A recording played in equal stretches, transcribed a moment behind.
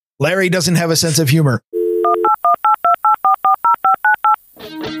Larry doesn't have a sense of humor.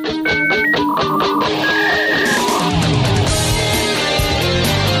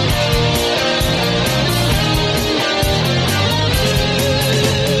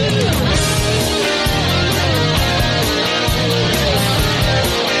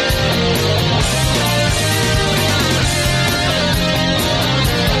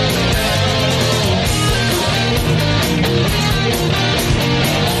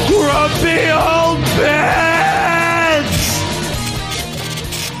 Grumpy old bitch!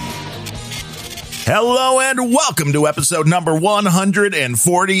 Hello and welcome to episode number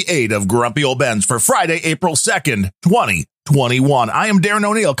 148 of Grumpy Old Ben's for Friday, April 2nd, 2021. I am Darren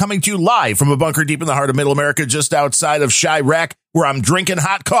O'Neill coming to you live from a bunker deep in the heart of Middle America, just outside of Chirac, where I'm drinking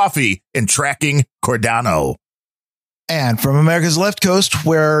hot coffee and tracking Cordano. And from America's left coast,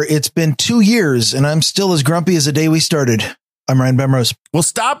 where it's been 2 years and I'm still as grumpy as the day we started. I'm Ryan Bemrose. Well,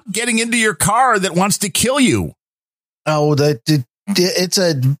 stop getting into your car that wants to kill you. Oh, the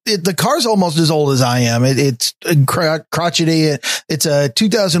car's almost as old as I am. It's crotchety. It's a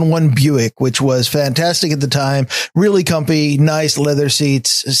 2001 Buick, which was fantastic at the time. Really comfy, nice leather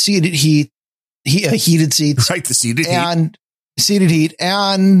seats, heated seats. Right, the seated heat.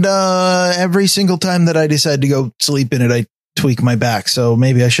 And every single time that I decide to go sleep in it, I tweak my back. So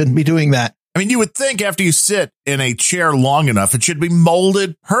maybe I shouldn't be doing that. I mean, you would think after you sit in a chair long enough, it should be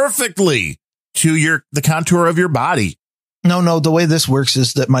molded perfectly to the contour of your body. No. The way this works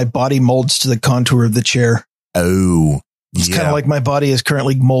is that my body molds to the contour of the chair. Oh, it's kind of like my body is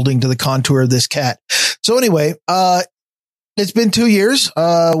currently molding to the contour of this cat. So anyway, it's been 2 years.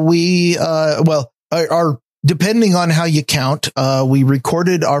 Depending on how you count, we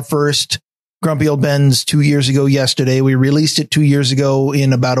recorded our first Grumpy Old Ben's 2 years ago yesterday. We released it 2 years ago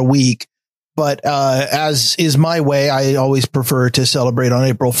in about a week. But as is my way, I always prefer to celebrate on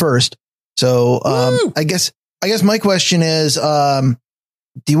April 1st. So I guess my question is, do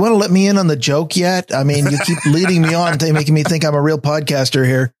you want to let me in on the joke yet? I mean, you keep leading me on, making me think I'm a real podcaster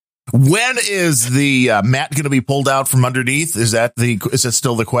here. When is the mat going to be pulled out from underneath? Is that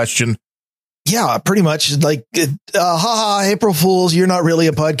still the question? Yeah, pretty much. Like, April Fools, you're not really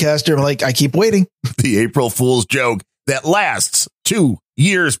a podcaster. Like, I keep waiting. The April Fool's joke that lasts 2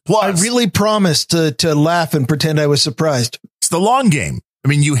 years plus. I really promised to laugh and pretend I was surprised. It's the long game. I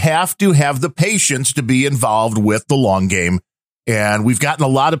mean, you have to have the patience to be involved with the long game. And we've gotten a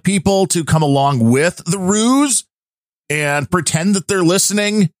lot of people to come along with the ruse and pretend that they're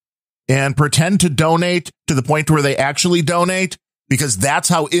listening and pretend to donate to the point where they actually donate, because that's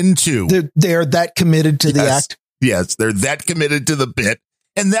how they're that committed to the act. Yes, they're that committed to the bit.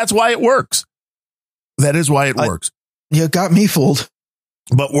 And that's why it works. That is why it works. You got me fooled.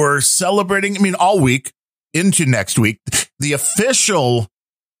 But we're celebrating, all week into next week, the official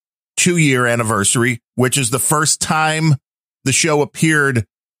 2-year anniversary, which is the first time the show appeared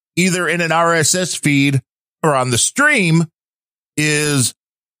either in an RSS feed or on the stream, is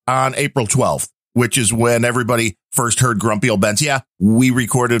on April 12th, which is when everybody first heard Grumpy Old Ben's. Yeah, we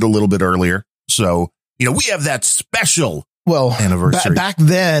recorded a little bit earlier. So, we have that special anniversary. Back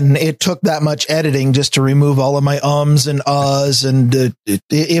then, it took that much editing just to remove all of my ums and uhs. And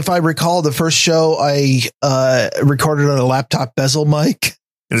if I recall, the first show I recorded on a laptop bezel mic.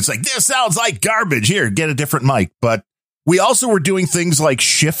 And it's like, this sounds like garbage. Here, get a different mic. But we also were doing things like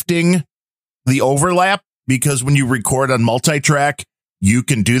shifting the overlap, because when you record on multi-track, you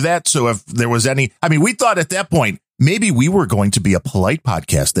can do that. So if there was we thought at that point, maybe we were going to be a polite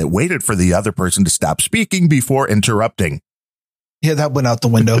podcast that waited for the other person to stop speaking before interrupting. Yeah, that went out the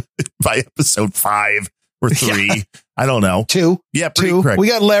window. By episode 5 or 3. I don't know. 2. Yeah, pretty 2. correct. We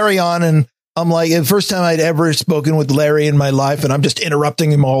got Larry on, and I'm like, the first time I'd ever spoken with Larry in my life, and I'm just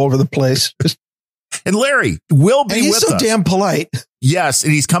interrupting him all over the place. And Larry will be with us. He's so damn polite. Yes,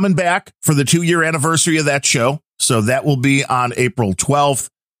 and he's coming back for the 2-year anniversary of that show. So that will be on April 12th.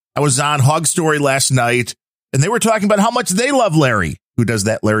 I was on Hog Story last night, and they were talking about how much they love Larry, who does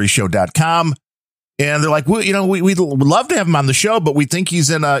that LarryShow.com. And they're like, well, we'd love to have him on the show, but we think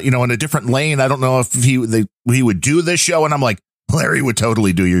he's in a different lane. I don't know if he would do this show. And I'm like, Larry would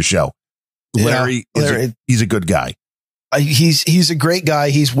totally do your show. Larry, he's a good guy. He's a great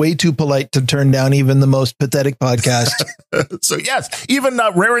guy. He's way too polite to turn down even the most pathetic podcast. So, yes, even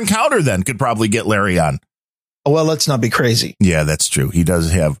Rare Encounter then could probably get Larry on. Well, let's not be crazy. Yeah, that's true. He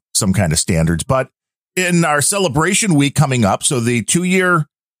does have some kind of standards. But in our celebration week coming up, so the 2-year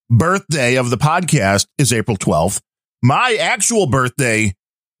birthday of the podcast is April 12th. My actual birthday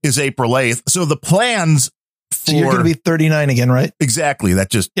is April 8th. So the plans So you're going to be 39 again, right? Exactly. That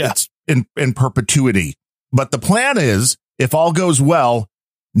just, it's in perpetuity. But the plan is, if all goes well,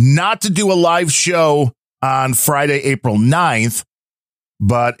 not to do a live show on Friday, April 9th,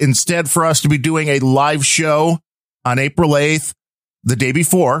 but instead for us to be doing a live show on April 8th, the day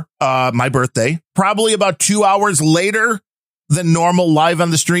before my birthday, probably about 2 hours later than normal, live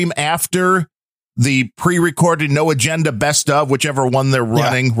on the stream after the pre-recorded No Agenda best of, whichever one they're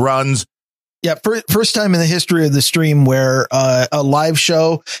running runs. Yeah, first time in the history of the stream where a live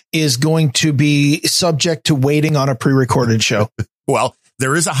show is going to be subject to waiting on a pre-recorded show. Well,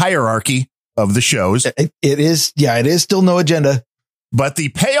 there is a hierarchy of the shows. It is. Yeah, it is still No Agenda. But the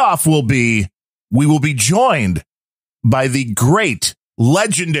payoff will be, we will be joined by the great,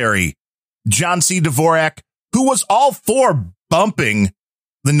 legendary John C. Dvorak, who was all for bumping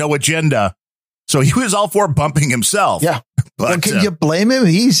the No Agenda. So he was all for bumping himself. Yeah. But well, can you blame him?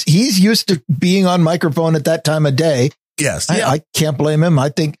 He's used to being on microphone at that time of day. Yes. I can't blame him. I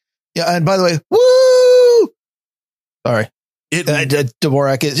think. Yeah. And by the way, woo! Sorry.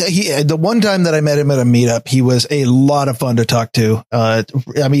 Dvorak is the one time that I met him at a meetup, he was a lot of fun to talk to. I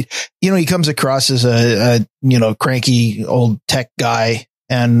mean, he comes across as a cranky old tech guy,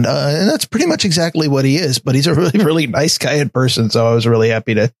 and that's pretty much exactly what he is, but he's a really, really nice guy in person. So I was really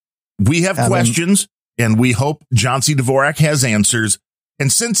happy to. We have questions, and we hope John C. Dvorak has answers. And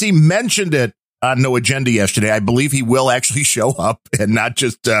since he mentioned it on No Agenda yesterday, I believe he will actually show up and not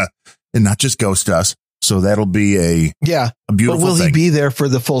just ghost us. So that'll be a beautiful but will thing. He be there for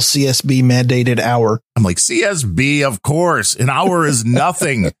the full CSB mandated hour? I'm like, CSB, of course. An hour is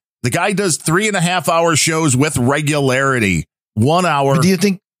nothing. The guy does 3.5 hour shows with regularity. 1 hour. Do you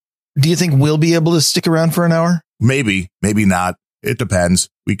think we'll be able to stick around for an hour? Maybe not. It depends.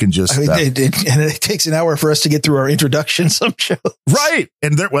 We can just. I mean, it takes an hour for us to get through our introduction. Some shows. Right.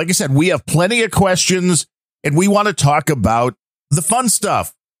 And there, like I said, we have plenty of questions, and we want to talk about the fun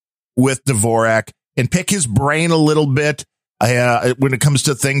stuff with Dvorak and pick his brain a little bit when it comes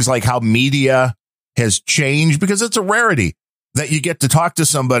to things like how media has changed, because it's a rarity that you get to talk to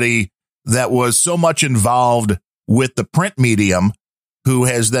somebody that was so much involved with the print medium who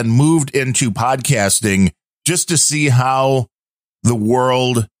has then moved into podcasting, just to see how the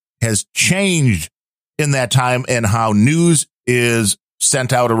world has changed in that time and how news is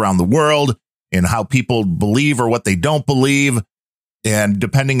sent out around the world and how people believe or what they don't believe. And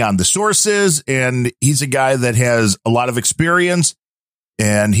depending on the sources, and he's a guy that has a lot of experience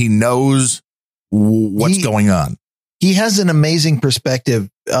and he knows what's going on. He has an amazing perspective.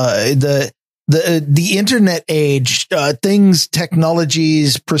 The internet age, things,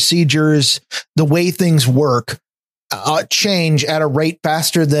 technologies, procedures, the way things work, change at a rate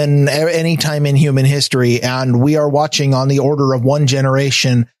faster than any time in human history. And we are watching on the order of one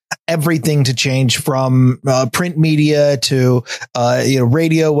generation everything to change, from print media to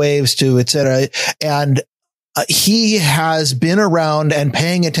radio waves to etc. And he has been around and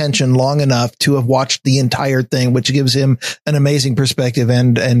paying attention long enough to have watched the entire thing, which gives him an amazing perspective.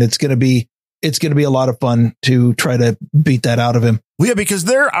 And it's going to be a lot of fun to try to beat that out of him. Well, yeah, because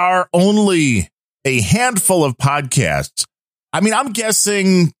there are only a handful of podcasts. I mean, I'm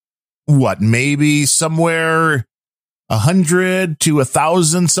guessing maybe somewhere 100 to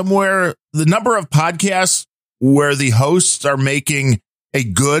 1,000, somewhere. The number of podcasts where the hosts are making a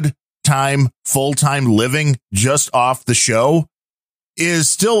good time, full-time living just off the show is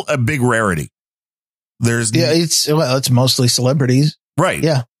still a big rarity. It's mostly celebrities. Right.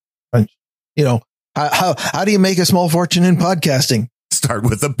 Yeah. How do you make a small fortune in podcasting? Start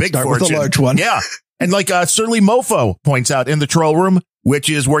with a big fortune. With a large one. Yeah. And like Surly Mofo points out in the troll room, which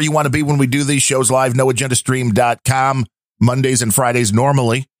is where you want to be when we do these shows live, noagendastream.com, Mondays and Fridays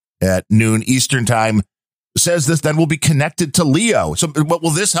normally at noon Eastern time, says this, then we'll be connected to Leo. So what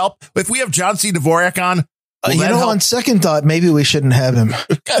will this help? If we have John C. Dvorak on, on second thought, maybe we shouldn't have him.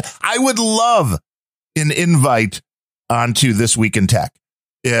 I would love an invite onto This Week in Tech,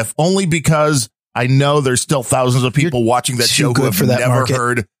 if only because I know there's still thousands of people watching that show who have never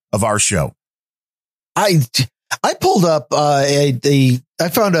heard of our show. I pulled up I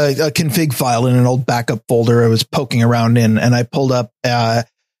found a config file in an old backup folder I was poking around in, and I pulled up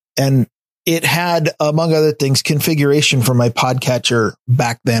and it had, among other things, configuration for my podcatcher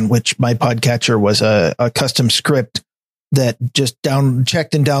back then, which my podcatcher was a custom script that just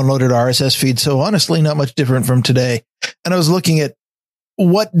checked and downloaded RSS feed. So honestly, not much different from today. And I was looking at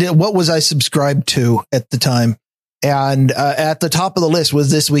what was I subscribed to at the time. And at the top of the list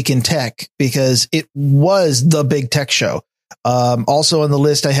was This Week in Tech, because it was the big tech show. Also on the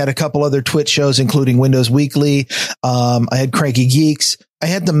list, I had a couple other Twitch shows, including Windows Weekly. I had Cranky Geeks. I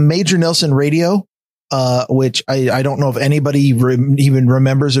had the Major Nelson Radio, which I don't know if anybody even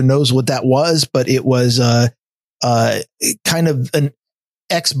remembers or knows what that was, but it was kind of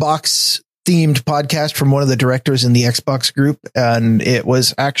Xbox themed podcast from one of the directors in the Xbox group, and it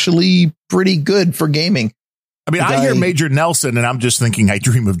was actually pretty good for gaming. I mean, I hear Major Nelson and I'm just thinking I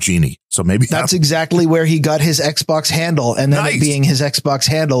dream of Genie. So maybe that's exactly where he got his Xbox handle. And then it being his Xbox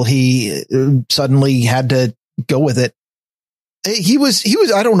handle, he suddenly had to go with it. He was,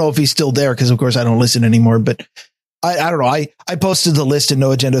 I don't know if he's still there, because of course I don't listen anymore, but I don't know. I posted the list in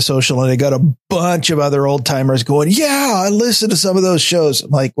No Agenda Social, and I got a bunch of other old timers going, yeah, I listened to some of those shows. I'm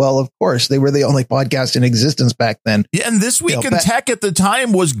like, well, of course, they were the only podcast in existence back then. Yeah. And This Week in Tech at the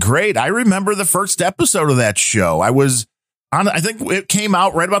time was great. I remember the first episode of that show. I was on, I think it came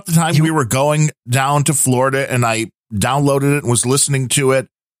out right about the time we were going down to Florida, and I downloaded it and was listening to it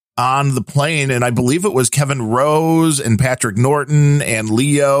on the plane. And I believe it was Kevin Rose and Patrick Norton and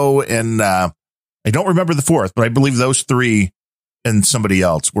Leo and, I don't remember the fourth, but I believe those three and somebody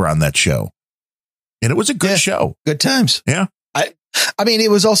else were on that show. And it was a good show. Good times. Yeah. I mean,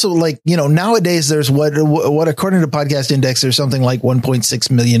 it was also like, nowadays there's what according to Podcast Index, there's something like 1.6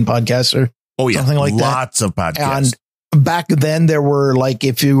 million podcasts or something like that. Lots of podcasts. And back then there were, like,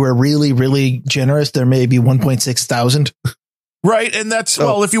 if you were really, really generous, there may be 1.6 thousand. Right. And that's,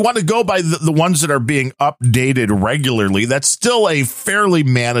 well, if you want to go by the ones that are being updated regularly, that's still a fairly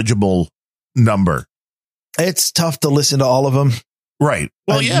manageable number. It's tough to listen to all of them. Right.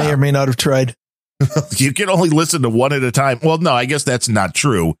 Well, I may or may not have tried. You can only listen to one at a time. Well, no, I guess that's not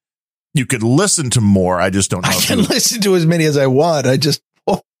true. You could listen to more. I just don't know. I can listen to as many as I want. I just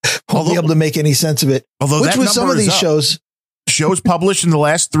won't be able to make any sense of it. Which was some of these shows published in the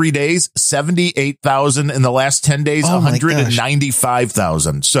last 3 days, 78,000. In the last 10 days,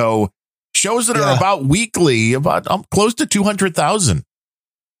 195,000. So shows that are about weekly, about close to 200,000.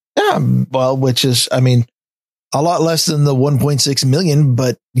 Yeah, well, which is, I mean, a lot less than the 1.6 million,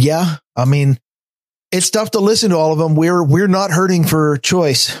 but yeah, I mean, it's tough to listen to all of them. We're not hurting for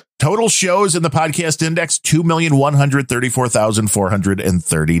choice. Total shows in the podcast index,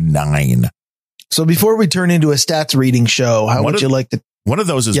 2,134,439. So before we turn into a stats reading show, how would you like to? One of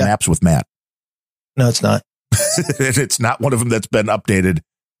those is Maps with Matt. No, it's not. It's not one of them that's been updated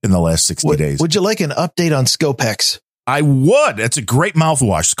in the last 60 days. Would you like an update on Scopex? I would. It's a great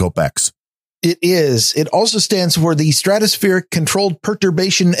mouthwash, Scopex. It is. It also stands for the Stratospheric Controlled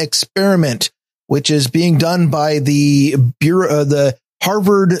Perturbation Experiment, which is being done by the Bureau, the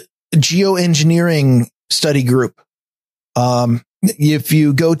Harvard Geoengineering Study Group. If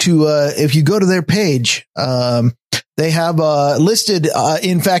you go to their page, they have listed,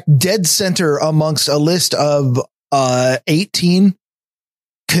 in fact, dead center amongst a list of 18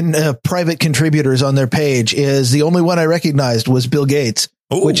 private contributors on their page is the only one I recognized was Bill Gates,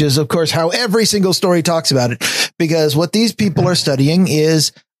 which is, of course, how every single story talks about it. Because what these people are studying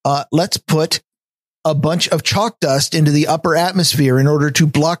is, let's put a bunch of chalk dust into the upper atmosphere in order to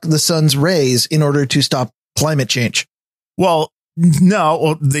block the sun's rays in order to stop climate change. Well,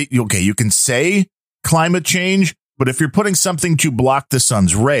 no, you can say climate change, but if you're putting something to block the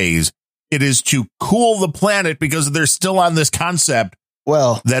sun's rays, it is to cool the planet, because they're still on this concept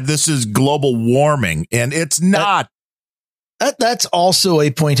that this is global warming, and it's not. That's also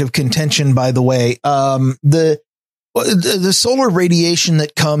a point of contention, by the way. The solar radiation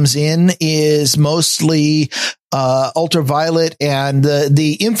that comes in is mostly ultraviolet, and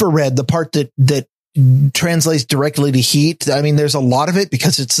the infrared, the part that translates directly to heat. I mean, there's a lot of it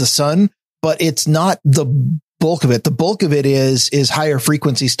because it's the sun, but it's not the bulk of it. The bulk of it is higher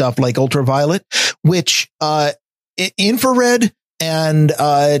frequency stuff like ultraviolet, which infrared and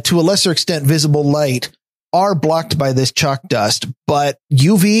to a lesser extent visible light are blocked by this chalk dust, but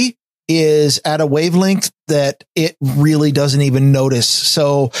UV is at a wavelength that it really doesn't even notice.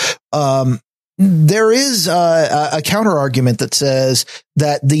 So there is a counter argument that says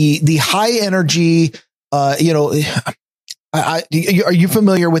that the high energy, are you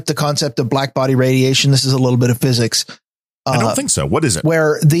familiar with the concept of black body radiation? This is a little bit of physics. I don't think so. What is it?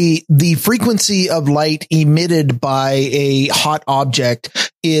 Where the frequency of light emitted by a hot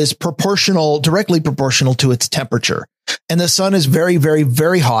object is directly proportional to its temperature. And the sun is very, very,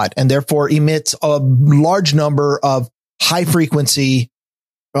 very hot, and therefore emits a large number of high frequency,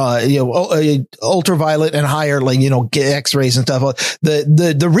 ultraviolet and higher, like, X-rays and stuff.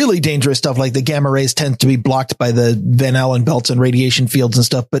 The really dangerous stuff, like the gamma rays, tend to be blocked by the Van Allen belts and radiation fields and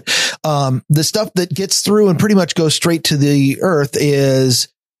stuff. But the stuff that gets through and pretty much goes straight to the earth is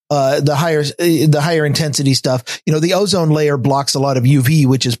the higher intensity stuff. The ozone layer blocks a lot of UV,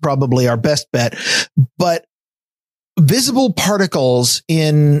 which is probably our best bet. But visible particles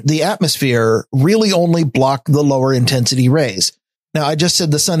in the atmosphere really only block the lower intensity rays. Now, I just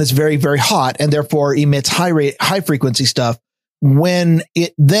said the sun is very, very hot and therefore emits high frequency stuff. when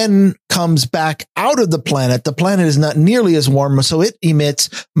it then comes back out of the planet is not nearly as warm. So it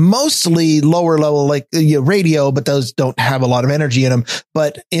emits mostly lower level, like radio, but those don't have a lot of energy in them,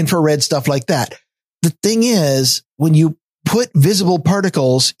 but infrared stuff like that. The thing is, when you put visible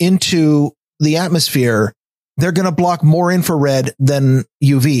particles into the atmosphere, they're going to block more infrared than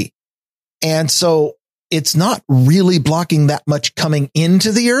UV. And so it's not really blocking that much coming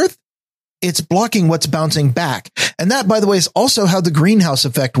into the Earth. It's blocking what's bouncing back. And that, by the way, is also how the greenhouse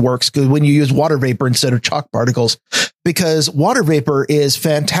effect works when you use water vapor instead of chalk particles, because water vapor is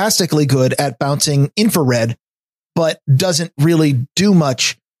fantastically good at bouncing infrared, but doesn't really do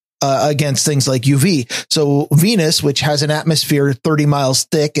much against things like UV. So Venus, which has an atmosphere 30 miles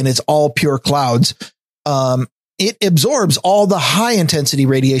thick and it's all pure clouds, it absorbs all the high intensity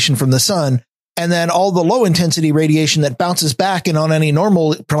radiation from the sun. And then all the low intensity radiation that bounces back and on any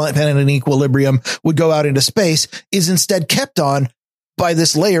normal planet in equilibrium would go out into space is instead kept on by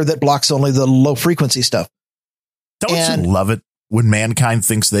this layer that blocks only the low frequency stuff. Don't you love it when mankind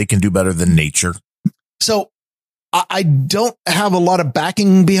thinks they can do better than nature? So I don't have a lot of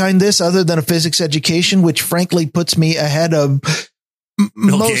backing behind this other than a physics education, which frankly puts me ahead of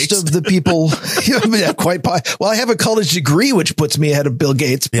most of the people. Yeah, quite. Well, I have a college degree, which puts me ahead of Bill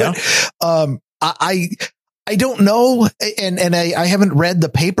Gates. But I don't know, and I haven't read the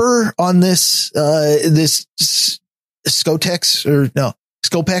paper on this this Scopex.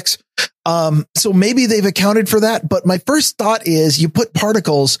 So maybe they've accounted for that. But my first thought is, you put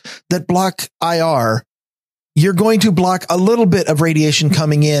particles that block IR, you're going to block a little bit of radiation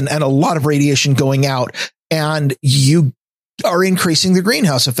coming in and a lot of radiation going out, and you are increasing the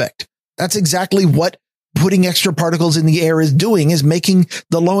greenhouse effect. That's exactly what putting extra particles in the air is doing, is making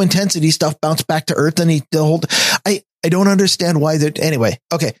the low intensity stuff bounce back to Earth. And I don't understand why that. Anyway.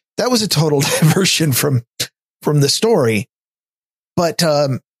 Okay. That was a total diversion from the story. But,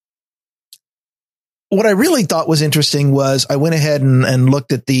 what I really thought was interesting was I went ahead and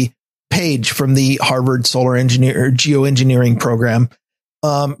looked at the page from the Harvard Solar Geoengineering program.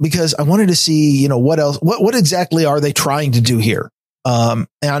 Because I wanted to see, what else, what exactly are they trying to do here? And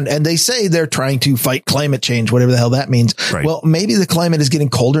they say they're trying to fight climate change, whatever the hell that means. Right. Well, maybe the climate is getting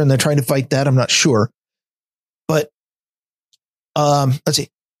colder and they're trying to fight that. I'm not sure. But, let's see.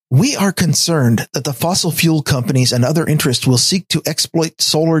 We are concerned that the fossil fuel companies and other interests will seek to exploit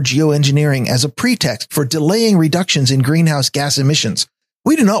solar geoengineering as a pretext for delaying reductions in greenhouse gas emissions.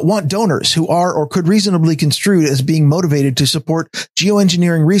 We do not want donors who are or could reasonably construed as being motivated to support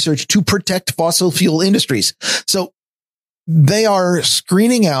geoengineering research to protect fossil fuel industries. So they are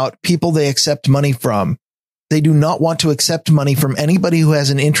screening out people they accept money from. They do not want to accept money from anybody who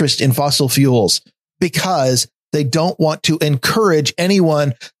has an interest in fossil fuels, because they don't want to encourage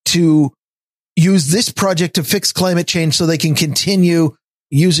anyone to use this project to fix climate change so they can continue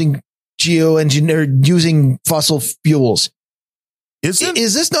using using fossil fuels. Is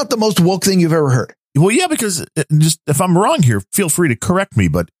this not the most woke thing you've ever heard? Well, yeah, because just if I'm wrong here, feel free to correct me,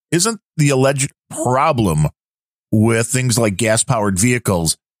 but isn't the alleged problem with things like gas-powered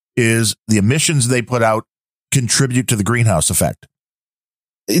vehicles is the emissions they put out contribute to the greenhouse effect?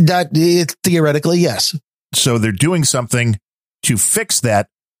 That theoretically, yes. So they're doing something to fix that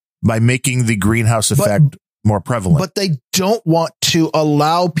by making the greenhouse effect more prevalent. But they don't want to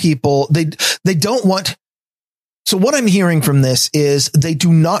allow people, they don't want. So what I'm hearing from this is they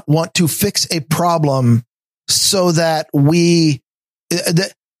do not want to fix a problem so that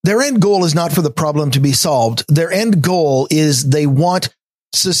their end goal is not for the problem to be solved. Their end goal is they want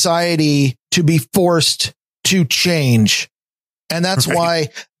society to be forced to change. And that's why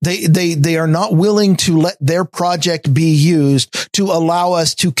they are not willing to let their project be used to allow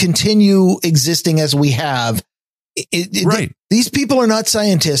us to continue existing as we have. These people are not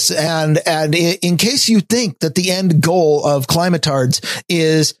scientists. And in case you think that the end goal of climatards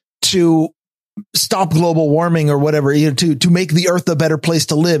is to stop global warming or whatever, to make the earth a better place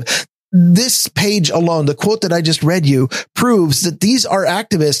to live, this page alone, the quote that I just read you, proves that these are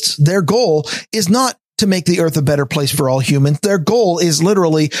activists. Their goal is not to make the earth a better place for all humans. Their goal is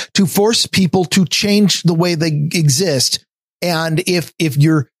literally to force people to change the way they exist. And if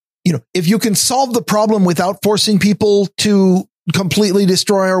you can solve the problem without forcing people to completely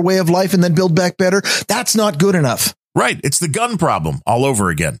destroy our way of life and then build back better, that's not good enough. Right. It's the gun problem all over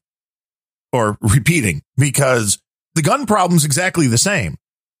again, or repeating, because the gun problem is exactly the same.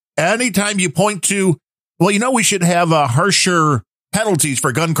 Anytime you point to, well, we should have harsher penalties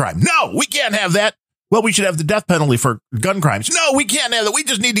for gun crime. No, we can't have that. Well, we should have the death penalty for gun crimes. No, we can't have that. We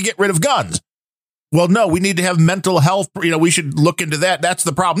just need to get rid of guns. Well, no, we need to have mental health. We should look into that. That's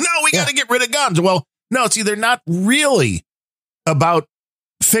the problem. No, we got to get rid of guns. Well, no, see, they're not really about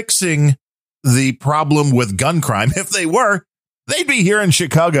fixing the problem with gun crime. If they were, they'd be here in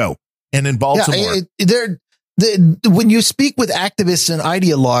Chicago and in Baltimore. When you speak with activists and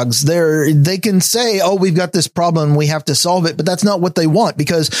ideologues, they can say, oh, we've got this problem, we have to solve it. But that's not what they want,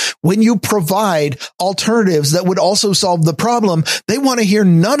 because when you provide alternatives that would also solve the problem, they want to hear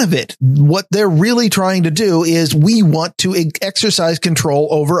none of it. What they're really trying to do is we want to exercise control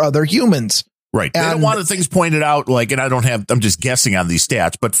over other humans. Right. They don't want the things pointed out like, and I'm just guessing on these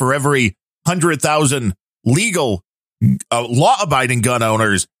stats, but for every 100,000 legal law abiding gun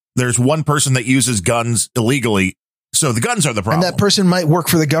owners, there's one person that uses guns illegally. So the guns are the problem. And that person might work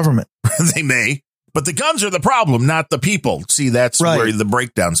for the government. They may, but the guns are the problem, not the people. See, that's right where the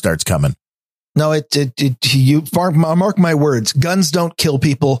breakdown starts coming. No, you mark my words. Guns don't kill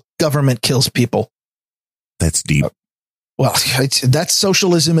people. Government kills people. That's deep. Well, that's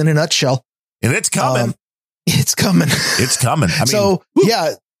socialism in a nutshell. And it's coming. It's coming. It's coming. I mean, so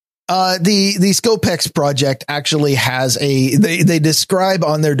yeah. The Scopex project actually has they describe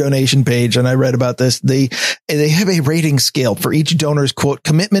on their donation page, and I read about this. They have a rating scale for each donor's quote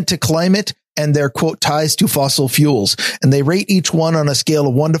commitment to climate and their quote ties to fossil fuels. And they rate each one on a scale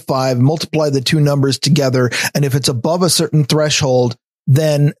of 1 to 5, multiply the two numbers together. And if it's above a certain threshold,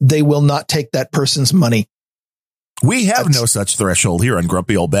 then they will not take that person's money. We have no such threshold here on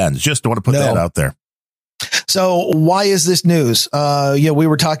Grumpy Old Ben's. Just want to put that out there. So why is this news? We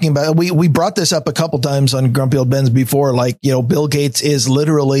were talking about, we brought this up a couple times on Grumpy Old Ben's before, like, Bill Gates is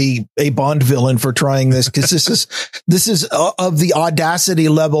literally a Bond villain for trying this, because this is of the audacity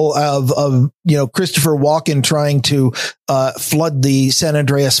level of Christopher Walken trying to flood the San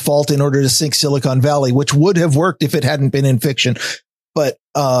Andreas Fault in order to sink Silicon Valley, which would have worked if it hadn't been in fiction. But,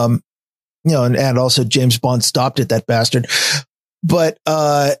 and also James Bond stopped it, that bastard. But,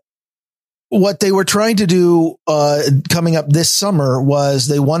 what they were trying to do coming up this summer was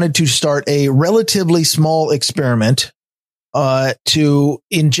they wanted to start a relatively small experiment to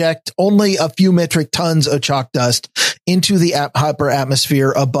inject only a few metric tons of chalk dust into the upper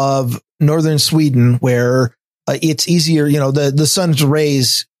atmosphere above northern Sweden, where it's easier. The sun's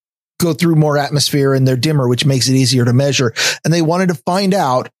rays go through more atmosphere and they're dimmer, which makes it easier to measure. And they wanted to find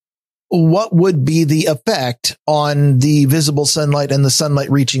out what would be the effect on the visible sunlight and the sunlight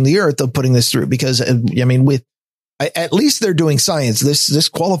reaching the earth of putting this through? Because at least they're doing science. This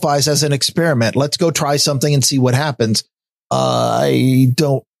qualifies as an experiment. Let's go try something and see what happens. I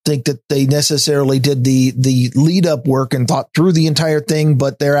don't think that they necessarily did the lead up work and thought through the entire thing,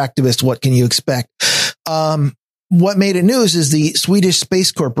 but they're activists. What can you expect? What made it news is the Swedish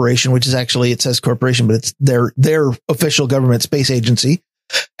Space Corporation, which is actually, it says corporation, but it's their official government space agency,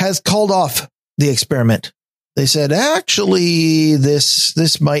 has called off the experiment. They said, actually,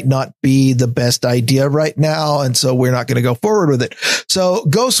 this might not be the best idea right now, and so we're not going to go forward with it. So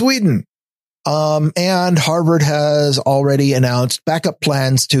go Sweden. And Harvard has already announced backup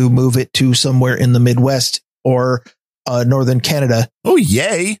plans to move it to somewhere in the Midwest or northern Canada. Oh,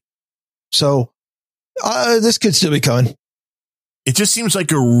 yay. So this could still be coming. It just seems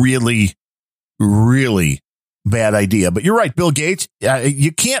like a really, really bad idea. But you're right, Bill Gates.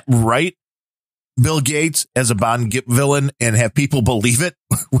 You can't write Bill Gates as a Bond villain and have people believe it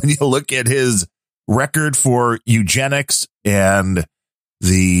when you look at his record for eugenics and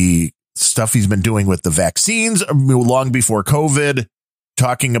the stuff he's been doing with the vaccines long before COVID,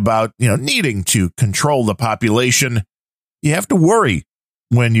 talking about, needing to control the population. You have to worry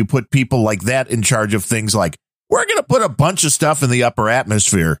when you put people like that in charge of things like, we're going to put a bunch of stuff in the upper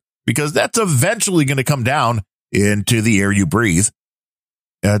atmosphere because that's eventually going to come down into the air you breathe.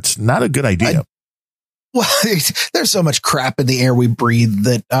 It's not a good idea. There's so much crap in the air we breathe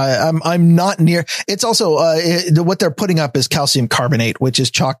that I'm not near. It's also what they're putting up is calcium carbonate, which is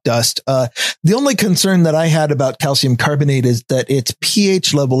chalk dust. The only concern that I had about calcium carbonate is that its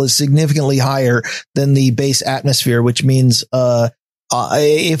pH level is significantly higher than the base atmosphere, which means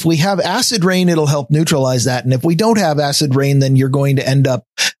if we have acid rain, it'll help neutralize that. And if we don't have acid rain, then you're going to end up,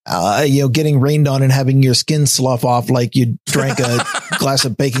 getting rained on and having your skin slough off like you drank a glass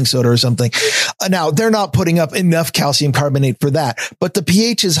of baking soda or something. Now, they're not putting up enough calcium carbonate for that, but the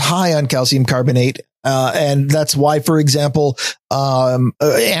pH is high on calcium carbonate. And that's why, for example,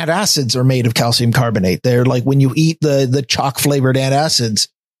 antacids are made of calcium carbonate. They're like when you eat the chalk flavored antacids,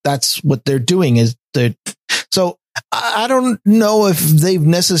 that's what they're doing so I don't know if they've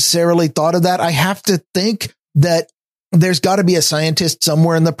necessarily thought of that. I have to think that there's got to be a scientist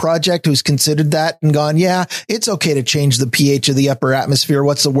somewhere in the project who's considered that and gone, yeah, it's okay to change the pH of the upper atmosphere.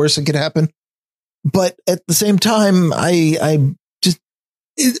 What's the worst that could happen? But at the same time,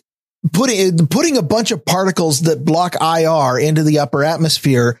 putting a bunch of particles that block IR into the upper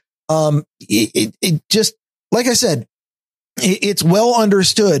atmosphere. It just, like I said, it's well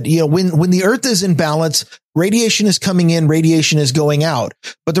understood. When the Earth is in balance, radiation is coming in, radiation is going out.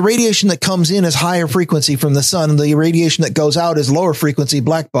 But the radiation that comes in is higher frequency from the sun. And the radiation that goes out is lower frequency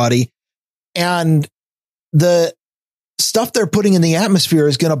black body. And the stuff they're putting in the atmosphere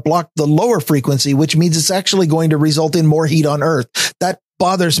is going to block the lower frequency, which means it's actually going to result in more heat on Earth. That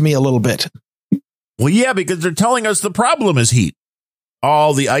bothers me a little bit. Well, yeah, because they're telling us the problem is heat.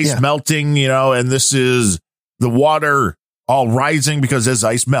 All the ice melting, and this is the water all rising because as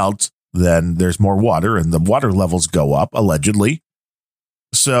ice melts, then there's more water and the water levels go up, allegedly.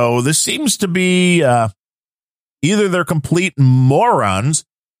 So this seems to be either they're complete morons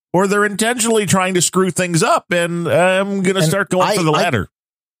or they're intentionally trying to screw things up. And I'm going to start going for the latter.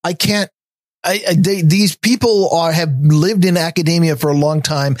 I can't. These people have lived in academia for a long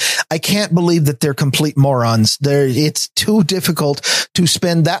time. I can't believe that they're complete morons. It's too difficult to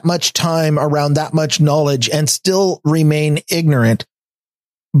spend that much time around that much knowledge and still remain ignorant.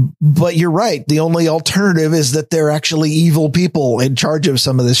 But you're right. The only alternative is that they're actually evil people in charge of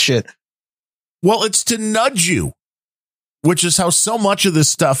some of this shit. Well, it's to nudge you, which is how so much of this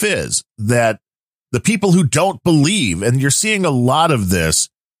stuff is, that the people who don't believe, and you're seeing a lot of this,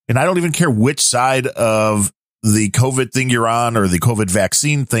 and I don't even care which side of the COVID thing you're on or the COVID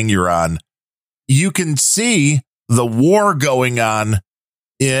vaccine thing you're on, you can see the war going on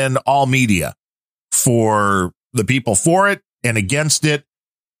in all media for the people for it and against it.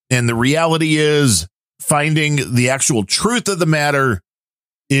 And the reality is finding the actual truth of the matter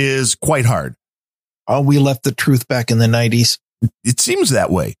is quite hard. Oh, we left the truth back in the 90s. It seems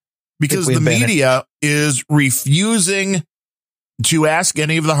that way because the media is refusing to ask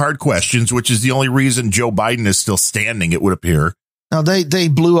any of the hard questions, which is the only reason Joe Biden is still standing, it would appear. Now, they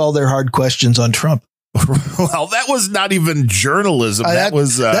blew all their hard questions on Trump. Well, that was not even journalism.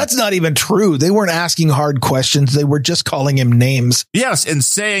 That's not even true. They weren't asking hard questions. They were just calling him names. Yes.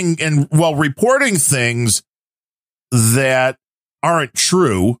 And reporting things that aren't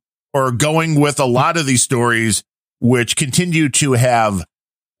true or going with a lot of these stories, which continue to have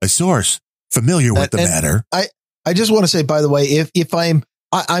a source familiar with the matter. I just want to say, by the way, if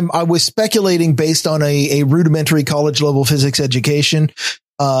I was speculating based on a rudimentary college level physics education.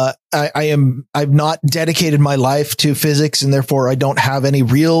 I've not dedicated my life to physics, and therefore I don't have any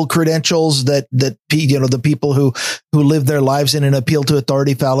real credentials that the people who live their lives in an appeal to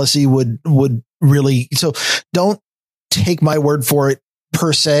authority fallacy would really. So don't take my word for it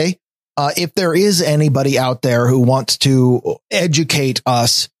per se. If there is anybody out there who wants to educate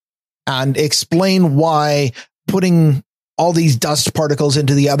us and explain why putting all these dust particles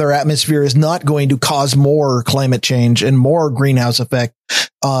into the other atmosphere is not going to cause more climate change and more greenhouse effect,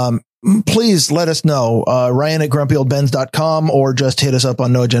 please let us know. Ryan at grumpyoldbens.com, or just hit us up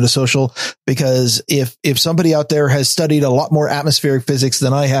on No Agenda Social, because if somebody out there has studied a lot more atmospheric physics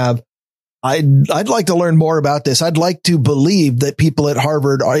than I have, I'd like to learn more about this. I'd like to believe that people at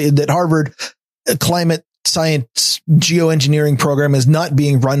Harvard climate science geoengineering program is not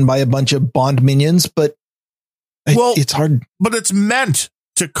being run by a bunch of Bond minions, but it's hard. But it's meant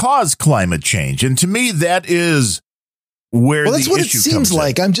to cause climate change. And to me, that is where that's what it seems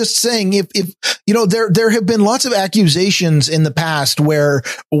like. I'm just saying, if there have been lots of accusations in the past where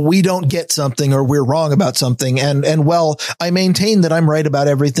we don't get something or we're wrong about something. And I maintain that I'm right about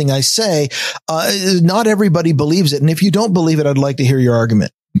everything I say. Not everybody believes it. And if you don't believe it, I'd like to hear your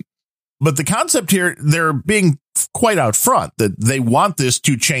argument. But the concept here, they're being quite out front that they want this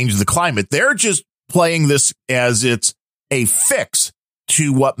to change the climate. They're just playing this as it's a fix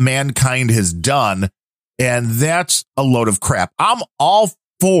to what mankind has done. And that's a load of crap. I'm all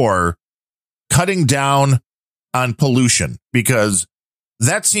for cutting down on pollution because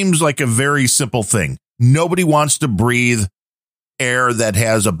that seems like a very simple thing. Nobody wants to breathe air that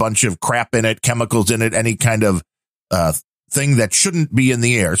has a bunch of crap in it, chemicals in it, any kind of thing that shouldn't be in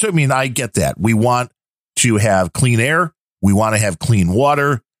the air. So, I mean, I get that. We want to have clean air. We want to have clean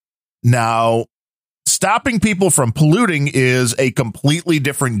water. Now, stopping people from polluting is a completely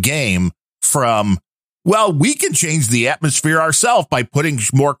different game from, well, we can change the atmosphere ourselves by putting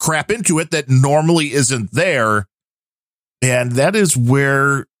more crap into it that normally isn't there. And that is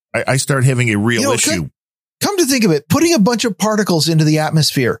where I start having a real issue. Come to think of it, putting a bunch of particles into the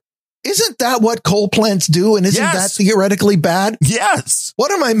atmosphere. Isn't that what coal plants do? And isn't that theoretically bad? Yes.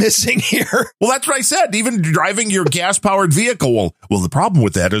 What am I missing here? Well, that's what I said. Even driving your gas powered vehicle. Well, the problem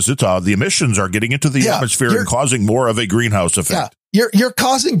with that is it's the emissions are getting into the atmosphere and causing more of a greenhouse effect. You're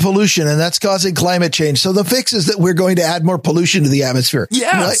causing pollution, and that's causing climate change. So the fix is that we're going to add more pollution to the atmosphere.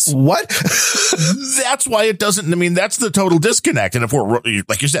 Yes. Like, what? That's why it doesn't. I mean, that's the total disconnect. And if we're,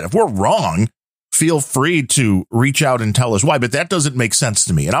 like you said, if we're wrong, feel free to reach out and tell us why. But that doesn't make sense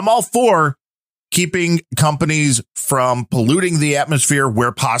to me. And I'm all for keeping companies from polluting the atmosphere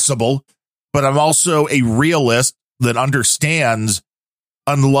where possible. But I'm also a realist that understands,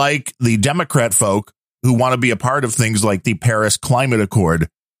 unlike the Democrat folk who want to be a part of things like the Paris Climate Accord,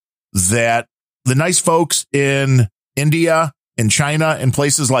 that the nice folks in India and China and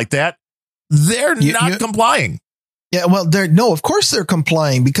places like that, they're not complying. Yeah, well, of course they're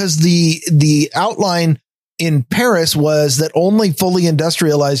complying, because the outline in Paris was that only fully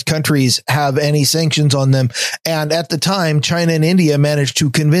industrialized countries have any sanctions on them. And at the time, China and India managed to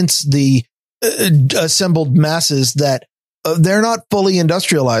convince the assembled masses that they're not fully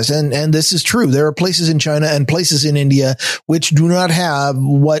industrialized. And this is true. There are places in China and places in India which do not have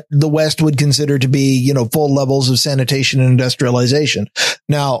what the West would consider to be, full levels of sanitation and industrialization.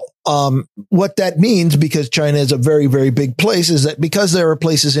 Now, what that means, because China is a very, very big place, is that because there are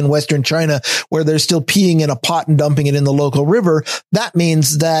places in Western China where they're still peeing in a pot and dumping it in the local river, that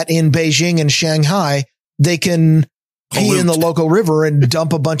means that in Beijing and Shanghai, they can pee in the local river and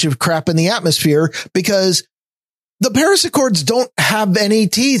dump a bunch of crap in the atmosphere, because the Paris Accords don't have any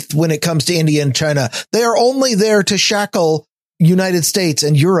teeth when it comes to India and China. They are only there to shackle United States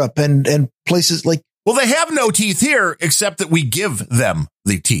and Europe and places like. Well, they have no teeth here, except that we give them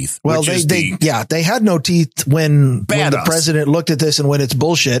the teeth. Well, they had no teeth when the president looked at this and went, it's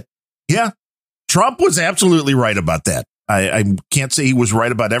bullshit. Yeah. Trump was absolutely right about that. I can't say he was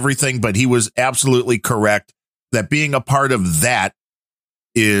right about everything, but he was absolutely correct that being a part of that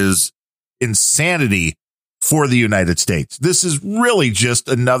is insanity for the United States. This is really just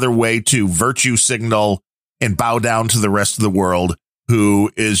another way to virtue signal and bow down to the rest of the world,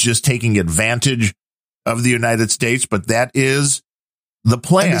 who is just taking advantage of the United States. But that is the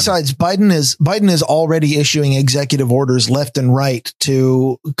plan. And besides, Biden is already issuing executive orders left and right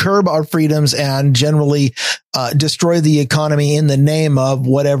to curb our freedoms and generally destroy the economy in the name of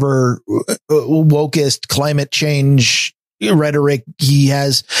whatever wokest climate change rhetoric he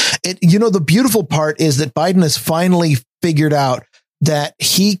has. The beautiful part is that Biden has finally figured out that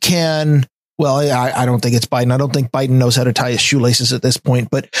he can. Well, I don't think it's Biden. I don't think Biden knows how to tie his shoelaces at this point.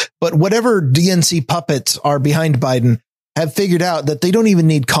 But whatever DNC puppets are behind Biden have figured out that they don't even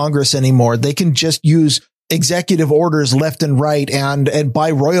need Congress anymore. They can just use executive orders left and right, and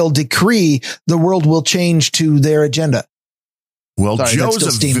by royal decree, the world will change to their agenda. Well,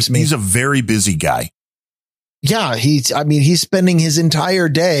 he's a very busy guy. Yeah, he's spending his entire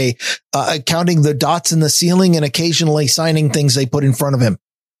day counting the dots in the ceiling and occasionally signing things they put in front of him.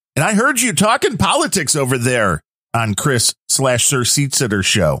 And I heard you talking politics over there on Chris/Sir Seatsitter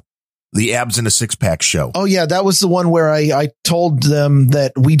show, the Abs in a Six Pack show. Oh, yeah, that was the one where I told them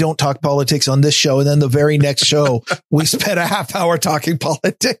that we don't talk politics on this show. And then the very next show, we spent a half hour talking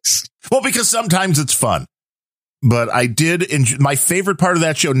politics. Well, because sometimes it's fun. But I did enjoy my favorite part of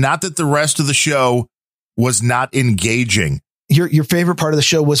that show. Not that the rest of the show was not engaging. Your favorite part of the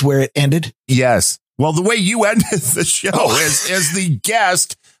show was where it ended? Yes. Well, the way you ended the show as the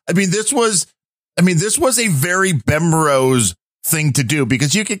guest, this was a very Bemrose thing to do,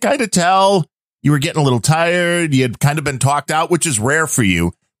 because you could kind of tell you were getting a little tired. You had kind of been talked out, which is rare for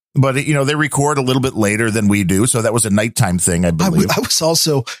you. But, they record a little bit later than we do. So that was a nighttime thing, I believe. I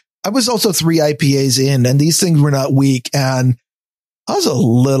was also 3 IPAs in, and these things were not weak. And I was a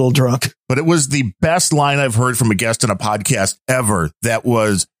little drunk. But it was the best line I've heard from a guest in a podcast ever. That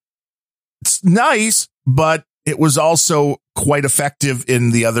was, it's nice, but it was also quite effective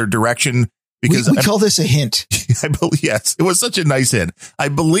in the other direction. Because we call this a hint. I believe, yes, it was such a nice hint. I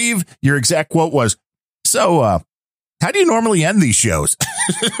believe your exact quote was, so, how do you normally end these shows?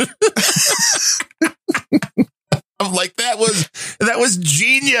 I'm like, that was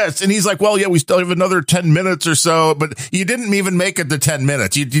genius. And he's like, well, yeah, we still have another 10 minutes or so, but you didn't even make it to 10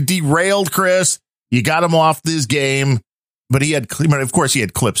 minutes. You derailed Chris. You got him off this game. But he had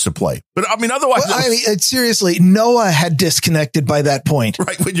clips to play. But otherwise, seriously, Noah had disconnected by that point.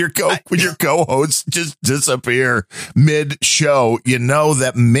 Right, when your co-hosts just disappear mid-show,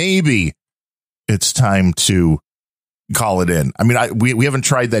 that maybe it's time to call it in. We haven't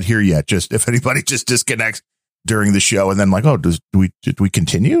tried that here yet. Just if anybody just disconnects during the show and then like, did we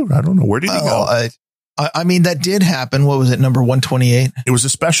continue? I don't know. Where did he go? That did happen. What was it? Number 128. It was a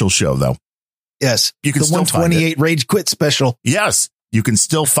special show, though. Yes, you can the 128 Rage Quit special. Yes, you can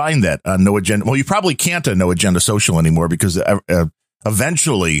still find that on No Agenda. Well, you probably can't on No Agenda Social anymore, because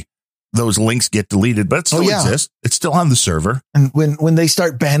eventually those links get deleted, but it still exists. It's still on the server. And when they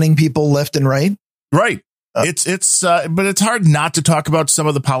start banning people left and right. Right. But it's hard not to talk about some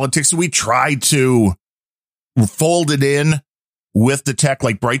of the politics. We try to fold it in with the tech.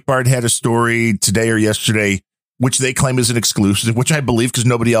 Like Breitbart had a story today or yesterday, which they claim is an exclusive, which I believe because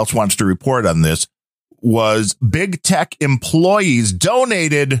nobody else wants to report on this, was big tech employees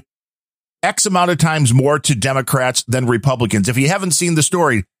donated X amount of times more to Democrats than Republicans. If you haven't seen the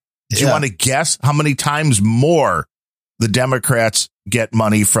story, do you want to guess how many times more the Democrats get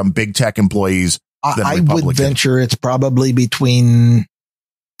money from big tech employees than Republicans? I would venture it's probably between,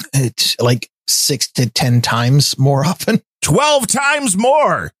 it's like 6 to 10 times more often. 12 times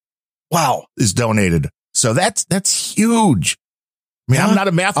more. Wow. Is donated. So that's huge. I mean, I'm not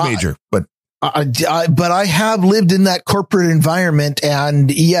a math major, but I have lived in that corporate environment.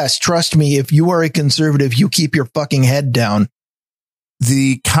 And yes, trust me, if you are a conservative, you keep your fucking head down.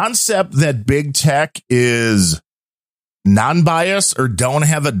 The concept that big tech is non-biased or don't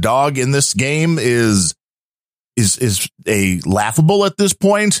have a dog in this game is a laughable at this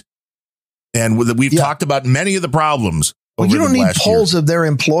point. And we've talked about many of the problems. Well, you don't need polls of their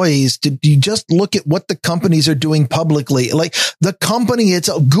employees. You just look at what the companies are doing publicly. Like the company,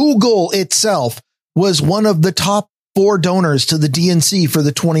 Google itself was one of the top 4 donors to the DNC for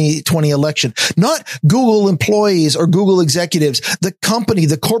the 2020 election. Not Google employees or Google executives. The company,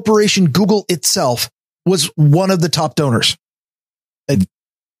 the corporation Google itself was one of the top donors. And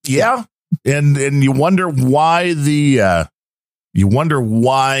you wonder why the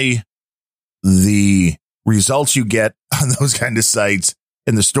results you get on those kind of sites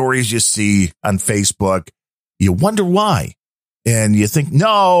and the stories you see on Facebook, you wonder why. And you think,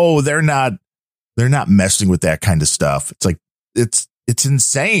 no, they're not messing with that kind of stuff. It's like, it's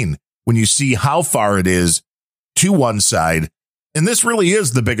insane when you see how far it is to one side. And this really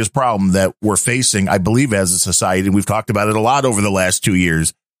is the biggest problem that we're facing, I believe, as a society. And we've talked about it a lot over the last 2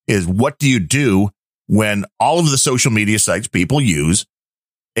 years, is what do you do when all of the social media sites people use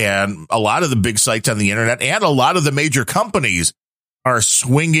and a lot of the big sites on the internet and a lot of the major companies are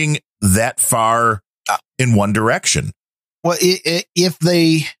swinging that far in one direction? Well, if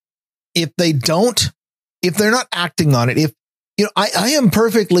they're not acting on it, I am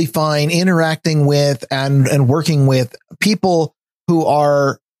perfectly fine interacting with and working with people who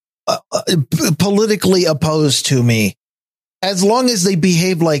are politically opposed to me, as long as they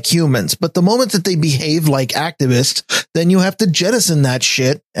behave like humans. But the moment that they behave like activists, then you have to jettison that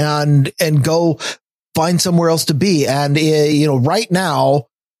shit and go find somewhere else to be. And, right now,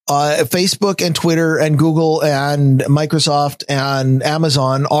 Facebook and Twitter and Google and Microsoft and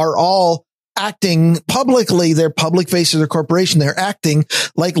Amazon are all acting publicly. They're public face of their corporation. They're acting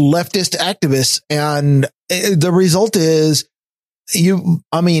like leftist activists. And the result is if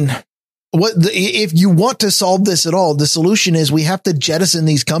you want to solve this at all, the solution is we have to jettison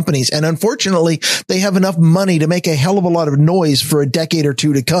these companies. And unfortunately, they have enough money to make a hell of a lot of noise for a decade or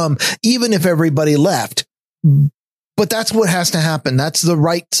two to come, even if everybody left. But that's what has to happen. That's the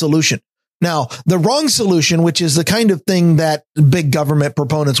right solution. Now, the wrong solution, which is the kind of thing that big government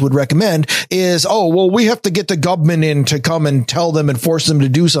proponents would recommend, is, we have to get the government in to come and tell them and force them to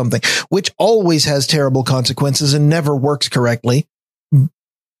do something, which always has terrible consequences and never works correctly.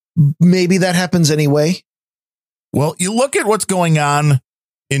 Maybe that happens anyway. Well, you look at what's going on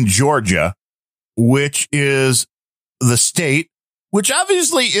in Georgia, which is the state, which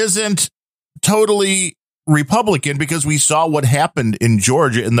obviously isn't totally Republican, because we saw what happened in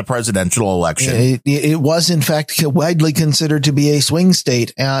Georgia in the presidential election. It was, in fact, widely considered to be a swing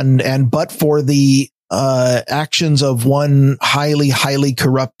state. And but for the actions of one highly, highly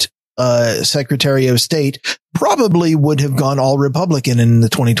corrupt Secretary of State, probably would have gone all Republican in the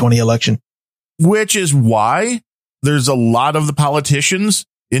 2020 election. Which is why there's a lot of the politicians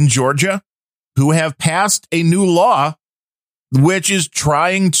in Georgia who have passed a new law, which is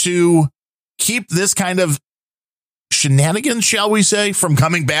trying to keep this kind of shenanigans, shall we say, from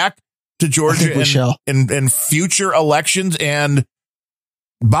coming back to Georgia in future elections. And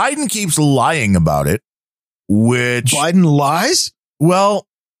Biden keeps lying about it, which Biden lies. Well,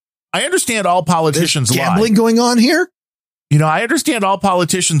 I understand all politicians There's gambling going on here. I understand all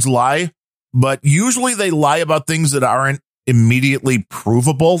politicians lie, but usually they lie about things that aren't immediately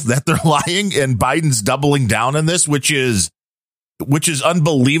provable that they're lying. And Biden's doubling down on this, which is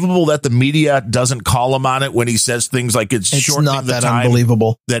unbelievable that the media doesn't call him on it when he says things like it's shortening not the that time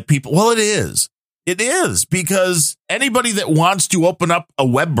unbelievable that people. Well, it is, because anybody that wants to open up a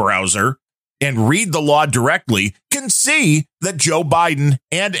web browser and read the law directly can see that Joe Biden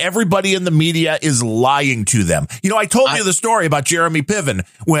and everybody in the media is lying to them. You know, I told you the story about Jeremy Piven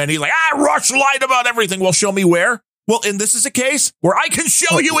when he's like, Rush lied about everything. Well, show me where. Well, and this is a case where I can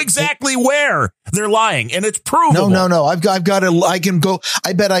show you exactly where they're lying, and it's provable. No. I've got I can go.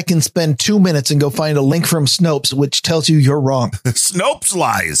 I bet I can spend 2 minutes and go find a link from Snopes, which tells you you're wrong. Snopes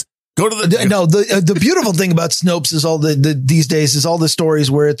lies. Go to the beautiful thing about Snopes is all these days is all the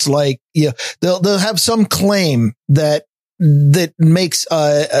stories where it's like, they'll have some claim that makes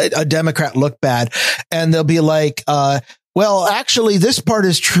a Democrat look bad. And they'll be like, well, actually, this part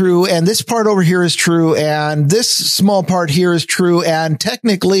is true, and this part over here is true, and this small part here is true, and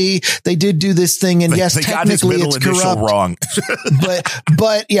technically they did do this thing, and yes, technically it's corrupt. Wrong.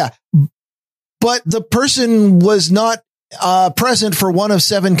 but the person was not present for one of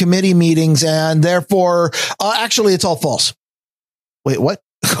 7 committee meetings, and therefore, actually, it's all false. Wait, what?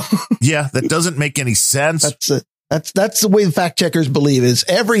 Yeah, that doesn't make any sense. That's the way the fact checkers believe is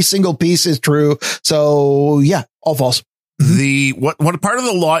every single piece is true. So yeah, all false. What part of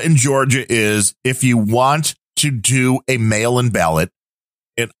the law in Georgia is if you want to do a mail-in ballot,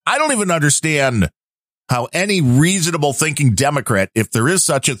 and I don't even understand how any reasonable thinking Democrat, if there is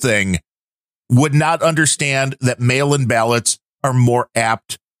such a thing, would not understand that mail-in ballots are more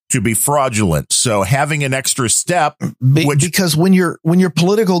apt to be fraudulent. So having an extra step, because when your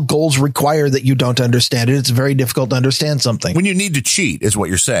political goals require that you don't understand it, it's very difficult to understand something. When you need to cheat is what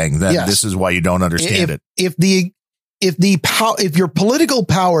you're saying. Then yes. This is why you don't understand it. If your political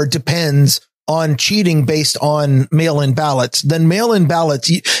power depends on cheating based on mail-in ballots, then mail-in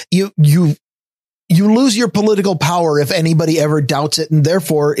ballots, you lose your political power if anybody ever doubts it. And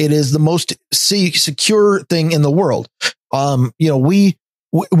therefore it is the most secure thing in the world.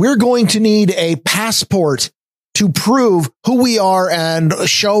 We're going to need a passport to prove who we are and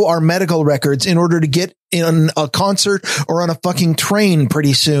show our medical records in order to get in a concert or on a fucking train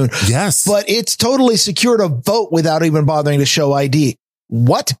pretty soon. Yes. But it's totally secure to vote without even bothering to show ID.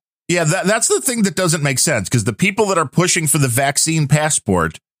 What? Yeah, that's the thing that doesn't make sense, because the people that are pushing for the vaccine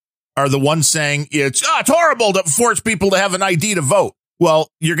passport are the ones saying it's horrible to force people to have an ID to vote. Well,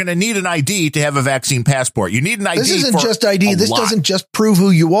 you're going to need an ID to have a vaccine passport. You need an ID. This isn't just ID. This doesn't just prove who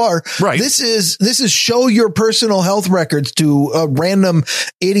you are. Right. This is show your personal health records to a random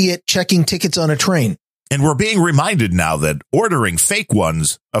idiot checking tickets on a train. And we're being reminded now that ordering fake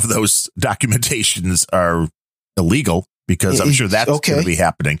ones of those documentations are illegal, because I'm sure that's going to be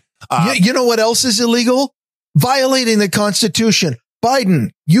happening. You know what else is illegal? Violating the Constitution. Biden,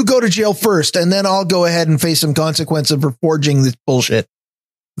 you go to jail first, and then I'll go ahead and face some consequences for forging this bullshit.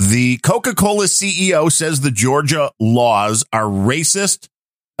 The Coca-Cola CEO says the Georgia laws are racist,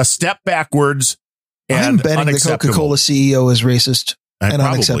 a step backwards, and I'm betting unacceptable. The Coca-Cola CEO is racist and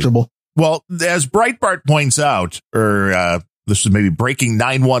unacceptable. Well, as Breitbart points out, or this is maybe Breaking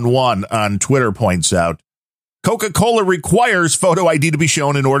 911 on Twitter points out, Coca-Cola requires photo ID to be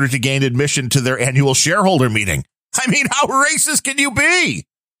shown in order to gain admission to their annual shareholder meeting. I mean, how racist can you be?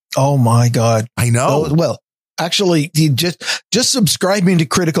 Oh, my God. I know. Well, actually, just subscribing to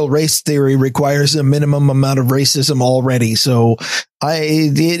critical race theory requires a minimum amount of racism already. So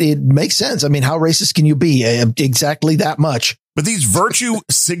it makes sense. I mean, how racist can you be? Exactly that much. But these virtue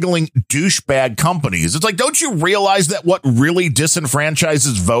signaling douchebag companies, it's like, don't you realize that what really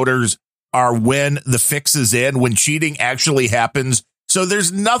disenfranchises voters are when the fix is in, when cheating actually happens? So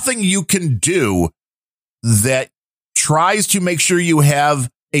there's nothing you can do that tries to make sure you have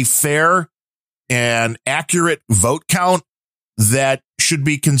a fair and accurate vote count that should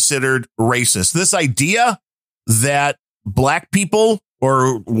be considered racist. This idea that black people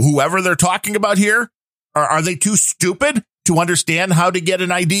or whoever they're talking about here, are they too stupid to understand how to get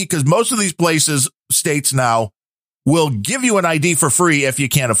an ID? Because most of these states now will give you an ID for free if you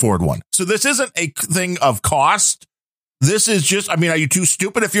can't afford one. So this isn't a thing of cost. This is just, I mean, are you too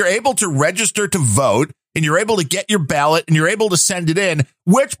stupid? If you're able to register to vote and you're able to get your ballot and you're able to send it in,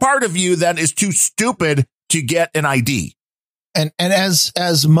 which part of you then is too stupid to get an ID? And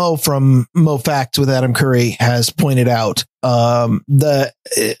as Mo from Mo Facts with Adam Curry has pointed out,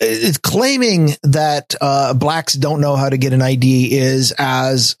 it's claiming that blacks don't know how to get an ID is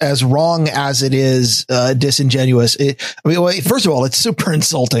as wrong as it is disingenuous. First of all, it's super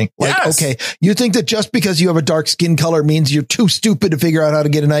insulting. Like, yes. Okay, you think that just because you have a dark skin color means you're too stupid to figure out how to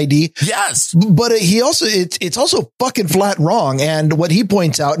get an ID? Yes, but it's also fucking flat wrong. And what he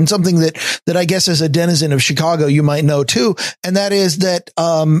points out, and something that I guess as a denizen of Chicago you might know too, and that is that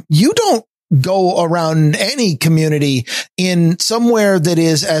you don't go around any community in somewhere that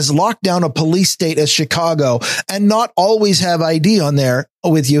is as locked down a police state as Chicago and not always have ID on there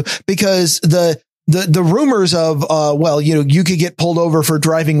with you, because the rumors of, you could get pulled over for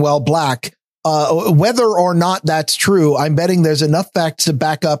driving while black. Whether or not that's true, I'm betting there's enough facts to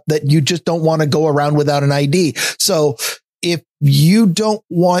back up that you just don't want to go around without an ID. So if you don't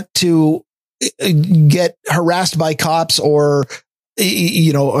want to get harassed by cops or,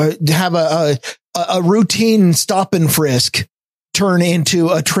 have a routine stop and frisk turn into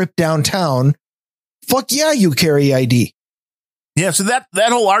a trip downtown, fuck yeah, you carry ID. Yeah. So that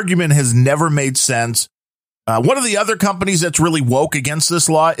whole argument has never made sense. One of the other companies that's really woke against this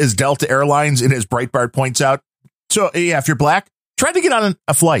law is Delta Airlines, and as Breitbart points out. So yeah, if you're black, try to get on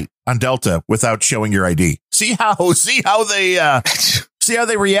a flight on Delta without showing your ID. See how they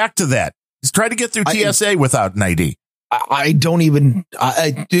react to that. Just try to get through TSA without an ID. I don't even,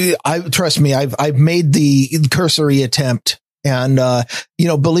 I trust me, I've made the cursory attempt. And,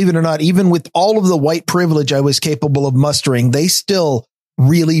 believe it or not, even with all of the white privilege I was capable of mustering, they still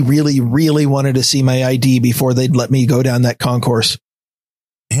really, really, really wanted to see my ID before they'd let me go down that concourse.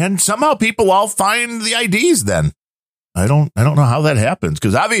 And somehow people all find the IDs then. I don't know how that happens,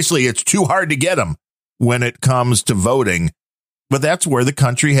 because obviously it's too hard to get them when it comes to voting. But that's where the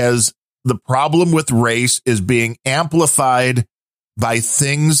country has the problem with race is being amplified by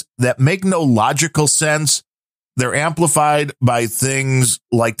things that make no logical sense. They're amplified by things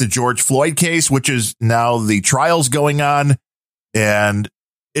like the George Floyd case, which is now the trials going on. And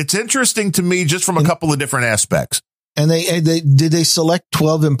it's interesting to me just from a couple of different aspects. And did they select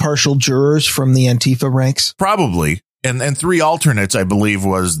 12 impartial jurors from the Antifa ranks? Probably. And 3 alternates, I believe,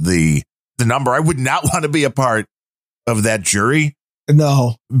 was the number. I would not want to be a part of that jury.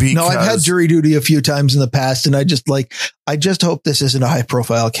 No, I've had jury duty a few times in the past, and I just hope this isn't a high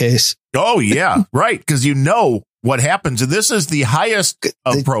profile case. Oh, yeah, right. Because you know what happens. And this is the highest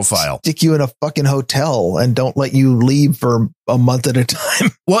of profile. Stick you in a fucking hotel and don't let you leave for a month at a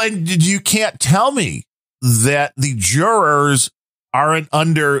time. Well, and you can't tell me that the jurors aren't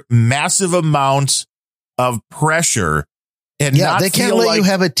under massive amounts of pressure. And they can't let you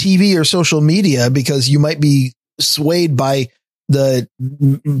have a TV or social media because you might be swayed by the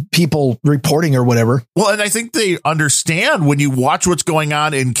people reporting or whatever. Well, and I think they understand when you watch what's going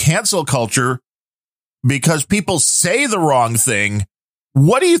on in cancel culture, because people say the wrong thing.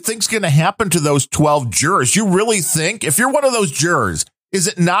 What do you think's going to happen to those 12 jurors? You really think, if you're one of those jurors, is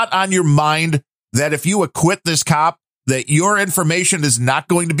it not on your mind that if you acquit this cop, that your information is not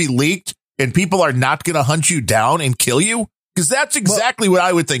going to be leaked and people are not going to hunt you down and kill you? Because that's exactly what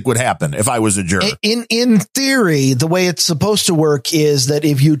I would think would happen if I was a juror. In theory, the way it's supposed to work is that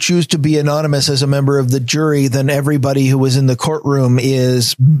if you choose to be anonymous as a member of the jury, then everybody who was in the courtroom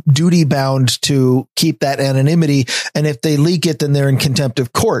is duty bound to keep that anonymity. And if they leak it, then they're in contempt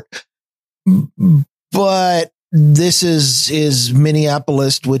of court. But this is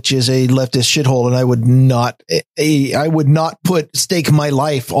Minneapolis, which is a leftist shithole, and I would not stake my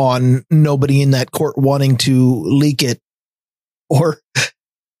life on nobody in that court wanting to leak it. Or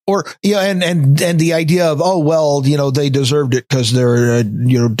and the idea of, they deserved it because they're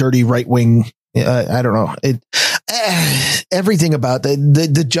dirty right wing. I don't know. Everything about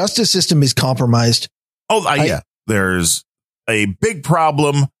the justice system is compromised. Yeah, there's a big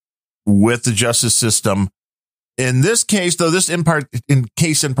problem with the justice system. In this case, though,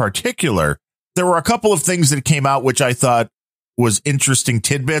 in particular, there were a couple of things that came out which I thought was interesting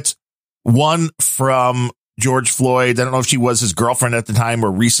tidbits. One from George Floyd, I don't know if she was his girlfriend at the time or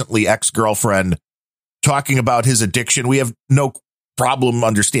recently ex-girlfriend, talking about his addiction. We have no problem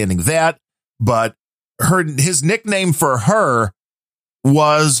understanding that, but his nickname for her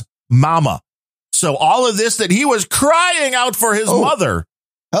was Mama. So all of this, that he was crying out for his mother.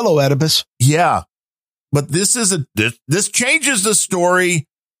 Hello, Oedipus. Yeah. But this changes the story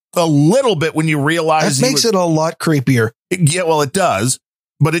a little bit when you realize that makes it a lot creepier. Yeah, well, it does.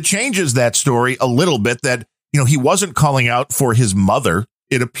 But it changes that story a little bit that, he wasn't calling out for his mother.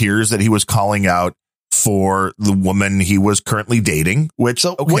 It appears that he was calling out for the woman he was currently dating, which,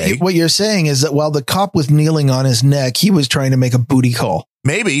 okay. What you're saying is that while the cop was kneeling on his neck, he was trying to make a booty call.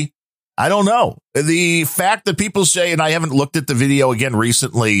 Maybe. I don't know. The fact that people say, and I haven't looked at the video again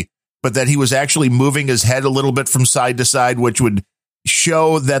recently, but that he was actually moving his head a little bit from side to side, which would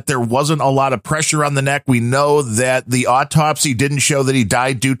show that there wasn't a lot of pressure on the neck. We know that the autopsy didn't show that he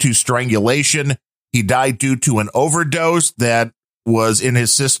died due to strangulation. He died due to an overdose that was in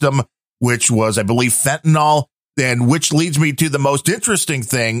his system, which was, I believe, fentanyl. And which leads me to the most interesting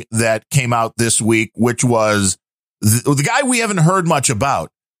thing that came out this week, which was the guy we haven't heard much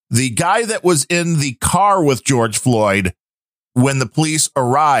about, the guy that was in the car with George Floyd when the police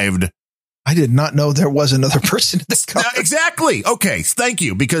arrived. I did not know there was another person in this car. Exactly. Okay. Thank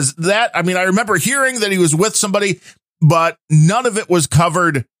you. Because I remember hearing that he was with somebody, but none of it was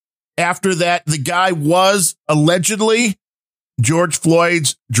covered after that. The guy was allegedly George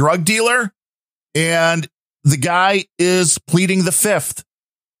Floyd's drug dealer, and the guy is pleading the fifth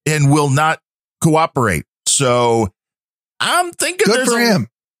and will not cooperate. So I'm thinking good for him.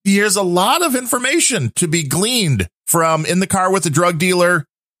 There's a lot of information to be gleaned from in the car with the drug dealer,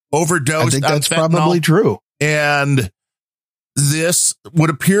 overdosed. I think that's probably true. And this would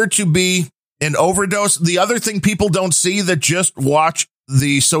appear to be an overdose. The other thing people don't see that just watch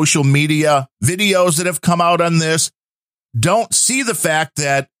the social media videos that have come out on this don't see the fact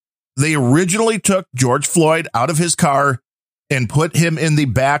that they originally took George Floyd out of his car and put him in the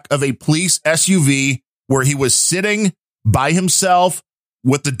back of a police SUV where he was sitting by himself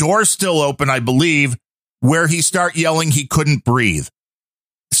with the door still open, I believe, where he started yelling he couldn't breathe.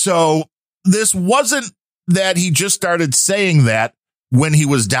 So this wasn't that he just started saying that when he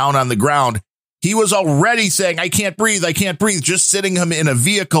was down on the ground. He was already saying, I can't breathe, just sitting him in a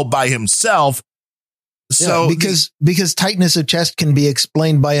vehicle by himself. So because tightness of chest can be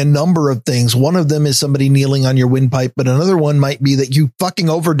explained by a number of things. One of them is somebody kneeling on your windpipe, but another one might be that you fucking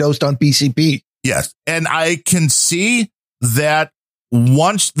overdosed on PCP. Yes. And I can see that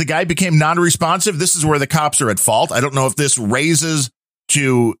once the guy became non-responsive, this is where the cops are at fault. I don't know if this raises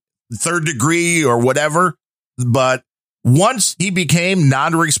to third degree or whatever, but once he became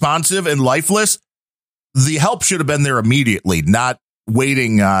non-responsive and lifeless, the help should have been there immediately, not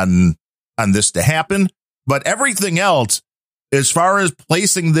waiting on this to happen. But everything else, as far as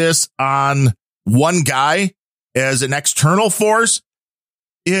placing this on one guy as an external force,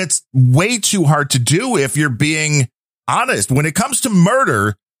 it's way too hard to do if you're being honest. When it comes to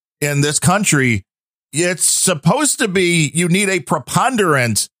murder in this country, it's supposed to be you need a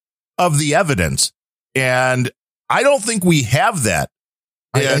preponderance of the evidence. And I don't think we have that.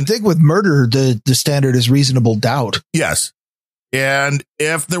 I think with murder, the standard is reasonable doubt. Yes. And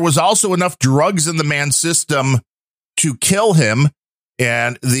if there was also enough drugs in the man's system to kill him,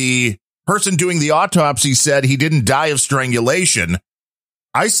 and the person doing the autopsy said he didn't die of strangulation,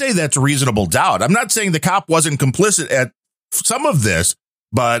 I say that's reasonable doubt. I'm not saying the cop wasn't complicit at some of this,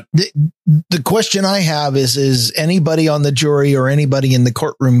 but the question I have is anybody on the jury or anybody in the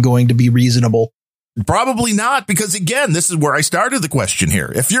courtroom going to be reasonable? Probably not, because again, this is where I started the question here.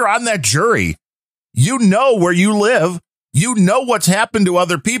 If you're on that jury, you know where you live. You know what's happened to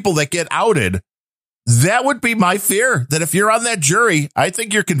other people that get outed. That would be my fear, that if you're on that jury, I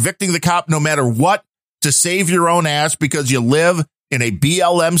think you're convicting the cop no matter what to save your own ass, because you live in a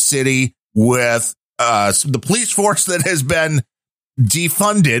BLM city with the police force that has been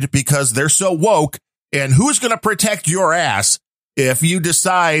defunded because they're so woke. And who's going to protect your ass if you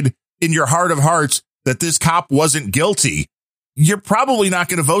decide in your heart of hearts that this cop wasn't guilty? You're probably not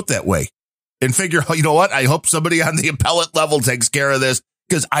going to vote that way and figure, you know what? I hope somebody on the appellate level takes care of this,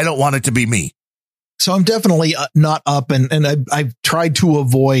 because I don't want it to be me. So I'm definitely not up, and I've tried to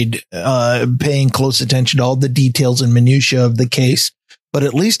avoid paying close attention to all the details and minutiae of the case. But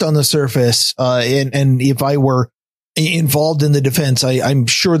at least on the surface, and if I were involved in the defense, I'm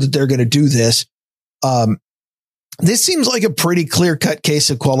sure that they're going to do this. This seems like a pretty clear-cut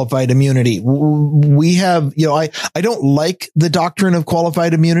case of qualified immunity. We have, I don't like the doctrine of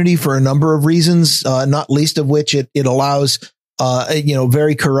qualified immunity for a number of reasons, not least of which it allows,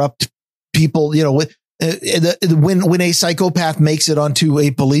 very corrupt people, when a psychopath makes it onto a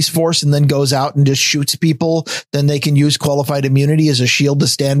police force and then goes out and just shoots people, then they can use qualified immunity as a shield to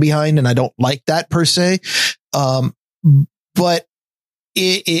stand behind. And I don't like that per se. But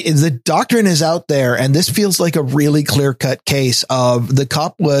the doctrine is out there, and this feels like a really clear-cut case of the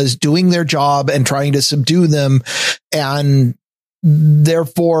cop was doing their job and trying to subdue them, and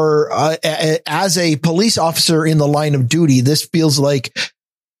therefore, as a police officer in the line of duty, this feels like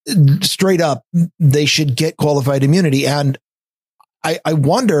straight up they should get qualified immunity. And I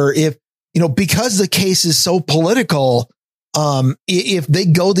wonder if, because the case is so political, if they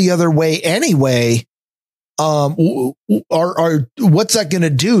go the other way anyway, what's that going to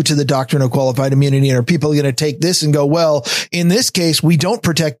do to the doctrine of qualified immunity? And are people going to take this and go, well, in this case, we don't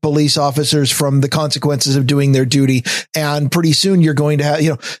protect police officers from the consequences of doing their duty. And pretty soon you're going to have,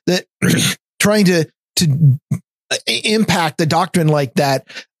 that trying to impact the doctrine like that,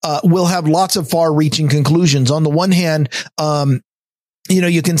 will have lots of far reaching conclusions. On the one hand,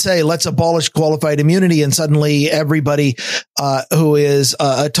 you can say, let's abolish qualified immunity, and suddenly everybody who is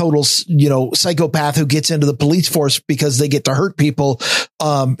a total, psychopath who gets into the police force because they get to hurt people,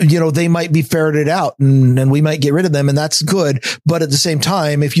 they might be ferreted out and we might get rid of them. And that's good. But at the same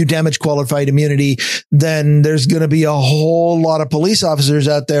time, if you damage qualified immunity, then there's going to be a whole lot of police officers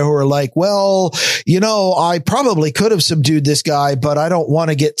out there who are like, well, I probably could have subdued this guy, but I don't want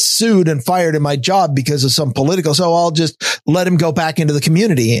to get sued and fired in my job because of some political. So I'll just let him go back into the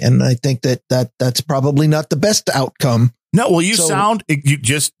community. And I think that's probably not the best outcome. No, well, you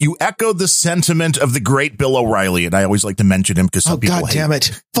echoed the sentiment of the great Bill O'Reilly. And I always like to mention him because some people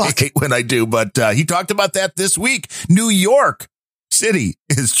hate when I do. But he talked about that this week. New York City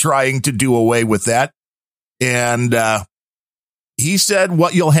is trying to do away with that. And he said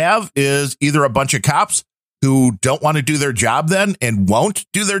what you'll have is either a bunch of cops who don't want to do their job then and won't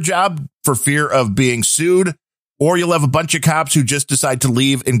do their job for fear of being sued, or you'll have a bunch of cops who just decide to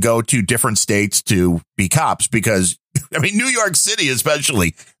leave and go to different states to be cops because, New York City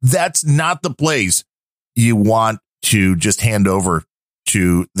especially, that's not the place you want to just hand over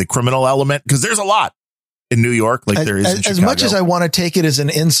to the criminal element, because there's a lot in New York like there is in Chicago. As much as I want to take it as an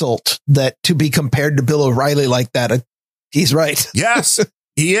insult that to be compared to Bill O'Reilly like that, he's right. Yes.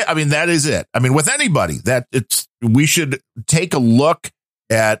 That is it. With anybody we should take a look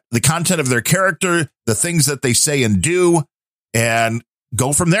at the content of their character, the things that they say and do, and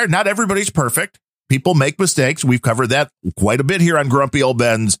go from there. Not everybody's perfect. People make mistakes. We've covered that quite a bit here on Grumpy Old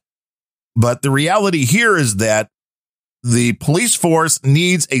Bens. But the reality here is that the police force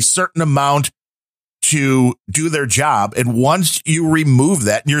needs a certain amount to do their job. And once you remove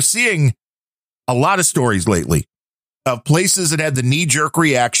that, and you're seeing a lot of stories lately of places that had the knee-jerk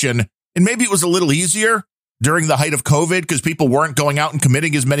reaction, and maybe it was a little easier during the height of COVID because people weren't going out and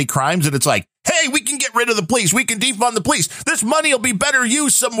committing as many crimes. And it's like, hey, we can get rid of the police. We can defund the police. This money will be better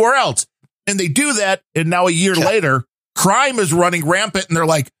used somewhere else. And they do that. And now a year later, crime is running rampant. And they're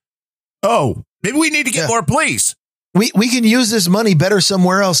like, oh, maybe we need to get more police. We can use this money better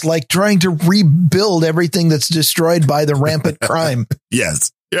somewhere else, like trying to rebuild everything that's destroyed by the rampant crime.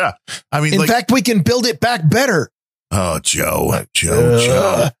 Yes. Yeah. In fact, we can build it back better. Oh, Joe.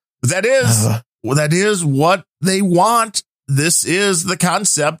 That is what they want. This is the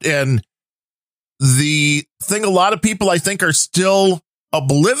concept. And the thing a lot of people, I think, are still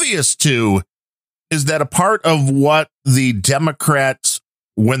oblivious to is that a part of what the Democrats,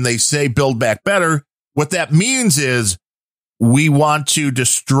 when they say build back better, what that means is we want to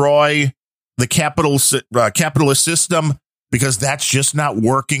destroy the capitalist system because that's just not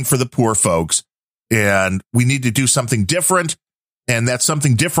working for the poor folks. And we need to do something different. And that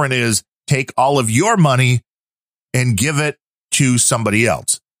something different is take all of your money and give it to somebody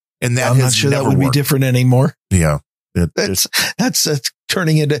else. And that I'm not sure that would be different anymore. Yeah. That's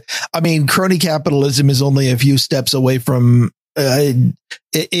turning into, crony capitalism is only a few steps away from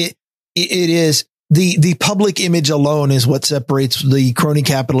it is the public image alone is what separates the crony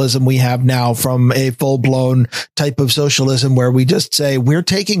capitalism we have now from a full blown type of socialism where we just say we're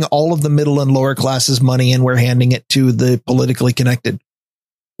taking all of the middle and lower classes money and we're handing it to the politically connected.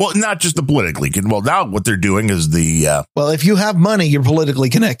 Well, not just the politically connected. Well, now what they're doing is if you have money, you're politically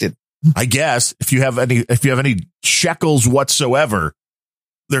connected. I guess if you have any shekels whatsoever,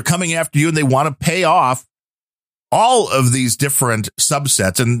 they're coming after you and they want to pay off all of these different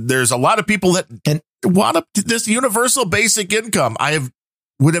subsets. And there's a lot of people that want this universal basic income.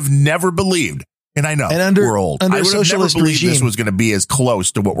 Would have never believed. And I know we're old. I would have never believed this was going to be as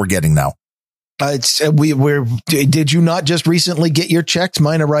close to what we're getting now. Did you not just recently get your checks?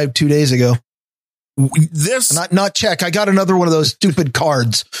 Mine arrived 2 days ago. This not check. I got another one of those stupid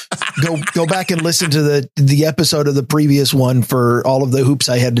cards. Go back and listen to the episode of the previous one for all of the hoops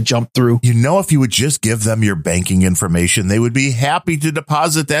I had to jump through. If you would just give them your banking information, they would be happy to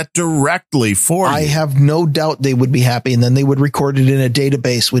deposit that directly for you. I have no doubt they would be happy. And then they would record it in a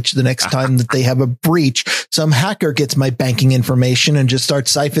database, which the next time that they have a breach, some hacker gets my banking information and just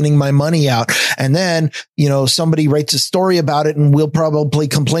starts siphoning my money out. And then, somebody writes a story about it and we'll probably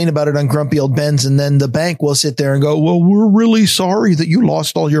complain about it on Grumpy Old Bens. And then the bank will sit there and go, well, we're really sorry that you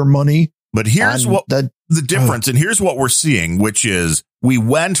lost all your money. But here's the difference. And here's what we're seeing, which is we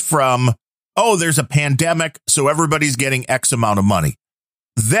went from, there's a pandemic, so everybody's getting X amount of money.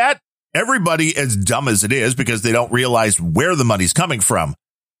 That everybody, as dumb as it is, because they don't realize where the money's coming from.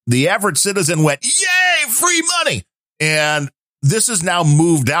 The average citizen went, yay, free money. And this has now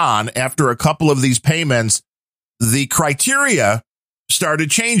moved on after a couple of these payments. The criteria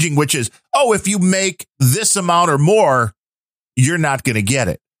started changing, which is, if you make this amount or more, you're not going to get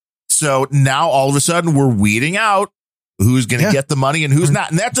it. So now all of a sudden we're weeding out who's going to get the money and who's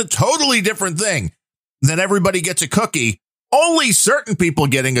not. And that's a totally different thing than everybody gets a cookie. Only certain people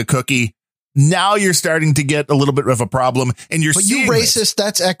getting a cookie. Now you're starting to get a little bit of a problem, and you're seeing you racist. This.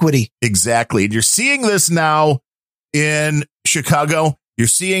 That's equity. Exactly. And you're seeing this now in Chicago. You're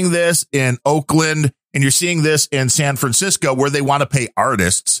seeing this in Oakland, and you're seeing this in San Francisco, where they want to pay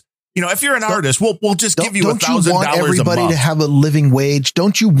artists. You know, if you're an artist, we'll just give you $1,000 a month. Don't you want everybody to have a living wage?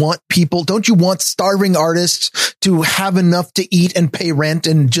 Don't you want starving artists to have enough to eat and pay rent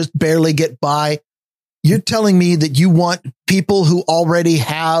and just barely get by? You're telling me that you want people who already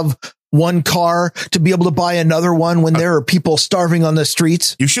have one car to be able to buy another one when there are people starving on the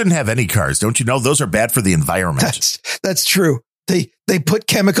streets? You shouldn't have any cars. Don't you know? Those are bad for the environment. That's true. They put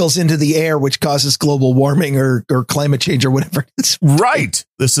chemicals into the air, which causes global warming or climate change or whatever. Right.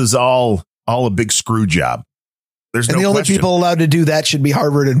 This is all a big screw job. There's no question. And the only people allowed to do that should be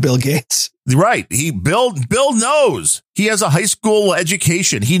Harvard and Bill Gates. Right. Bill knows. He has a high school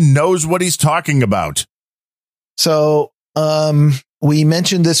education. He knows what he's talking about. So, we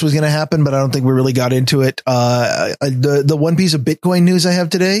mentioned this was going to happen, but I don't think we really got into it. The one piece of Bitcoin news I have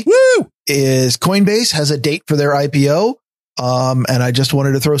today is Coinbase has a date for their IPO. And I just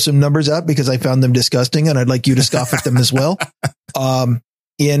wanted to throw some numbers out because I found them disgusting and I'd like you to scoff at them as well.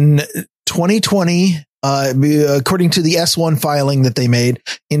 In 2020, according to the S1 filing that they made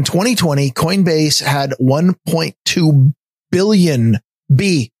in 2020, Coinbase had 1.2 billion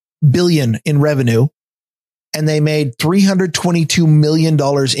in revenue. And they made $322 million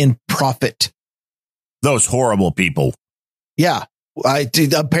in profit. Those horrible people. Yeah.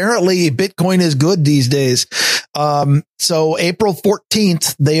 Apparently Bitcoin is good these days. So April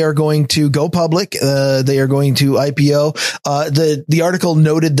 14th, they are going to go public. They are going to IPO. The article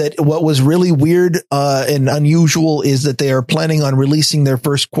noted that what was really weird, and unusual is that they are planning on releasing their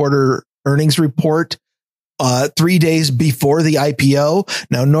first quarter earnings report 3 days before the IPO.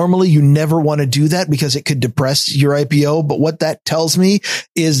 Now, normally you never want to do that because it could depress your IPO. But what that tells me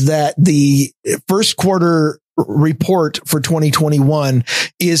is that the first quarter report for 2021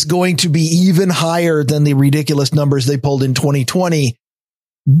 is going to be even higher than the ridiculous numbers they pulled in 2020.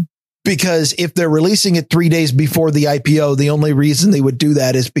 Because if they're releasing it 3 days before the IPO, the only reason they would do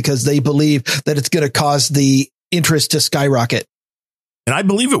that is because they believe that it's going to cause the interest to skyrocket. And I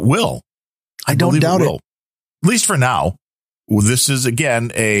believe it will. I don't doubt it. At least for now. This is,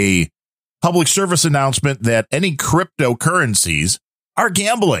 again, a public service announcement that any cryptocurrencies are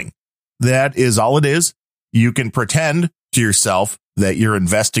gambling. That is all it is. You can pretend to yourself that you're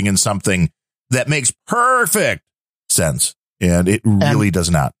investing in something that makes perfect sense. And it really does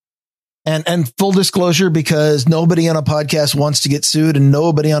not. And full disclosure, because nobody on a podcast wants to get sued and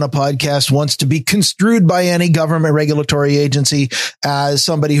nobody on a podcast wants to be construed by any government regulatory agency as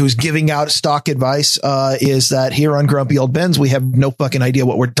somebody who's giving out stock advice, is that here on Grumpy Old Bens, we have no fucking idea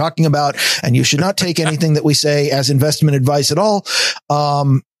what we're talking about. And you should not take anything that we say as investment advice at all.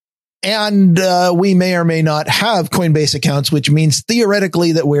 And we may or may not have Coinbase accounts, which means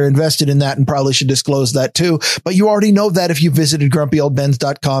theoretically that we're invested in that and probably should disclose that too. But you already know that if you visited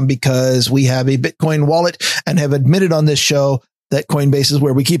grumpyoldbens.com, because we have a Bitcoin wallet and have admitted on this show that Coinbase is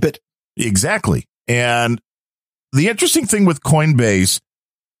where we keep it. Exactly. And the interesting thing with Coinbase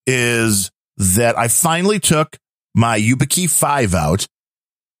is that I finally took my YubiKey 5 out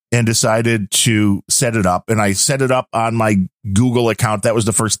and decided to set it up. And I set it up on my Google account. That was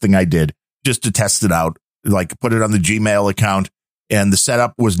the first thing I did just to test it out, like put it on the Gmail account. And the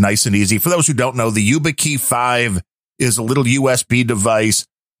setup was nice and easy. For those who don't know, the YubiKey 5 is a little USB device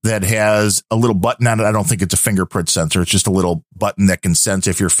that has a little button on it. I don't think it's a fingerprint sensor. It's just a little button that can sense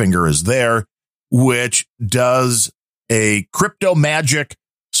if your finger is there, which does a crypto magic.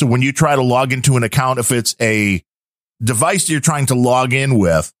 So when you try to log into an account, if it's a device you're trying to log in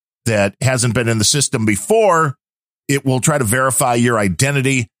with that hasn't been in the system before, it will try to verify your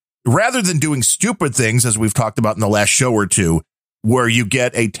identity rather than doing stupid things, as we've talked about in the last show or two, where you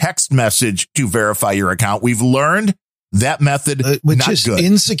get a text message to verify your account. We've learned that method, which not is good.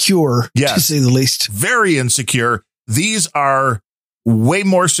 Insecure, to say the least. Very insecure. These are way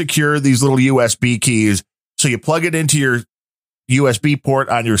more secure, these little USB keys. So you plug it into your USB port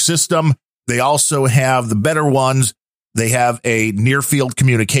on your system. They also have the better ones. They have a near field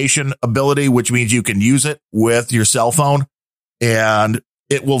communication ability, which means you can use it with your cell phone, and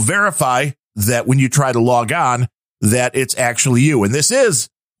it will verify that when you try to log on, that it's actually you. And this is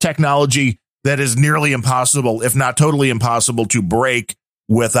technology that is nearly impossible, if not totally impossible, to break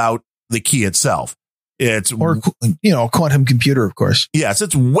without the key itself. It's, or, quantum computer, of course. Yes,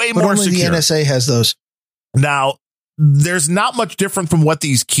 it's way more only secure. The NSA has those. Now, there's not much different from what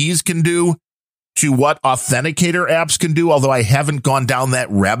these keys can do to what authenticator apps can do, although I haven't gone down that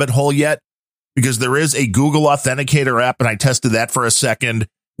rabbit hole yet, because there is a Google Authenticator app, and I tested that for a second,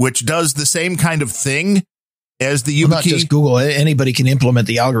 which does the same kind of thing as the YubiKey. Not just Google, anybody can implement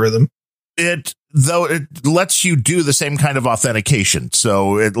the algorithm. It lets you do the same kind of authentication.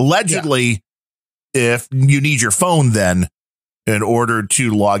 So it allegedly, if you need your phone then in order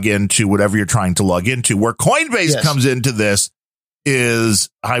to log into whatever you're trying to log into, where Coinbase comes into this is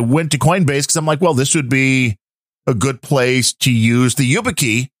I went to Coinbase because I'm like, well, this would be a good place to use the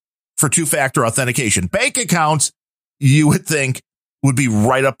YubiKey for two-factor authentication. Bank accounts, you would think, would be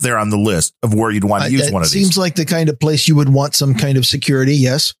right up there on the list of where you'd want to use one of these. Seems like the kind of place you would want some kind of security.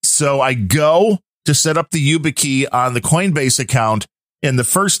 Yes. So I go to set up the YubiKey on the Coinbase account, and the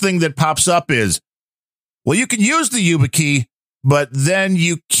first thing that pops up is, well, you can use the YubiKey, but then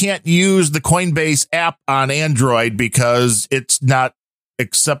you can't use the Coinbase app on Android because it's not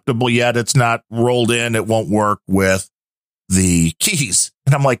acceptable yet. It's not rolled in. It won't work with the keys.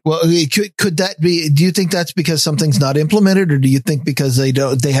 And I'm like, well, could that be, do you think that's because something's not implemented, or do you think because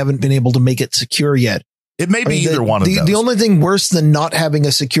they haven't been able to make it secure yet? It may be either one of those. The only thing worse than not having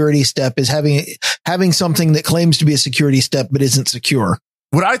a security step is having something that claims to be a security step, but isn't secure.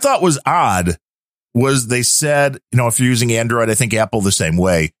 What I thought was odd was they said, if you're using Android, I think Apple the same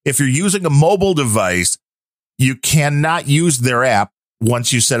way. If you're using a mobile device, you cannot use their app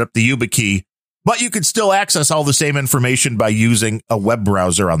once you set up the YubiKey, but you could still access all the same information by using a web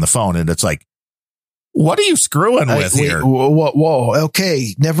browser on the phone. And it's like, what are you screwing with here? Whoa.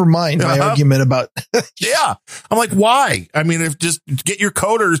 Okay. Never mind my argument about. Yeah. I'm like, why? I mean, if just get your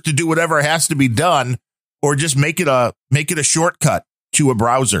coders to do whatever has to be done, or just make it a shortcut to a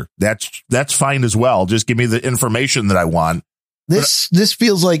browser. That's fine as well. Just give me the information that I want. This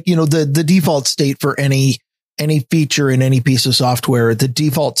feels like, the default state for any feature in any piece of software, the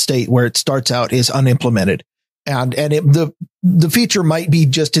default state where it starts out is unimplemented. And the feature might be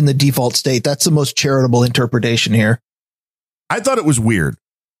just in the default state. That's the most charitable interpretation here. I thought it was weird.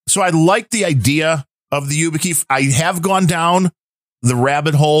 So I like the idea of the YubiKey. I have gone down the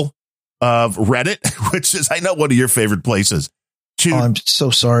rabbit hole of Reddit, which is, I know, one of your favorite places. I'm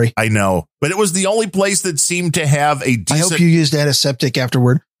so sorry. I know, but it was the only place that seemed to have a decent. I hope you used antiseptic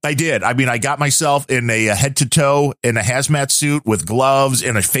afterward. I did. I mean, I got myself in a head to toe in a hazmat suit with gloves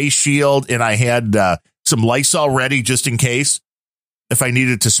and a face shield, and I had some Lysol ready just in case if I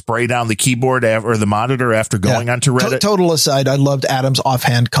needed to spray down the keyboard or the monitor after going onto Reddit. Total aside, I loved Adam's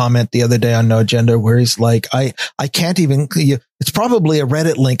offhand comment the other day on No Agenda where he's like, I can't even, it's probably a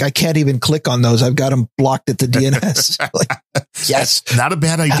Reddit link. I can't even click on those. I've got them blocked at the DNS. Like, yes. Not a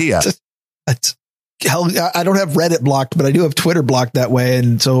bad idea. Hell, I don't have Reddit blocked, but I do have Twitter blocked that way.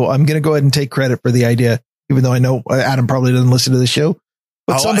 And so I'm going to go ahead and take credit for the idea, even though I know Adam probably doesn't listen to the show.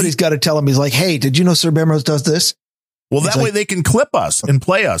 But somebody's got to tell him. He's like, hey, did you know Sir Bemrose does this? Well, that way they can clip us and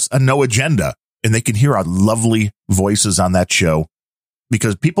play us a No Agenda, and they can hear our lovely voices on that show,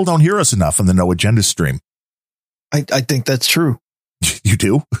 because people don't hear us enough on the No Agenda stream. I think that's true. You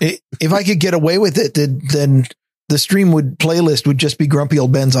do? If I could get away with it, then the stream playlist would just be Grumpy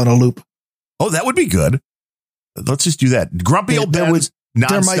Old Ben's on a loop. Oh, that would be good. Let's just do that. Grumpy Old Ben's nonstop.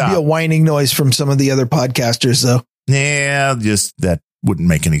 There might be a whining noise from some of the other podcasters, though. Yeah, just that wouldn't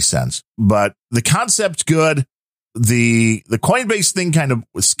make any sense. But the concept's good. The Coinbase thing kind of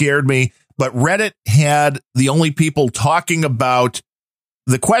scared me, but Reddit had the only people talking about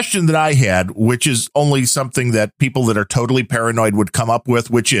the question that I had, which is only something that people that are totally paranoid would come up with,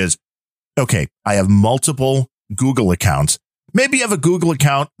 which is, okay, I have multiple Google accounts. Maybe you have a Google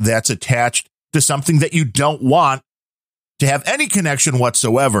account that's attached to something that you don't want to have any connection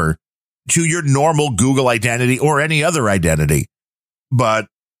whatsoever to your normal Google identity or any other identity. But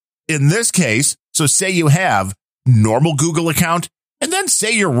in this case, so say you have normal Google account, and then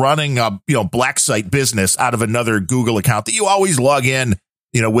say you're running a black site business out of another Google account that you always log in,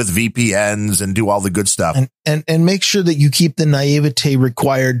 with VPNs and do all the good stuff. And make sure that you keep the naivete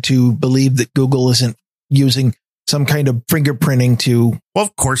required to believe that Google isn't using some kind of fingerprinting to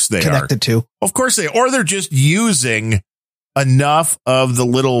of course they connect are. It to. Of course they, or they're just using enough of the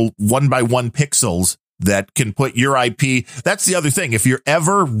little 1x1 pixels that can put your IP. That's the other thing. If you're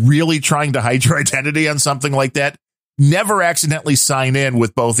ever really trying to hide your identity on something like that, never accidentally sign in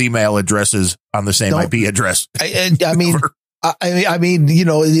with both email addresses on the same IP address. I mean,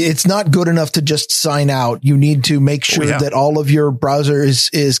 it's not good enough to just sign out. You need to make sure that all of your browser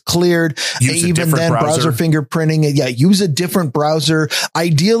is cleared. Even then, browser fingerprinting. Yeah, use a different browser.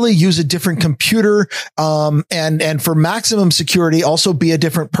 Ideally, use a different computer. And for maximum security, also be a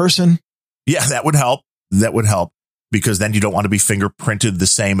different person. Yeah, that would help. because then you don't want to be fingerprinted the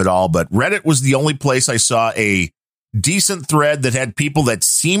same at all. But Reddit was the only place I saw a decent thread that had people that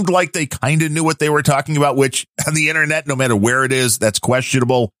seemed like they kind of knew what they were talking about, which on the internet, no matter where it is, that's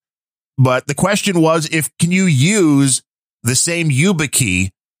questionable. But the question was, can you use the same YubiKey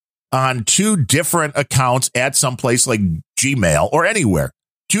on two different accounts at some place like Gmail or anywhere,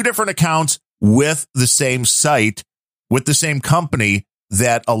 two different accounts with the same site, with the same company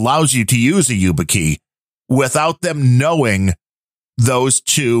that allows you to use a YubiKey without them knowing those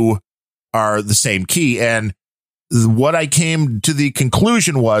two are the same key. And what I came to the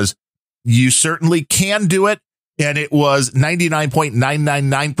conclusion was you certainly can do it. And it was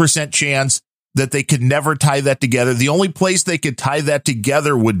 99.999% chance that they could never tie that together. The only place they could tie that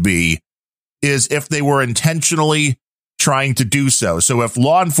together is if they were intentionally trying to do so. So if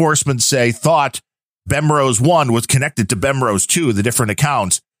law enforcement thought Bemrose 1 was connected to Bemrose 2, the different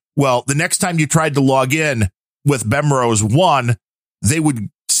accounts, well, the next time you tried to log in with Bemrose 1, they would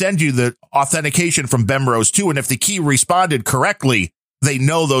send you the authentication from Bemrose 2. And if the key responded correctly, they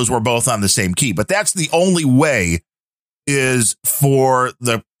know those were both on the same key. But that's the only way, is for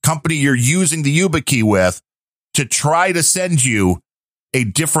the company you're using the YubiKey with to try to send you a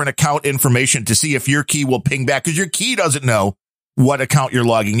different account information to see if your key will ping back, because your key doesn't know what account you're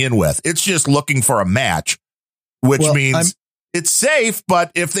logging in with. It's just looking for a match, which means it's safe.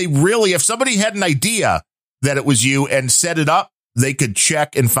 But if somebody had an idea that it was you and set it up, they could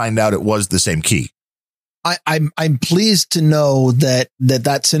check and find out it was the same key. I'm pleased to know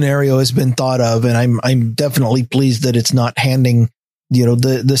that scenario has been thought of, and I'm definitely pleased that it's not handing,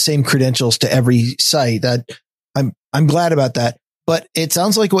 the same credentials to every site. That I'm glad about that. But it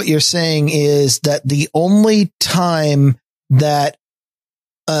sounds like what you're saying is that the only time that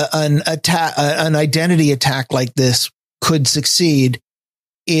an identity attack like this could succeed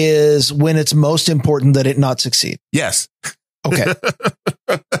is when it's most important that it not succeed. Yes. Okay.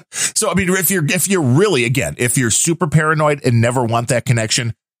 So, I mean, if you're super paranoid and never want that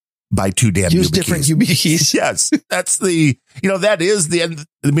connection, buy two damn use YubiKeys. Different YubiKeys. Yes. That's that is the end.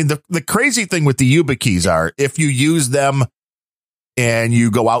 I mean, the crazy thing with the YubiKeys are, if you use them and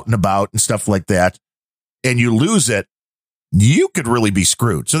you go out and about and stuff like that and you lose it, you could really be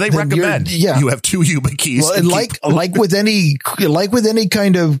screwed. So they recommend you have two YubiKeys. Well, like with any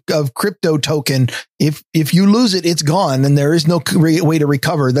kind of crypto token, if you lose it, it's gone, and there is no way to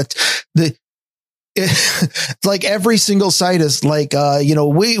recover. It's like every single site is like,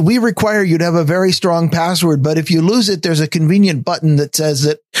 we require you to have a very strong password, but if you lose it, there's a convenient button that says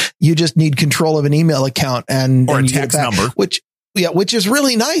that you just need control of an email account or a text number, which is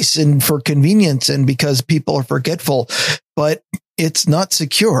really nice and for convenience and because people are forgetful, but it's not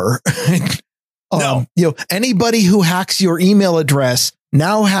secure. No. Anybody who hacks your email address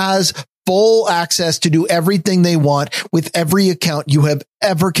now has full access to do everything they want with every account you have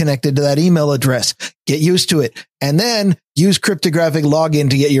ever connected to that email address. Get used to it. And then use cryptographic login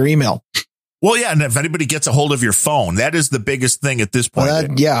to get your email. Well, yeah. And if anybody gets a hold of your phone, that is the biggest thing at this point.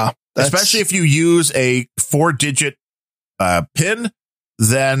 Especially if you use a 4-digit PIN,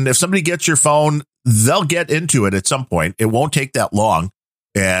 then if somebody gets your phone, they'll get into it at some point. It won't take that long.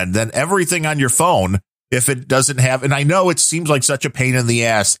 And then everything on your phone, if it doesn't have, and I know it seems like such a pain in the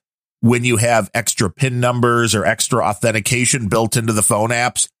ass when you have extra PIN numbers or extra authentication built into the phone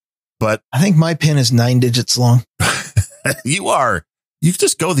apps, but I think my PIN is 9 digits long. you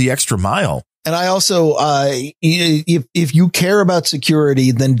just go the extra mile. And I also, if you care about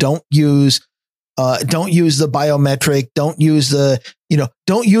security, then don't use the biometric, don't use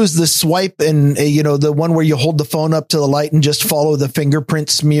the swipe and, the one where you hold the phone up to the light and just follow the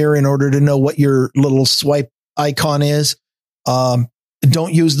fingerprint smear in order to know what your little swipe icon is.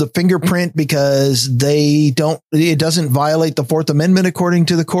 Don't use the fingerprint because it doesn't violate the Fourth Amendment according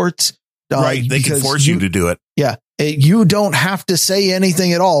to the courts. Right. They can force you to do it. Yeah. You don't have to say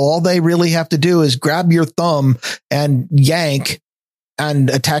anything at all. All they really have to do is grab your thumb and yank and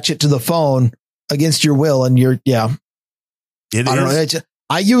attach it to the phone against your will. And I don't know.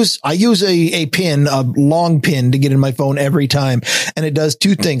 I use a pin, a long pin to get in my phone every time. And it does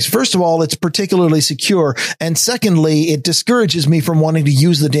two things. First of all, it's particularly secure. And secondly, it discourages me from wanting to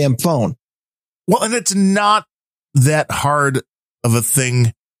use the damn phone. Well, and it's not that hard of a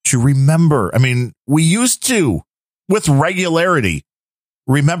thing to remember. I mean, we used to, with regularity,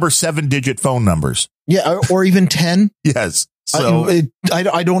 remember 7-digit phone numbers. Yeah. Or even 10. Yes. So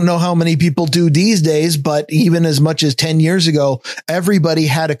I don't know how many people do these days, but even as much as 10 years ago, everybody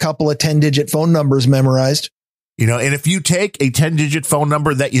had a couple of 10-digit phone numbers memorized. And if you take a 10-digit phone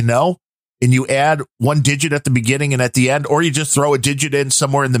number that and you add one digit at the beginning and at the end, or you just throw a digit in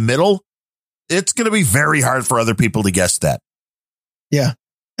somewhere in the middle, it's going to be very hard for other people to guess that. Yeah.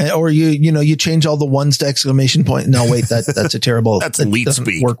 Or you change all the ones to exclamation point. No, wait, that's a terrible. That's elite doesn't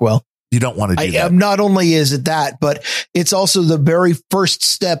speak. work well. You don't want to do that. Not only is it that, but it's also the very first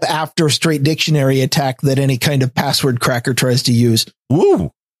step after straight dictionary attack that any kind of password cracker tries to use.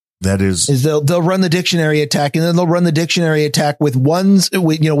 Woo. That is they'll run the dictionary attack, and then they'll run the dictionary attack with ones,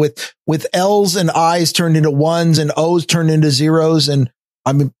 with L's and I's turned into ones and O's turned into zeros. And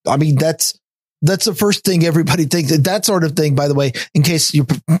I mean, that's the first thing everybody thinks. That sort of thing, by the way, in case you're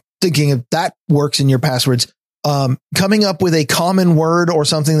thinking if that works in your passwords, coming up with a common word or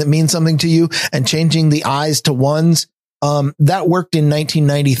something that means something to you and changing the I's to ones. That worked in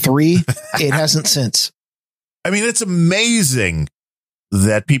 1993. It hasn't since. I mean, it's amazing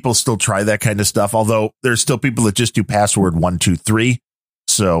that people still try that kind of stuff, although there's still people that just do password 123.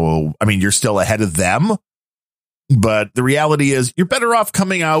 So, I mean, you're still ahead of them. But the reality is you're better off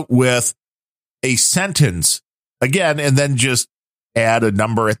coming out with a sentence again, and then just add a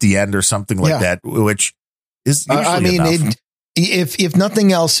number at the end or something like that, which is usually enough. If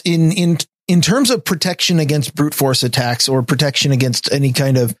nothing else, in terms of protection against brute force attacks or protection against any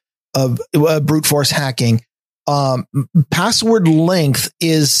kind of brute force hacking, password length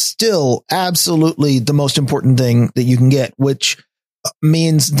is still absolutely the most important thing that you can get, which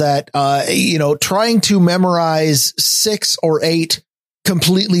means that, trying to memorize 6 or 8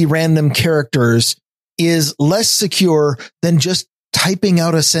 completely random characters is less secure than just typing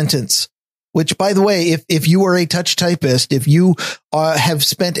out a sentence, which, by the way, if you are a touch typist, if you have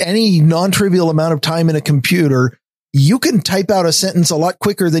spent any non-trivial amount of time in a computer, you can type out a sentence a lot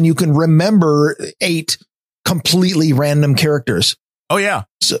quicker than you can remember 8 completely random characters. Oh yeah.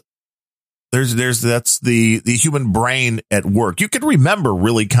 So that's the human brain at work. You can remember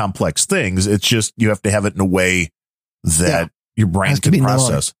really complex things. It's just, you have to have it in a way that your brain can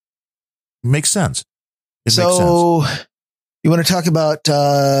process. Makes sense. Makes sense. You want to talk about,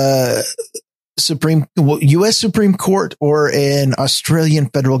 U.S. Supreme Court or an Australian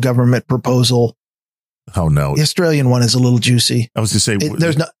federal government proposal? Oh no. The Australian one is a little juicy. I was going to say,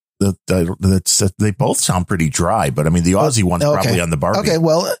 there's not. They both sound pretty dry, but I mean, the Aussie one's probably on the barbie.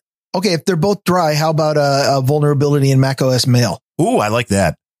 Okay. If they're both dry, how about a vulnerability in macOS Mail? Ooh, I like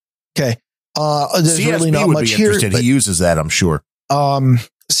that. Okay. There's CSB really not would much be here. Interested. He uses that, I'm sure.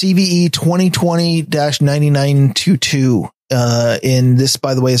 CVE 2020-9922. In this,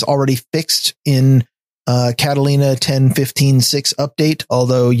 by the way, is already fixed in Catalina 10.15.6 update,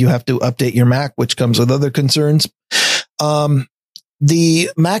 although you have to update your Mac, which comes with other concerns. The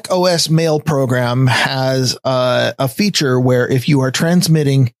Mac OS Mail program has a feature where if you are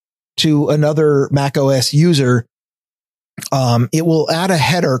transmitting to another Mac OS user, it will add a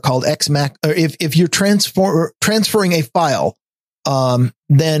header called XMac. Or if you're transferring a file,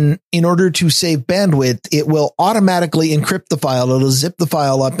 then in order to save bandwidth, it will automatically encrypt the file. It'll zip the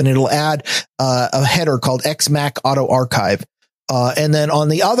file up and it'll add a header called XMac Auto Archive. And then on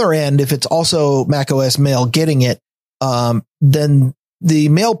the other end, if it's also Mac OS Mail getting it, then the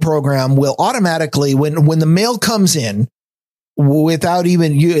mail program will automatically, when the mail comes in, without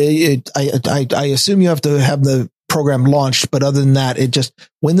even I assume you have to have the program launched, but other than that,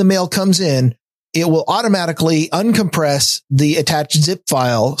 when the mail comes in, it will automatically uncompress the attached zip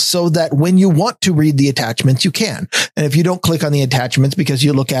file so that when you want to read the attachments, you can. And if you don't click on the attachments because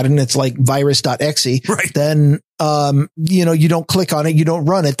you look at it and it's like virus.exe, right, then, you don't click on it. You don't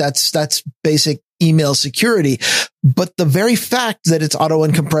run it. That's basic email security. But the very fact that it's auto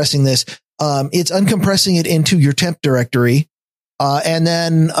uncompressing this, it's uncompressing it into your temp directory, and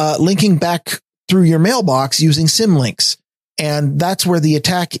then, linking back through your mailbox using symlinks. And that's where the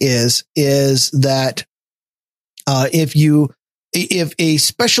attack is that, if a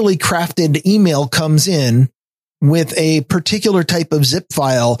specially crafted email comes in with a particular type of zip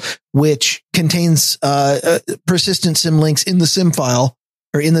file, which contains, persistent symlinks in the sim file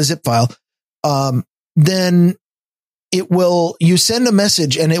or in the zip file, then you send a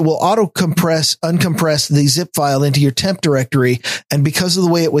message and it will uncompress the zip file into your temp directory. And because of the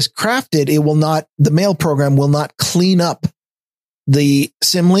way it was crafted, the mail program will not clean up the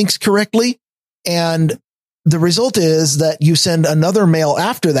symlinks correctly. And the result is that you send another mail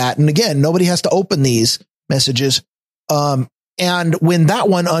after that. And again, nobody has to open these messages. And when that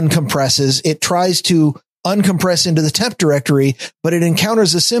one uncompresses, it tries to uncompress into the temp directory, but it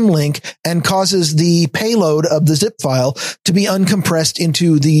encounters a symlink and causes the payload of the zip file to be uncompressed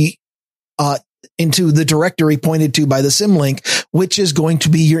into the directory pointed to by the symlink, which is going to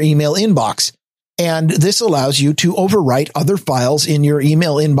be your email inbox. And this allows you to overwrite other files in your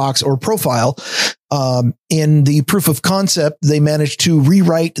email inbox or profile. In the proof of concept, they managed to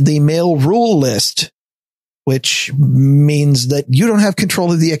rewrite the mail rule list, which means that you don't have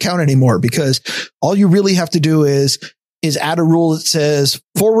control of the account anymore, because all you really have to do is add a rule that says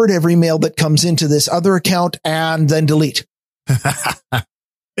forward every mail that comes into this other account and then delete.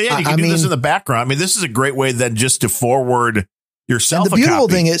 Yeah, you can do this in the background. I mean, this is a great way then just to forward yourself. The beautiful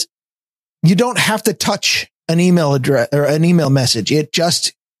thing is you don't have to touch an email address or an email message.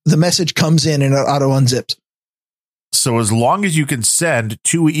 The message comes in and it auto unzips. So as long as you can send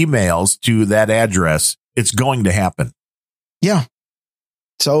 2 emails to that address, it's going to happen. Yeah.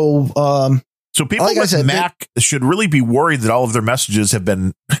 So people like with Mac should really be worried that all of their messages have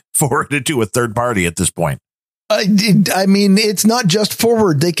been forwarded to a third party at this point. I mean, it's not just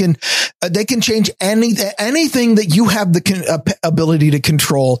forward. They can change anything that you have the ability to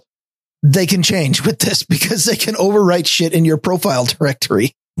control. They can change with this, because they can overwrite shit in your profile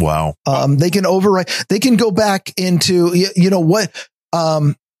directory. Wow. They can overwrite. They can go back into,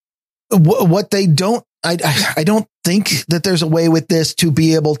 what they don't. I don't think that there's a way with this to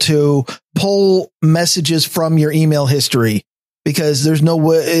be able to pull messages from your email history, because there's no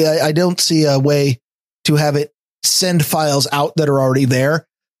way. I don't see a way to have it send files out that are already there.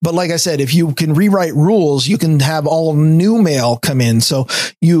 But like I said, if you can rewrite rules, you can have all new mail come in. So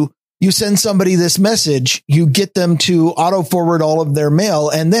you send somebody this message, you get them to auto forward all of their mail,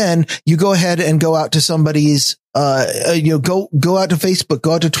 and then you go ahead and go out to somebody's, go out to Facebook,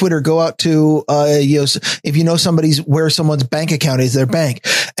 go out to Twitter, go out to, if you know where someone's bank account is, their bank,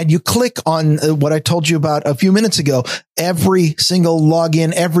 and you click on what I told you about a few minutes ago. Every single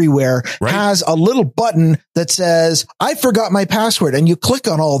login everywhere has a little button that says, I forgot my password. And you click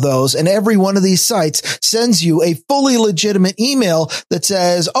on all those, and every one of these sites sends you a fully legitimate email that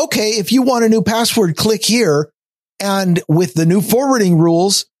says, okay, if you want a new password, click here. And with the new forwarding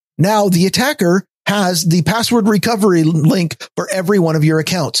rules, now the attacker has the password recovery link for every one of your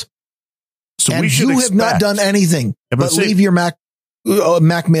accounts. So and you have not done anything but leave your Mac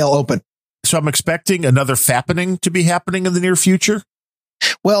mail open. So I'm expecting another fappening to be happening in the near future.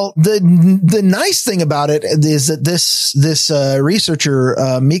 Well, the nice thing about it is that this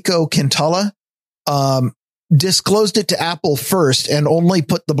researcher, Miko Kintala, disclosed it to Apple first and only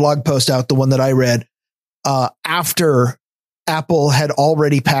put the blog post out, the one that I read, after Apple had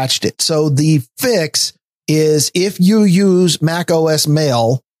already patched it. So the fix is, if you use Mac OS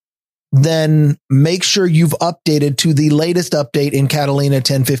Mail, then make sure you've updated to the latest update in Catalina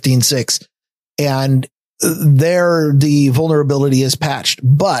 10.15.6. And there the vulnerability is patched.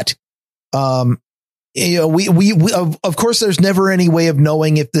 But, we of course, there's never any way of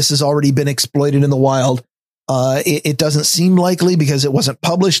knowing if this has already been exploited in the wild. It doesn't seem likely because it wasn't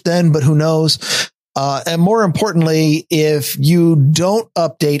published then, but who knows? And more importantly, if you don't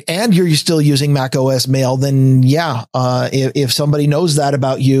update and you're still using Mac OS Mail, then if somebody knows that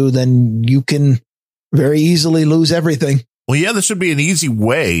about you, then you can very easily lose everything. Well, yeah, this should be an easy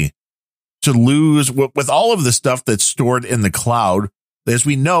way to lose with all of the stuff that's stored in the cloud. As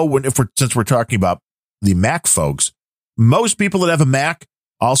we know, since we're talking about the Mac folks, most people that have a Mac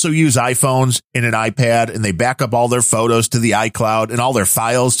also use iPhones and an iPad, and they back up all their photos to the iCloud and all their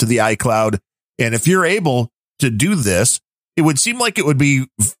files to the iCloud. And if you're able to do this, it would seem like it would be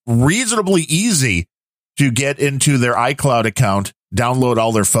reasonably easy to get into their iCloud account, download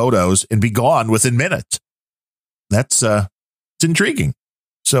all their photos, and be gone within minutes. That's it's intriguing.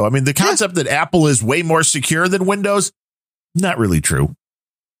 So, I mean, the concept that Apple is way more secure than Windows, not really true.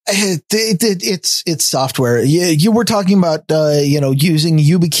 It's software. You were talking about, using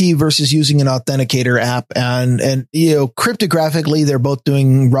YubiKey versus using an authenticator app, and cryptographically, they're both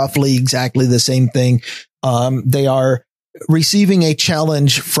doing roughly exactly the same thing. They are receiving a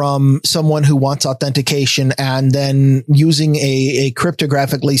challenge from someone who wants authentication and then using a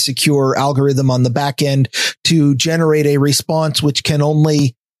cryptographically secure algorithm on the back end to generate a response, which can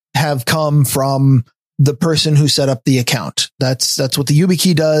only have come from the person who set up the account. That's what the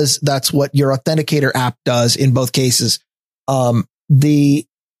YubiKey does. That's what your authenticator app does in both cases. The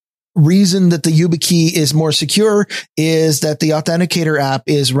reason that the YubiKey is more secure is that the authenticator app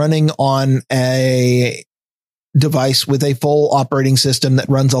is running on a device with a full operating system that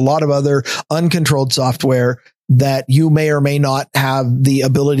runs a lot of other uncontrolled software that you may or may not have the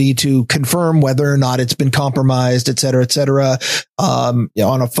ability to confirm whether or not it's been compromised, et cetera, et cetera. On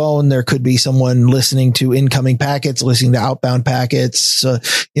a phone, there could be someone listening to incoming packets, listening to outbound packets.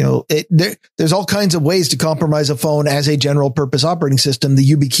 There's all kinds of ways to compromise a phone as a general purpose operating system. The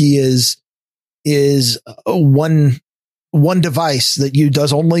YubiKey is one one device that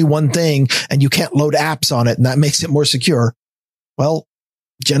does only one thing and you can't load apps on it, and that makes it more secure. Well,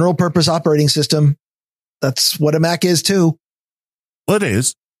 general purpose operating system, that's what a Mac is too. Well, it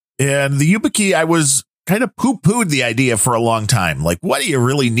is. And the YubiKey, I was kind of poo-pooed the idea for a long time. Like, what do you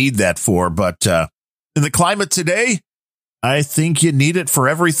really need that for? But in the climate today, I think you need it for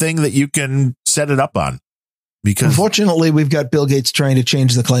everything that you can set it up on. Because unfortunately, we've got Bill Gates trying to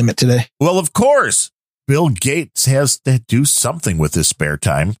change the climate today. Well, of course, Bill Gates has to do something with his spare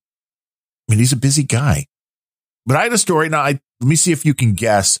time. I mean, he's a busy guy. But I had a story. Now, let me see if you can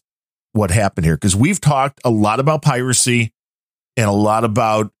guess what happened here, because we've talked a lot about piracy and a lot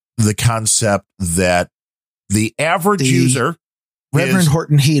about the concept that the average user... Reverend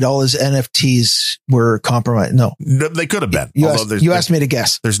Horton Heat, all his NFTs were compromised. No, they could have been. You asked me to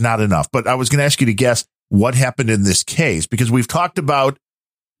guess. There's not enough. But I was going to ask you to guess what happened in this case, because we've talked about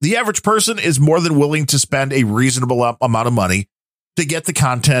the average person is more than willing to spend a reasonable amount of money to get the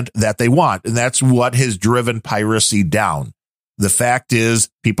content that they want. And that's what has driven piracy down. The fact is,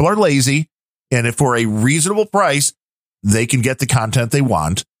 people are lazy. And if for a reasonable price, they can get the content they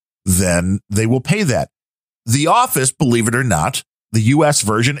want, then they will pay that. The Office, believe it or not, the US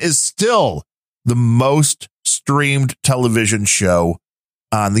version, is still the most streamed television show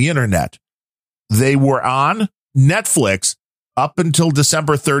on the internet. They were on Netflix up until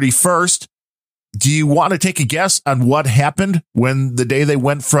December 31st. Do you want to take a guess on what happened when the day they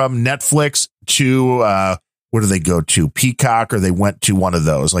went from Netflix to, where do they go to? Peacock, or they went to one of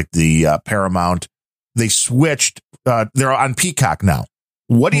those, like the Paramount? They switched. They're on Peacock now.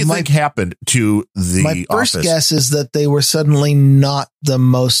 What do you think happened to the My first Office? guess is that they were suddenly not the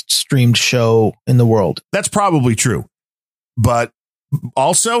most streamed show in the world. That's probably true. But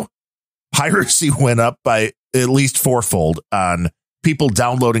also, piracy went up by at least fourfold on people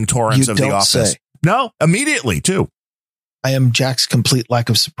downloading torrents of The Office. Say. No, immediately, too. I am Jack's complete lack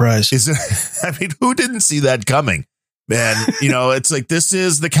of surprise. I mean, who didn't see that coming? Man, it's like, this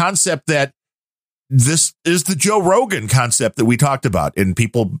is the concept that this is the Joe Rogan concept that we talked about, and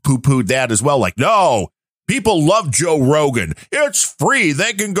people poo-pooed that as well. Like, no, people love Joe Rogan. It's free.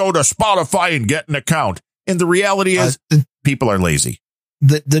 They can go to Spotify and get an account. And the reality is people are lazy.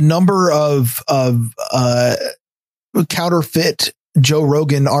 The number of counterfeit Joe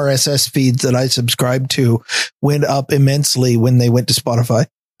Rogan RSS feeds that I subscribed to went up immensely when they went to Spotify.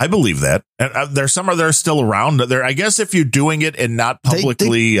 I believe that. And there's some that are still around there. I guess if you're doing it and not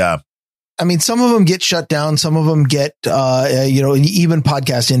publicly, I mean, some of them get shut down. Some of them get, even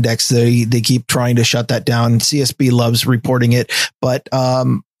Podcast Index, they keep trying to shut that down. CSB loves reporting it, but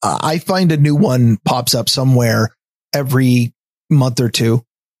I find a new one pops up somewhere every month or two.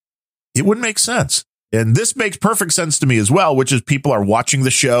 It would make sense. And this makes perfect sense to me as well, which is people are watching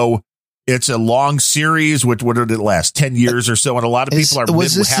the show. It's a long series. What did it last? 10 years or so. And a lot of people are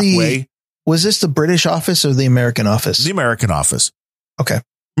halfway. Was this the British Office or the American Office? The American Office. Okay.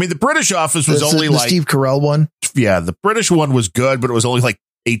 I mean, the British Office was only the like Steve Carell one. Yeah, the British one was good, but it was only like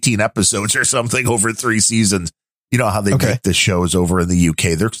 18 episodes or something over 3 seasons. You know how they make the shows over in the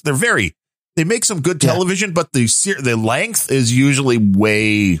UK. They make some good television, but the length is usually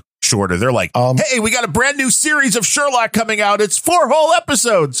way shorter. They're like, hey, we got a brand new series of Sherlock coming out. It's 4 whole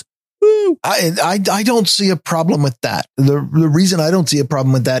episodes. Woo. I don't see a problem with that. The reason I don't see a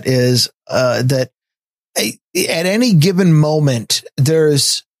problem with that is that at any given moment,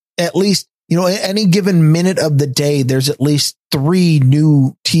 there's at least, any given minute of the day, there's at least 3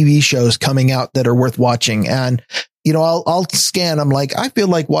 new TV shows coming out that are worth watching. And, I'll scan. I'm like, I feel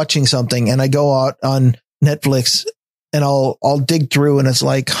like watching something, and I go out on Netflix and I'll dig through, and it's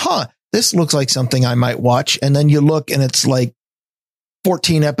like, this looks like something I might watch. And then you look and it's like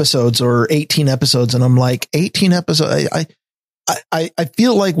 14 episodes or 18 episodes. And I'm like, 18 episodes. I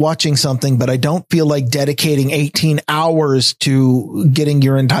feel like watching something, but I don't feel like dedicating 18 hours to getting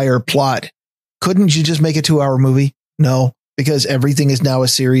your entire plot. Couldn't you just make a 2-hour movie? No, because everything is now a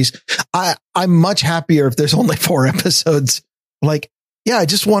series. I'm much happier if there's only 4 episodes. Like, yeah, I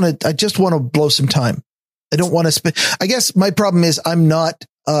just want to blow some time. I don't want to I guess my problem is I'm not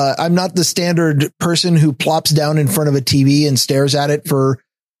the standard person who plops down in front of a TV and stares at it for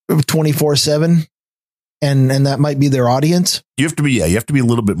 24/7. And that might be their audience. You have to be a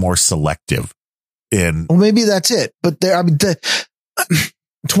little bit more selective. Well, maybe that's it. But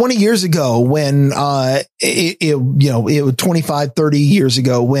 20 years ago when, it was 25, 30 years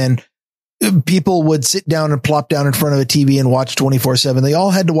ago when people would sit down and plop down in front of a TV and watch 24/7. They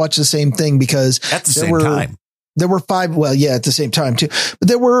all had to watch the same thing because at the same time there were 5. Well, yeah, at the same time too, but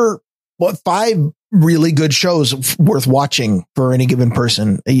there were 5 really good shows worth watching for any given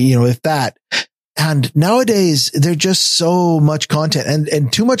person, if that. And nowadays there's just so much content,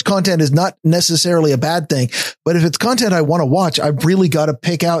 and too much content is not necessarily a bad thing. But if it's content I want to watch, I've really got to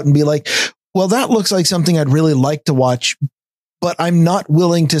pick out and be like, well, that looks like something I'd really like to watch, but I'm not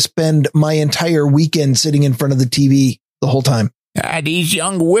willing to spend my entire weekend sitting in front of the TV the whole time. These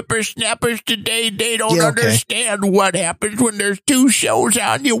young whippersnappers today, they don't understand what happens when there's two shows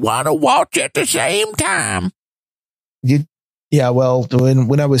on you want to watch at the same time. Well,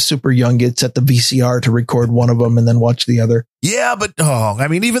 when I was super young, you'd set the VCR to record one of them and then watch the other. Yeah, but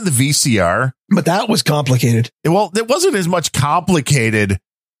even the VCR. But that was complicated. Well, it wasn't as much complicated,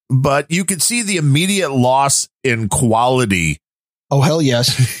 but you could see the immediate loss in quality. Oh, hell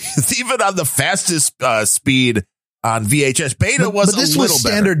yes. Even on the fastest speed on VHS. Beta was this a little was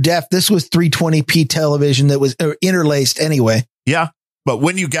standard def. This was 320p television that was interlaced anyway. Yeah, but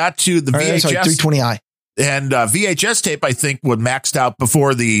when you got to the VHS, 320i and VHS tape, I think would maxed out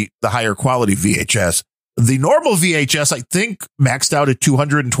before the higher quality VHS. The normal VHS, I think, maxed out at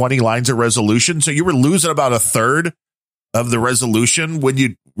 220 lines of resolution. So you were losing about a third of the resolution when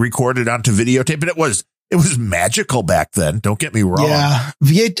you recorded onto videotape, and it was magical back then. Don't get me wrong. Yeah.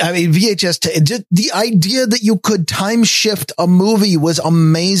 VHS, the idea that you could time shift a movie was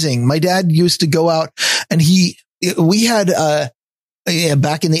amazing. My dad used to go out and we had,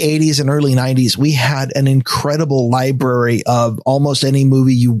 back in the 80s and early 90s, we had an incredible library of almost any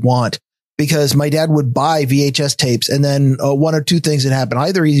movie you want, because my dad would buy VHS tapes, and then one or two things that happened.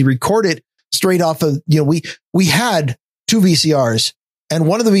 Either he recorded straight off of, we had two VCRs. And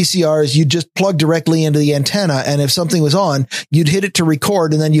one of the VCRs, you just plug directly into the antenna. And if something was on, you'd hit it to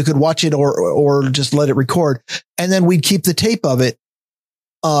record, and then you could watch it or just let it record. And then we'd keep the tape of it.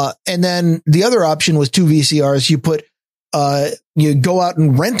 And then the other option was two VCRs. You go out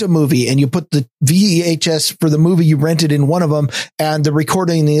and rent a movie, and you put the VHS for the movie you rented in one of them and the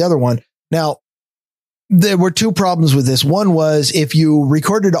recording in the other one. Now, there were two problems with this. One was, if you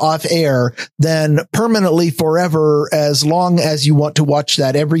recorded off air, then permanently forever, as long as you want to watch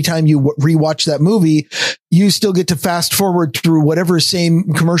that, every time you rewatch that movie, you still get to fast forward through whatever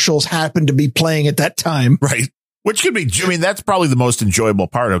same commercials happen to be playing at that time. Right. Which could be, that's probably the most enjoyable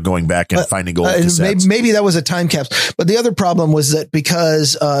part of going back and finding old cassettes. Maybe that was a time capsule. But the other problem was that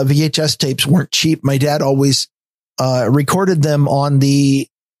because VHS tapes weren't cheap, my dad always recorded them on the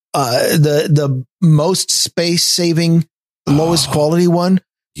most space saving, lowest quality one,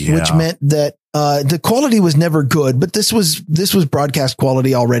 which meant that the quality was never good, but this was broadcast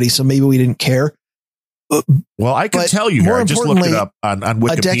quality already. So maybe we didn't care. Well, I can tell you here, I just looked it up on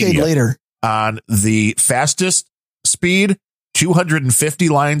Wikipedia. A decade later, on the fastest speed, 250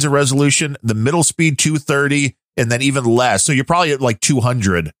 lines of resolution, the middle speed, 230, and then even less. So you're probably at like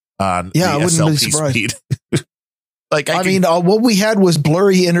 200 on the SLT speed. What we had was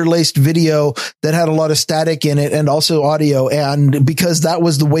blurry interlaced video that had a lot of static in it, and also audio. And because that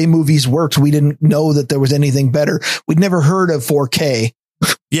was the way movies worked, we didn't know that there was anything better. We'd never heard of 4K.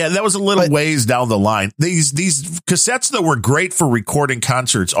 Yeah, that was a little ways down the line. These cassettes that were great for recording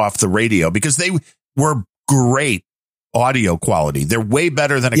concerts off the radio, because they were great audio quality. They're way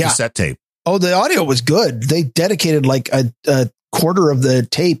better than a cassette tape. Oh, the audio was good. They dedicated like a quarter of the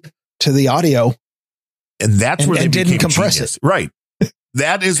tape to the audio. And that's where they didn't compress genius. it. Right.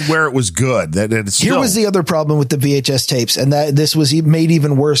 That is where it was good. Here was the other problem with the VHS tapes, and that this was made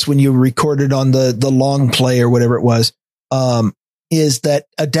even worse when you recorded on the long play or whatever it was, is that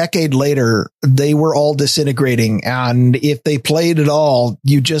a decade later, they were all disintegrating. And if they played at all,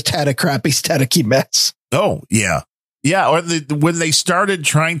 you just had a crappy staticky mess. Oh, yeah. Yeah. Or when they started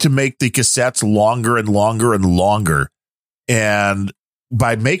trying to make the cassettes longer and longer and longer, and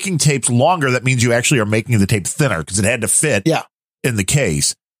by making tapes longer, that means you actually are making the tape thinner because it had to fit in the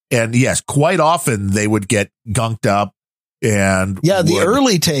case. And yes, quite often they would get gunked up. And the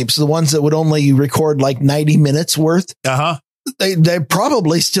early tapes, the ones that would only record like 90 minutes worth. They're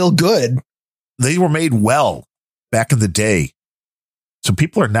probably still good. They were made well back in the day. So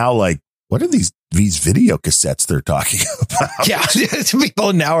people are now like, what are these video cassettes they're talking about? Yeah.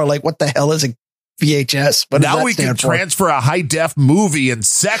 People now are like, what the hell is a VHS? But now we can transfer a high def movie in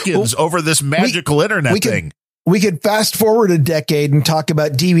seconds over this magical internet thing. We could fast forward a decade and talk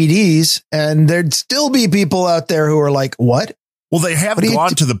about DVDs, and there'd still be people out there who are like, what? Well, they have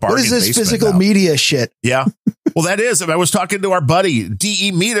gone to the bargain. What is this physical media shit? Yeah. Well, that is. I was talking to our buddy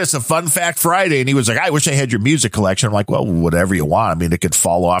D.E. Metis of Fun Fact Friday, and he was like, I wish I had your music collection. I'm like, well, whatever you want. I mean, it could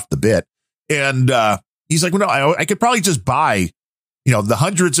fall off the bit. And he's like, well, no, I could probably just buy, the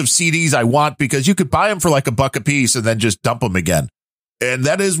hundreds of CDs I want, because you could buy them for like $1 a piece and then just dump them again. And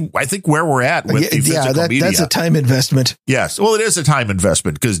that is, I think, where we're at with the physical media. That's a time investment. Yes. Well, it is a time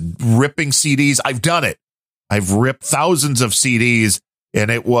investment because ripping CDs, I've done it. I've ripped thousands of CDs,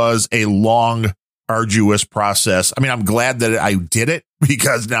 and it was a long, arduous process. I mean, I'm glad that I did it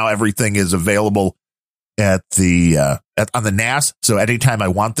because now everything is available at the on the NAS. So anytime I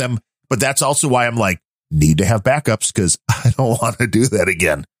want them. But that's also why I'm like, need to have backups because I don't want to do that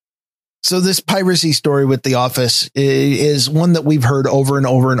again. So this piracy story with The Office is one that we've heard over and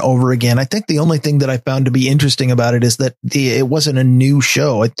over and over again. I think the only thing that I found to be interesting about it is that it wasn't a new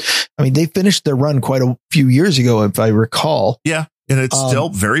show. I mean, they finished their run quite a few years ago, if I recall. Yeah, and it's still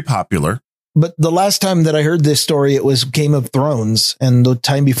very popular. But the last time that I heard this story, it was Game of Thrones. And the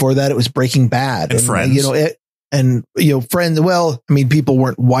time before that, it was Breaking Bad. And Friends. Friends. Well, I mean, people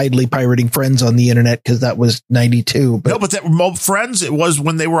weren't widely pirating Friends on the internet because that was 92. But no, but that Friends, it was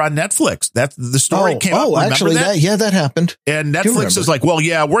when they were on Netflix. That the story came up. Remember actually, that happened. And Netflix is like, well,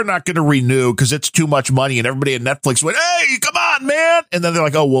 yeah, we're not going to renew because it's too much money. And everybody at Netflix went, hey, come on, man. And then they're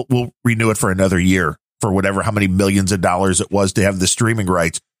like, oh, we'll renew it for another year for whatever, how many millions of dollars it was to have the streaming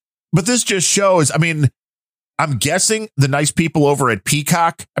rights. But this just shows, I mean, I'm guessing the nice people over at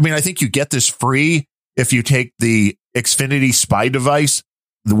Peacock, I mean, I think you get this free if you take the Xfinity Spy device,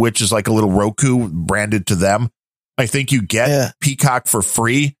 which is like a little Roku branded to them. I think you get Peacock for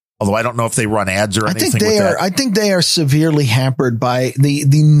free, although I don't know if they run ads or anything. I think they are severely hampered by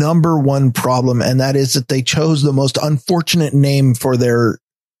the number one problem, and that is that they chose the most unfortunate name for their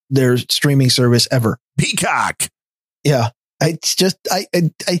streaming service ever. Peacock. Yeah. It's just,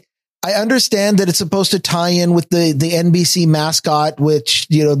 I understand that it's supposed to tie in with the NBC mascot, which,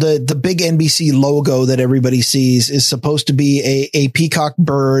 the big NBC logo that everybody sees is supposed to be a peacock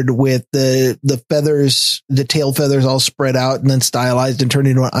bird with the feathers, the tail feathers all spread out and then stylized and turned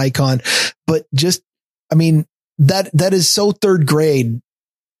into an icon. But just, I mean, that is so third grade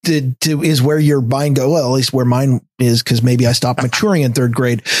is where your mind go. Well, at least where mine is, because maybe I stopped maturing in third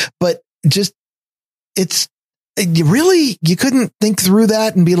grade, but just you couldn't think through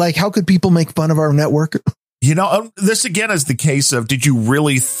that and be like, how could people make fun of our network? This again is the case of, did you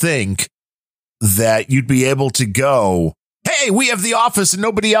really think that you'd be able to go, hey, we have The Office and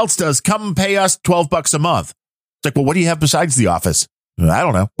nobody else does. Come pay us $12 a month. It's like, well, what do you have besides The Office? I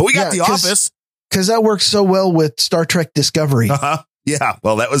don't know. But we got The Office. Because that works so well with Star Trek Discovery. Uh-huh. Yeah.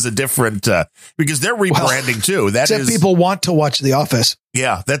 Well, that was a different, because they're rebranding too. People want to watch The Office.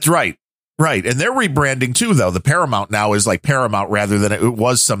 Yeah, that's right. Right. And they're rebranding too, though. The Paramount now is like Paramount rather than it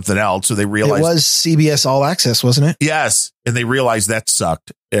was something else. So they realized it was CBS All Access, wasn't it? Yes. And they realized that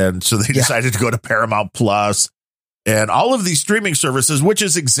sucked. And so they decided to go to Paramount Plus and all of these streaming services, which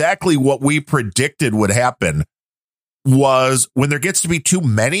is exactly what we predicted would happen, was when there gets to be too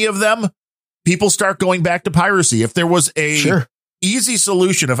many of them, people start going back to piracy. If there was a easy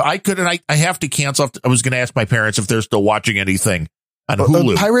solution, if I could, and I have to cancel. I was going to ask my parents if they're still watching anything on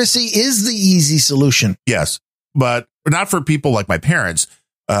Hulu. Piracy is the easy solution. Yes, but not for people like my parents.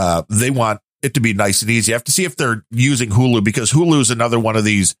 They want it to be nice and easy. I have to see if they're using Hulu because Hulu is another one of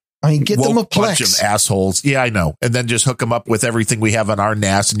these. I mean, get them a bunch of assholes. Yeah, I know. And then just hook them up with everything we have on our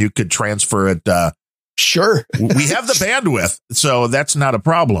NAS and you could transfer it. Sure. We have the bandwidth, so that's not a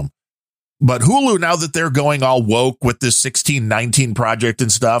problem. But Hulu, now that they're going all woke with this 1619 project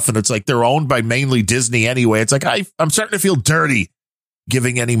and stuff, and it's like they're owned by mainly Disney anyway. It's like I'm starting to feel dirty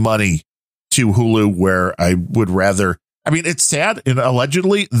giving any money to Hulu where I would rather. I mean, it's sad. And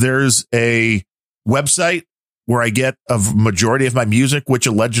allegedly, there's a website where I get a majority of my music, which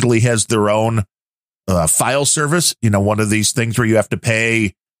allegedly has their own file service. One of these things where you have to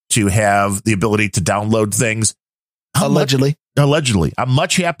pay to have the ability to download things. Allegedly. I'm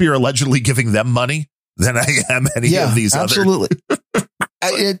much happier allegedly giving them money than I am any of these absolutely.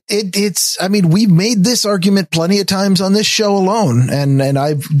 I mean, we've made this argument plenty of times on this show alone, and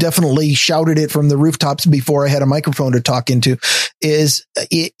I've definitely shouted it from the rooftops before I had a microphone to talk into, is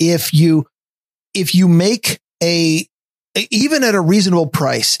if you make even at a reasonable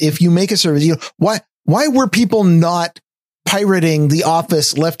price, if you make a service, why were people not pirating The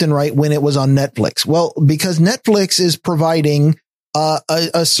Office left and right when it was on Netflix? Well, because Netflix is providing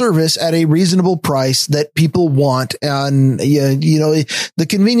a service at a reasonable price that people want. And, the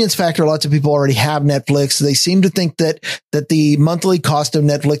convenience factor, lots of people already have Netflix. They seem to think that the monthly cost of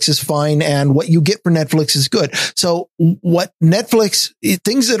Netflix is fine and what you get for Netflix is good. So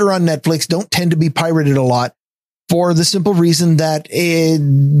things that are on Netflix don't tend to be pirated a lot, for the simple reason that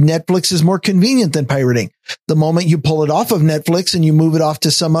Netflix is more convenient than pirating. The moment you pull it off of Netflix and you move it off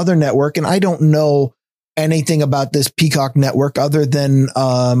to some other network, and I don't know anything about this Peacock network other than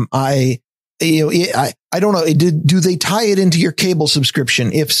I I don't know. Do they tie it into your cable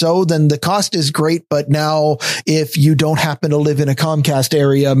subscription? If so, then the cost is great. But now if you don't happen to live in a Comcast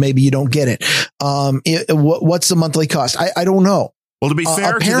area, maybe you don't get it. What's the monthly cost? I don't know. Well, to be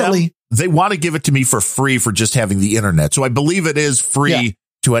fair, apparently to them, they want to give it to me for free for just having the internet. So I believe it is free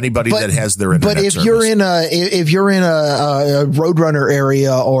to anybody that has their internet. But if service. you're in a Roadrunner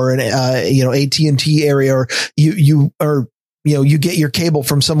area or an AT&T area, or you get your cable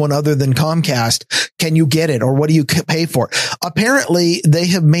from someone other than Comcast, can you get it, or what do you pay for? Apparently, they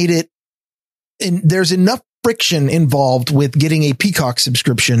have made it. There's enough friction involved with getting a Peacock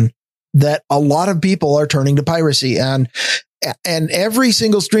subscription that a lot of people are turning to piracy, and every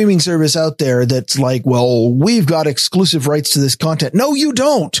single streaming service out there that's like, well, we've got exclusive rights to this content. No, you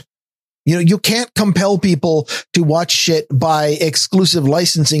don't. You can't compel people to watch shit by exclusive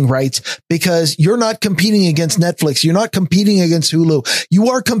licensing rights, because you're not competing against Netflix. You're not competing against Hulu. You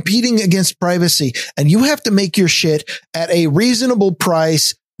are competing against privacy, and you have to make your shit at a reasonable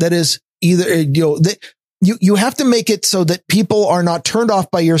price that is either, you have to make it so that people are not turned off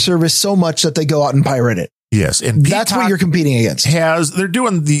by your service so much that they go out and pirate it. Yes. And Peacock that's what you're competing against. They're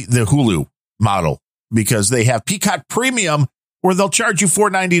doing the Hulu model, because they have Peacock Premium where they'll charge you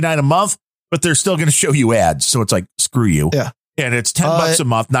 $4.99 a month, but they're still going to show you ads. So it's like, screw you. Yeah. And it's $10 a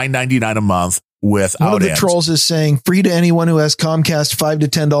month, $9.99 a month without ads. One of the trolls is saying free to anyone who has Comcast, $5 to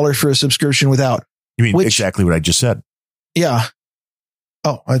 $10 for a subscription without. You mean exactly what I just said? Yeah.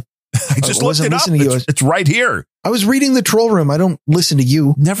 Oh, I just looked it up. It's right here. I was reading the troll room. I don't listen to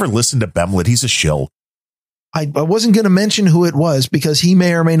you. Never listen to Bemlet. He's a shill. I wasn't going to mention who it was, because he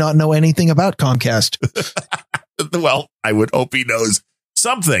may or may not know anything about Comcast. Well, I would hope he knows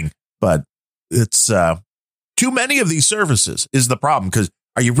something, but it's too many of these services is the problem. Because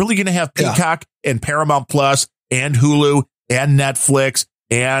are you really going to have Peacock and Paramount Plus and Hulu and Netflix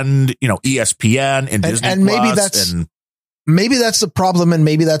and ESPN and Disney and maybe Plus maybe that's the problem, and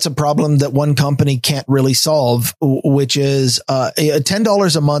maybe that's a problem that one company can't really solve, which is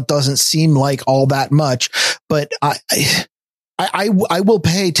 $10 a month doesn't seem like all that much, but I will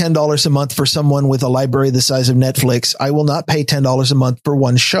pay $10 a month for someone with a library the size of Netflix. I will not pay $10 a month for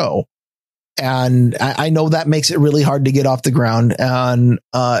one show. And I know that makes it really hard to get off the ground. And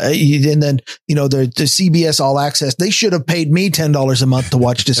then, the CBS All Access, they should have paid me $10 a month to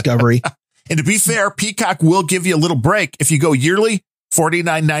watch Discovery. And to be fair, Peacock will give you a little break if you go yearly,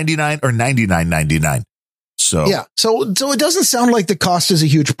 $49.99 or $99.99. So yeah, so it doesn't sound like the cost is a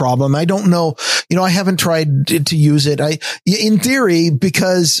huge problem. I don't know. I haven't tried to use it. In theory,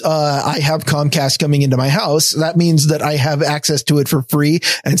 because I have Comcast coming into my house, that means that I have access to it for free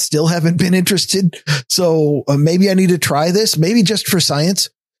and still haven't been interested. So maybe I need to try this, maybe just for science.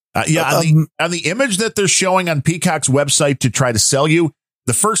 On the image that they're showing on Peacock's website to try to sell you,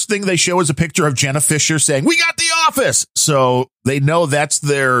 the first thing they show is a picture of Jenna Fisher saying, "We got The Office." So they know that's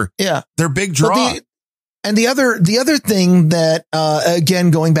their big draw. And the other thing that, again,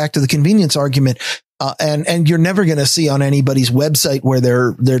 going back to the convenience argument, and you're never going to see on anybody's website where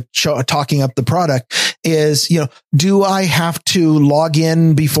they're talking up the product is, do I have to log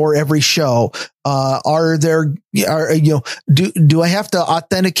in before every show? Do I have to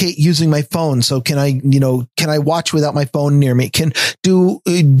authenticate using my phone? So can I watch without my phone near me?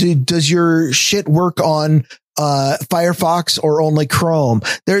 Does your shit work on, Firefox or only Chrome?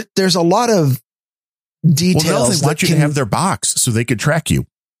 There's a lot of details. Well, they want you to have their box so they could track you.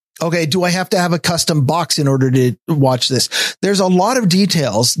 Okay. Do I have to have a custom box in order to watch this? There's a lot of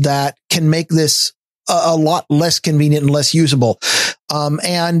details that can make this a lot less convenient and less usable.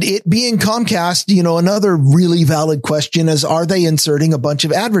 And it being Comcast, another really valid question is, are they inserting a bunch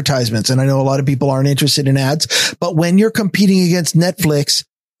of advertisements? And I know a lot of people aren't interested in ads, but when you're competing against Netflix,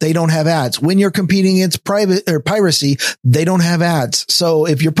 they don't have ads. When you're competing against piracy, they don't have ads. So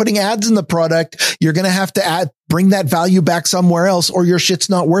if you're putting ads in the product, you're going to have to bring that value back somewhere else, or your shit's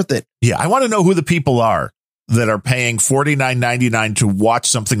not worth it. Yeah. I want to know who the people are that are paying $49.99 to watch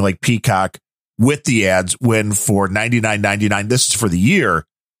something like Peacock with the ads, when for $99.99, this is for the year,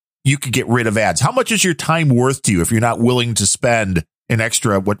 you could get rid of ads. How much is your time worth to you if you're not willing to spend an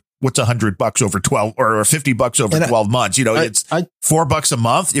extra, what's $100 over 12 or $50 over 12 months? It's $4 a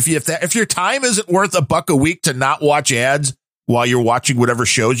month. If your time isn't worth $1 a week to not watch ads while you're watching whatever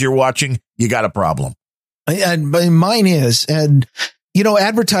shows you're watching, you got a problem. And mine is, and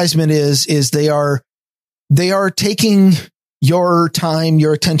advertisement is they are taking your time,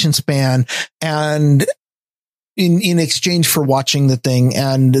 your attention span, and in exchange for watching the thing.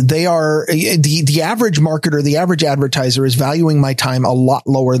 And they are the average marketer, the average advertiser is valuing my time a lot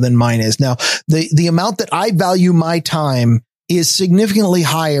lower than mine is. Now, the amount that I value my time is significantly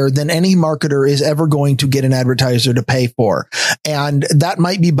higher than any marketer is ever going to get an advertiser to pay for. And that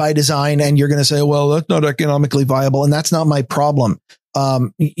might be by design. And you're going to say, well, that's not economically viable. And that's not my problem.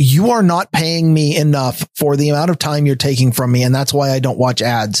 You are not paying me enough for the amount of time you're taking from me. And that's why I don't watch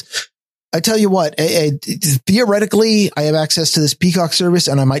ads. I tell you what, theoretically, I have access to this Peacock service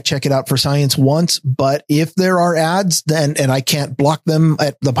and I might check it out for science once. But if there are ads, then, and I can't block them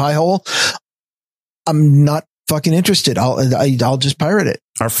at the pie hole, I'm not fucking interested. I'll just pirate it.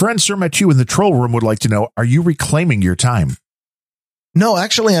 Our friend Sir Met You in the troll room would like to know, are you reclaiming your time? No,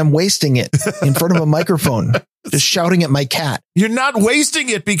 actually, I'm wasting it in front of a microphone, just shouting at my cat. You're not wasting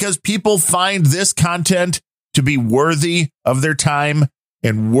it because people find this content to be worthy of their time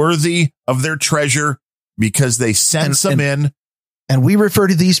and worthy of their treasure because they sense them in. And we refer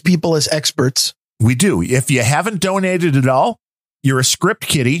to these people as experts. We do. If you haven't donated at all, you're a script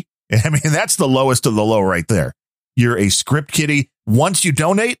kiddie. I mean, that's the lowest of the low right there. You're a script kiddie. Once you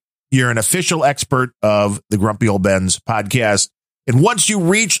donate, you're an official expert of the Grumpy Old Bens podcast. And once you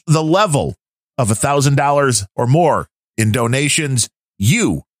reach the level of $1,000 or more in donations,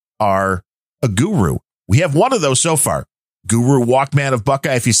 you are a guru. We have one of those so far. Guru Walkman of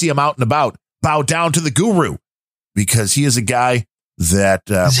Buckeye. If you see him out and about, bow down to the guru because he is a guy that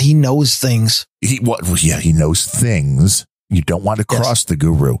he knows things. He knows things. You don't want to cross the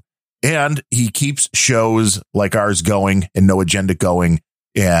guru. And he keeps shows like ours going and No Agenda going.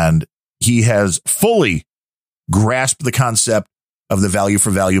 And he has fully grasped the concept of the value for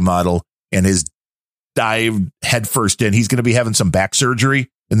value model and has dived headfirst in. He's going to be having some back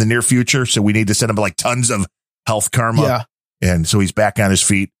surgery in the near future. So we need to send him like tons of health karma. Yeah. And so he's back on his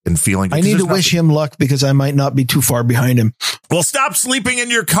feet and feeling. I need to wish him luck because I might not be too far behind him. Well, stop sleeping in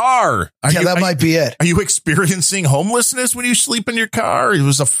your car. That might be it. Are you experiencing homelessness when you sleep in your car? It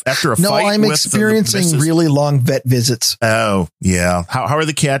was after a fight. No, I'm experiencing really long vet visits. Oh, yeah. How are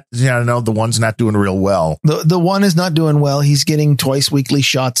the cats? Yeah, I know the one's not doing real well. The one is not doing well. He's getting twice weekly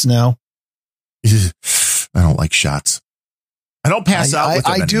shots now. I don't like shots. I don't pass out with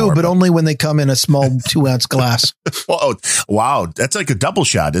them I do, anymore, but only when they come in a small 2-ounce glass. Oh, wow. That's like a double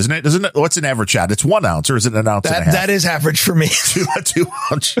shot, isn't it? Isn't it? What's an average shot? It's 1 ounce or is it an ounce and a half? That is average for me. A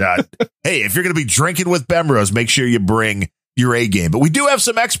 2-ounce shot. Hey, if you're going to be drinking with Bemrose, make sure you bring your A game. But we do have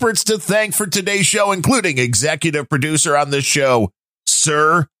some experts to thank for today's show, including executive producer on this show,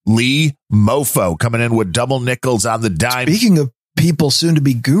 Sir Lee Mofo, coming in with double nickels on the dime. Speaking of people soon to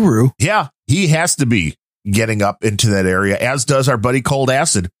be guru. Yeah, he has to be getting up into that area, as does our buddy Cold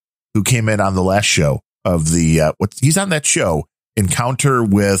Acid, who came in on the last show of the he's on that show, Encounter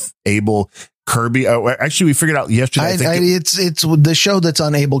with Abel Kirby. Actually, we figured out yesterday. It's the show that's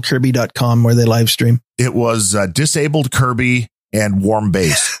on abelkirby.com where they live stream. It was Disabled Kirby and Warm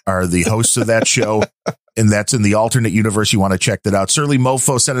Base are the hosts of that show. And that's in the alternate universe. You want to check that out. Surly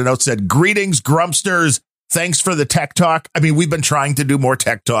Mofo sent a note, said, greetings, Grumpsters. Thanks for the tech talk. I mean, we've been trying to do more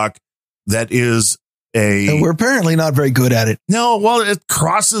tech talk. That is and we're apparently not very good at it. No, well, it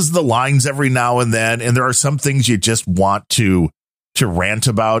crosses the lines every now and then. And there are some things you just want to rant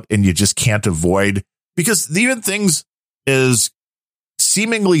about and you just can't avoid, because even things as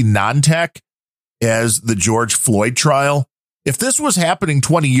seemingly non-tech as the George Floyd trial. If this was happening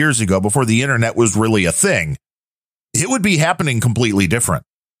 20 years ago, before the internet was really a thing, it would be happening completely different,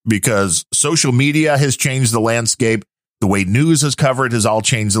 because social media has changed the landscape. The way news has covered has all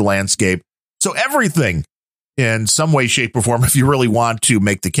changed the landscape. So everything in some way, shape, or form, if you really want to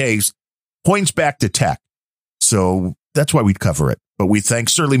make the case, points back to tech. So that's why we'd cover it. But we thank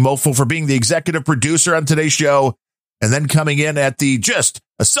Surly Mofo for being the executive producer on today's show, and then coming in at the just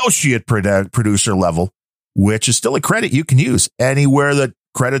associate producer level, which is still a credit you can use anywhere that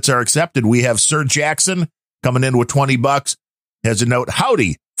credits are accepted. We have Sir Jackson coming in with $20. Has a note,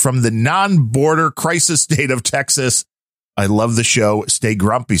 howdy from the non-border crisis state of Texas. I love the show. Stay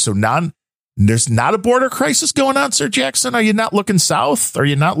grumpy. So there's not a border crisis going on, Sir Jackson. Are you not looking south? Are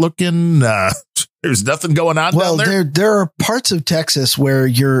you not looking? There's nothing going on down there. Well, there are parts of Texas where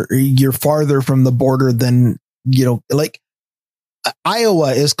you're farther from the border than, like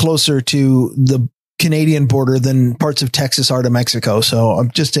Iowa is closer to the Canadian border than parts of Texas are to Mexico. So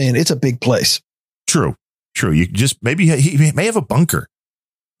I'm just saying it's a big place. True. You just maybe he may have a bunker.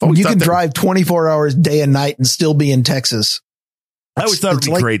 You can drive 24 hours day and night and still be in Texas. I always thought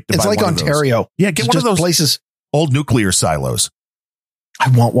it'd be great. It's like Ontario. Yeah, get one of those places. Old nuclear silos. I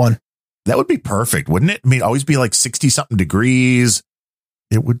want one. That would be perfect, wouldn't it? I mean, always be like 60 something degrees.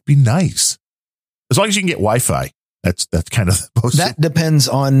 It would be nice. As long as you can get Wi-Fi. That's kind of the most. That depends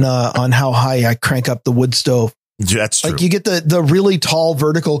on how high I crank up the wood stove. That's true. Like you get the really tall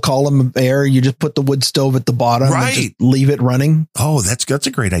vertical column of air. You just put the wood stove at the bottom and just leave it running. Oh, that's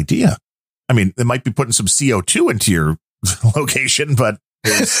a great idea. I mean, they might be putting some CO2 into your location, but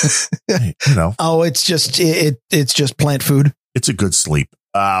Oh, it's just plant food. It's a good sleep.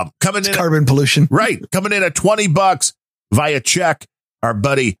 Coming in carbon pollution. Right. Coming in at $20 via check. Our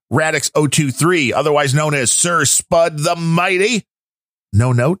buddy Radix023, otherwise known as Sir Spud the Mighty.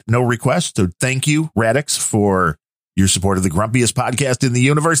 No note, no request. So thank you, Radix, for your support of the grumpiest podcast in the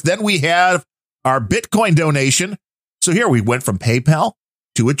universe. Then we have our Bitcoin donation. So here we went from PayPal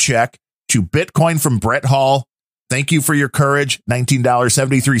to a check to Bitcoin from Brett Hall. Thank you for your courage.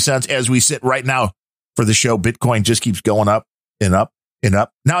 $19.73 as we sit right now for the show. Bitcoin just keeps going up and up and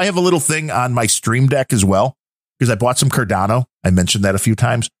up. Now I have a little thing on my Stream Deck as well, because I bought some Cardano. I mentioned that a few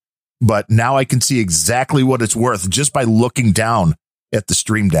times, but now I can see exactly what it's worth just by looking down at the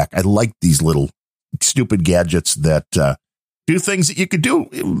Stream Deck. I like these little stupid gadgets that do things that you could do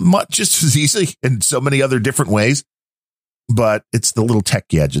much just as easily in so many other different ways. But it's the little tech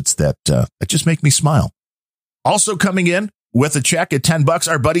gadgets that just make me smile. Also coming in with a check at $10,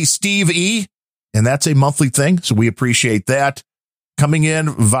 our buddy Steve E. And that's a monthly thing. So we appreciate that. Coming in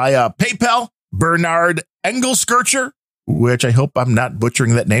via PayPal, Bernard Engelskircher, which I hope I'm not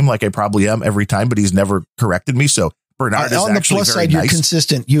butchering that name like I probably am every time, but he's never corrected me. So Bernard is on the plus side, you're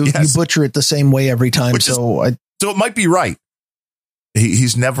consistent. You butcher it the same way every time. So it might be right.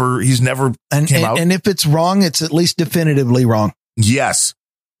 He's never came out. And if it's wrong, it's at least definitively wrong. Yes.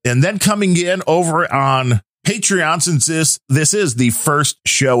 And then coming in over on Patreon, since this is the first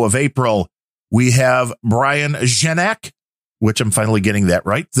show of April, we have Brian Janak, which I'm finally getting that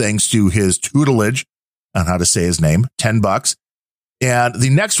right, thanks to his tutelage on how to say his name, $10. And the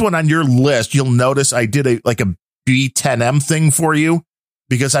next one on your list, you'll notice I did a B10M thing for you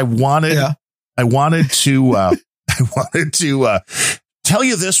because I wanted to tell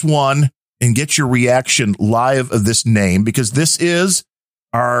you this one and get your reaction live of this name, because this is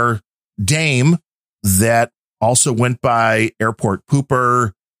our dame that also went by Airport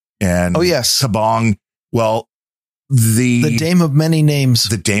Pooper and Kabong. Well, the dame of many names.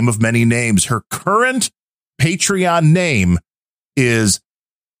 The dame of many names. Her current Patreon name is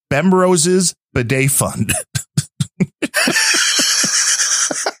Bemrose's Bidet Fund.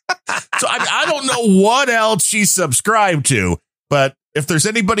 So I don't know what else she's subscribed to, but if there's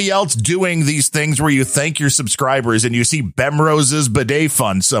anybody else doing these things where you thank your subscribers and you see Bemrose's Bidet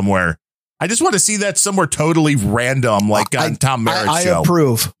Fund somewhere, I just want to see that somewhere totally random, like on Tom Merritt's show. I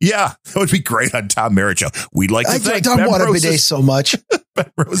approve. Yeah, that would be great on Tom Merritt's show. We'd like to thank I want a bidet so much.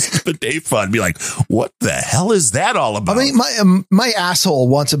 Bemrose's Bidet Fund. Be like, what the hell is that all about? I mean, my asshole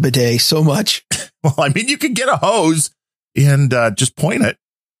wants a bidet so much. Well, I mean, you could get a hose and just point it.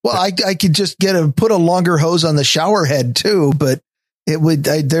 Well, I could just put a longer hose on the shower head too, but it would.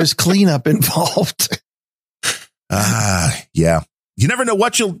 There's cleanup involved. Yeah. You never know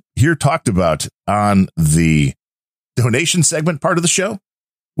what you'll hear talked about on the donation segment part of the show,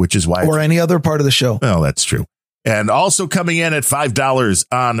 which is why. Or any other part of the show. Well, that's true. And also coming in at $5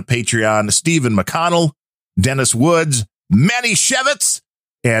 on Patreon, Stephen McConnell, Dennis Woods, Manny Shevitz,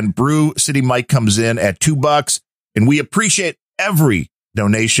 and Brew City Mike comes in at $2. And we appreciate every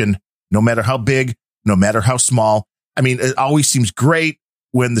donation, no matter how big, no matter how small. I mean, it always seems great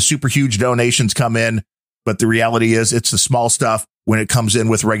when the super huge donations come in, but the reality is it's the small stuff when it comes in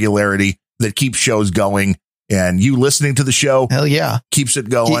with regularity that keeps shows going, and you listening to the show. Hell yeah. Keeps it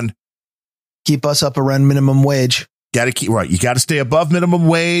going. Keep us up around minimum wage. You got to stay above minimum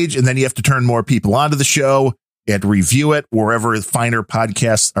wage, and then you have to turn more people onto the show and review it wherever finer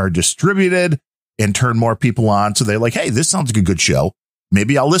podcasts are distributed and turn more people on. So they're like, hey, this sounds like a good show.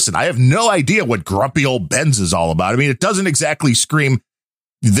 Maybe I'll listen. I have no idea what Grumpy Old Ben's is all about. I mean, it doesn't exactly scream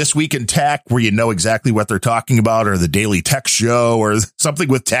This Week in Tech, where you know exactly what they're talking about, or the Daily Tech Show, or something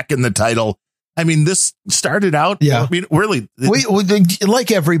with tech in the title. I mean, this started out. Yeah. I mean, really, we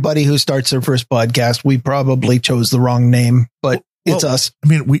like everybody who starts their first podcast, we probably chose the wrong name, but it's us. I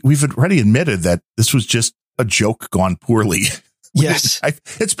mean, we've already admitted that this was just a joke gone poorly. Yes.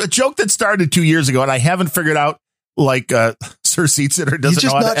 It's a joke that started 2 years ago, and I haven't figured out, like, Sir Seatsitter doesn't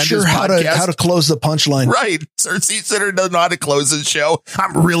know how to end his podcast. How to close the punchline. Right. Sir Seatsitter doesn't know how to close his show.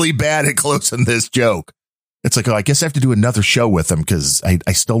 I'm really bad at closing this joke. It's like, oh, I guess I have to do another show with him because I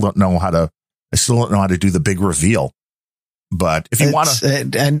still don't know how to do the big reveal. But if you want to,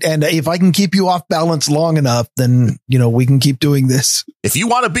 and if I can keep you off balance long enough, then, we can keep doing this. If you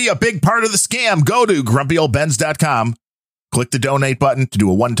want to be a big part of the scam, go to grumpyoldbens.com. Click the donate button to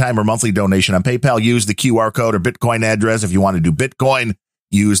do a one-time or monthly donation on PayPal. Use the QR code or Bitcoin address. If you want to do Bitcoin,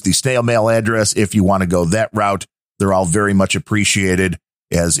 use the snail mail address. If you want to go that route, They're all very much appreciated,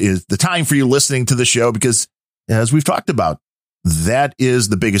 as is the time for you listening to the show, because as we've talked about, that is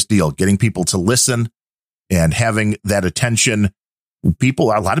the biggest deal, getting people to listen and having that attention. A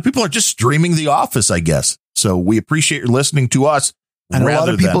lot of people are just streaming The Office, I guess. So we appreciate your listening to us. And a lot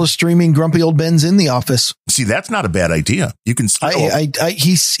of people are streaming Grumpy Old Ben's in The Office. See, that's not a bad idea. You can still.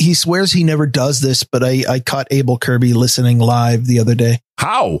 He swears he never does this, but I caught Abel Kirby listening live the other day.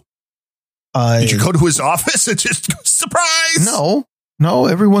 How? Did you go to his office and just surprise? No,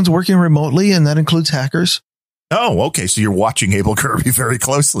 everyone's working remotely, and that includes hackers. Oh, okay. So you're watching Abel Kirby very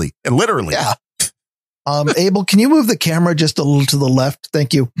closely and literally. Yeah. Abel, can you move the camera just a little to the left?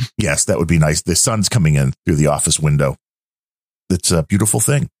 Thank you. Yes, that would be nice. The sun's coming in through the office window. It's a beautiful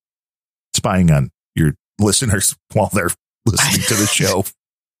thing. Spying on your listeners while they're listening to the show.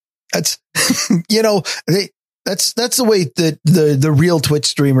 That's, that's the way that the real Twitch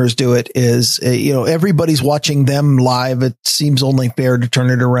streamers do it is, everybody's watching them live. It seems only fair to turn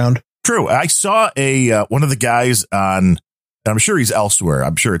it around. True. I saw one of the guys on, I'm sure he's elsewhere.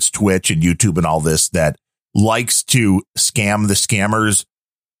 I'm sure it's Twitch and YouTube and all this that likes to scam the scammers.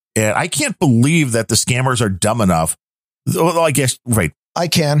 And I can't believe that the scammers are dumb enough. Well, I guess, right. I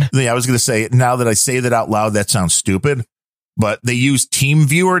can. Yeah, I was going to say, now that I say that out loud, that sounds stupid, but they use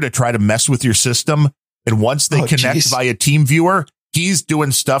TeamViewer to try to mess with your system. And once they connect via TeamViewer, he's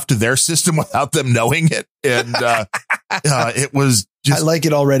doing stuff to their system without them knowing it. And it was just, I like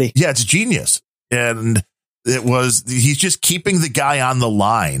it already. Yeah, it's genius. And he's just keeping the guy on the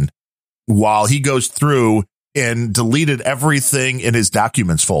line while he goes through and deleted everything in his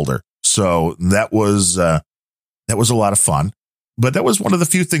documents folder. So that was a lot of fun. But that was one of the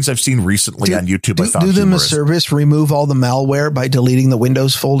few things I've seen recently on YouTube. I found do them humorous. a service, remove all the malware by deleting the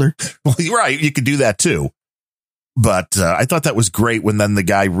Windows folder. Well, you're right. You could do that too. But I thought that was great when then the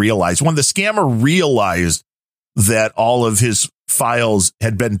guy realized, when the scammer realized that all of his files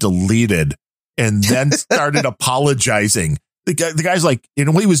had been deleted and then started apologizing. The guy's like, he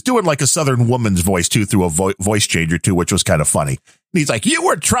was doing like a Southern woman's voice too, through a voice changer too, which was kind of funny. And he's like, you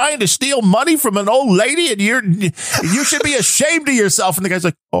were trying to steal money from an old lady and you should be ashamed of yourself. And the guy's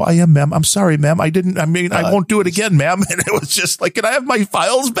like, oh, I am, ma'am. I'm sorry, ma'am. I won't do it again, ma'am. And it was just like, can I have my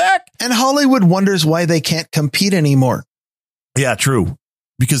files back? And Hollywood wonders why they can't compete anymore. Yeah, true.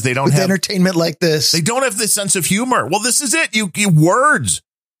 Because they don't have entertainment like this. They don't have this sense of humor. Well, this is it. You words.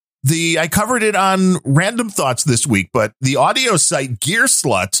 I covered it on Random Thoughts this week, but the audio site Gear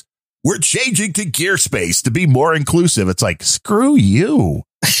Sluts, we're changing to Gearspace to be more inclusive. It's like, screw you.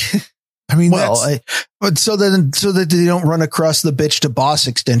 I mean, but so that they don't run across the bitch to boss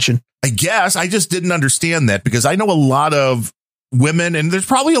extension. I guess I just didn't understand that, because I know a lot of women, and there's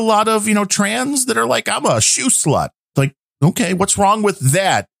probably a lot of, trans that are like, I'm a shoe slut. Like, okay, what's wrong with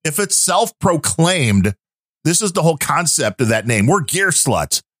that? If it's self-proclaimed, this is the whole concept of that name. We're Gear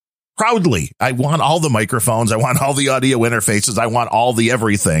Sluts. Proudly, I want all the microphones. I want all the audio interfaces. I want all the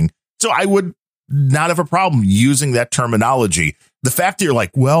everything. So I would not have a problem using that terminology. The fact that you're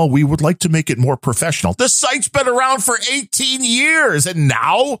like, well, we would like to make it more professional. This site's been around for 18 years. And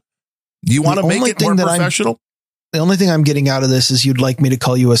now you want to make it more professional? The only thing I'm getting out of this is you'd like me to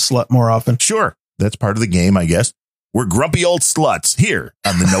call you a slut more often. Sure. That's part of the game, I guess. We're grumpy old sluts here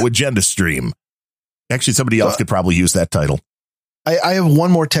on the No Agenda stream. Actually, somebody else could probably use that title. I have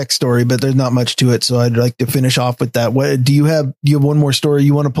one more tech story, but there's not much to it. So I'd like to finish off with that. What do you have one more story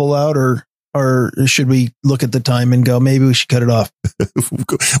you want to pull out, or should we look at the time and go, maybe we should cut it off?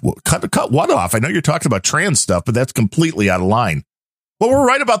 Well, cut what off? I know you're talking about trans stuff, but that's completely out of line. Well, we're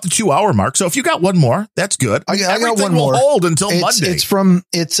right about the 2-hour mark. So if you got one more, that's good. I got one more. Hold until Monday.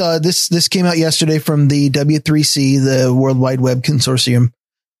 This came out yesterday from the W3C, the World Wide Web Consortium.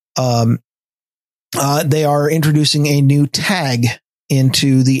 They are introducing a new tag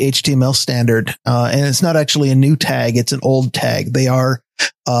into the HTML standard. And it's not actually a new tag. It's an old tag. They are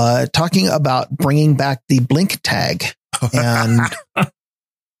talking about bringing back the blink tag. And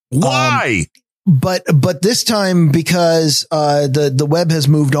why? But this time, because the web has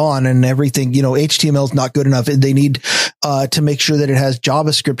moved on and everything, HTML is not good enough. They need to make sure that it has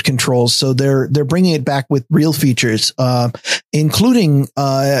JavaScript controls. So they're bringing it back with real features, including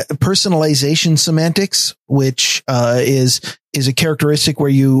personalization semantics, which is a characteristic where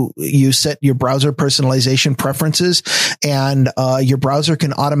you set your browser personalization preferences, and your browser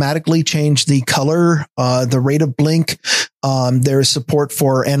can automatically change the color, the rate of blink. There is support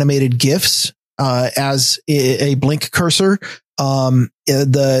for animated GIFs. As a blink cursor,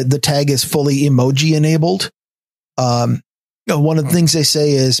 the tag is fully emoji enabled. One of the things they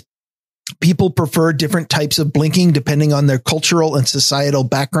say is people prefer different types of blinking depending on their cultural and societal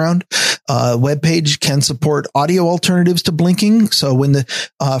background. web page can support audio alternatives to blinking. So when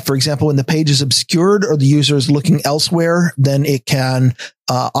for example, when the page is obscured or the user is looking elsewhere, then it can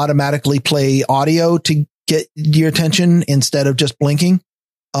automatically play audio to get your attention instead of just blinking.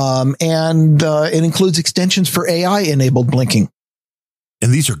 And it includes extensions for AI enabled blinking.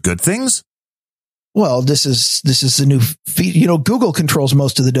 And these are good things? Well, this is the new feed. You know, Google controls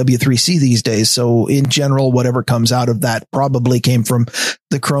most of the W3C these days. So in general, whatever comes out of that probably came from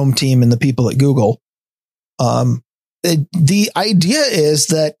the Chrome team and the people at Google. The idea is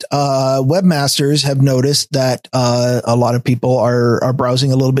that webmasters have noticed that a lot of people are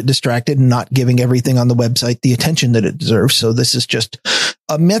browsing a little bit distracted and not giving everything on the website the attention that it deserves. So this is just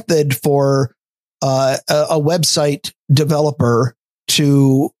a method for a website developer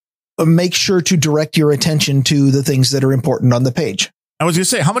to make sure to direct your attention to the things that are important on the page. I was going to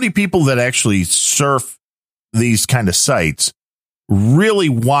say, how many people that actually surf these kind of sites really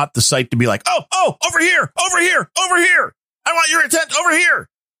want the site to be like, oh, over here. I want your attention over here.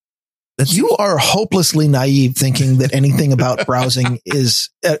 You are hopelessly naive thinking that anything about browsing is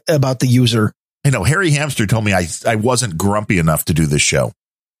about the user. I know Harry Hamster told me I wasn't grumpy enough to do this show.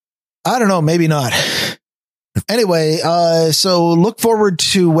 I don't know. Maybe not. Anyway, so look forward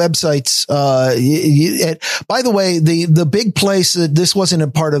to websites. By the way, the big place, this wasn't a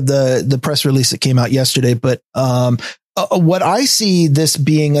part of the press release that came out yesterday, but, what I see this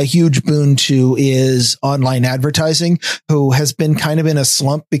being a huge boon to is online advertising, who has been kind of in a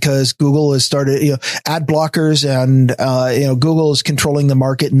slump because Google has started, ad blockers and, Google is controlling the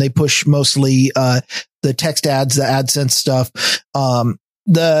market and they push mostly, the text ads, the AdSense stuff.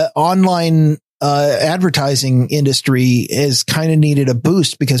 The online, advertising industry has kind of needed a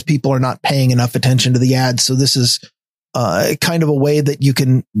boost because people are not paying enough attention to the ads. So this is, kind of a way that you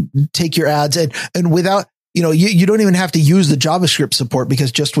can take your ads and without, you don't even have to use the JavaScript support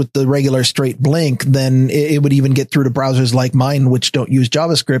because just with the regular straight blink, then it would even get through to browsers like mine, which don't use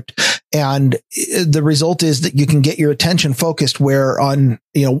JavaScript. And the result is that you can get your attention focused where on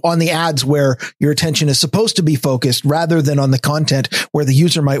the ads where your attention is supposed to be focused rather than on the content where the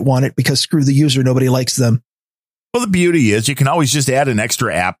user might want it because screw the user, nobody likes them. Well, the beauty is you can always just add an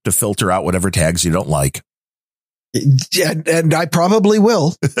extra app to filter out whatever tags you don't like. And I probably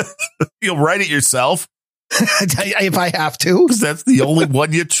will. You'll write it yourself. If I have to, because that's the only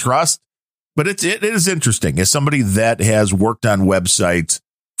one you trust. But it is interesting as somebody that has worked on websites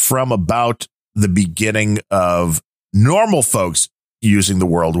from about the beginning of normal folks using the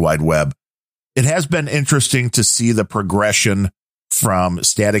World Wide Web. It has been interesting to see the progression from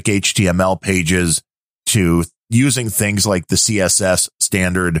static HTML pages to using things like the CSS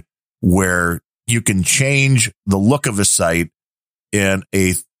standard, where you can change the look of a site in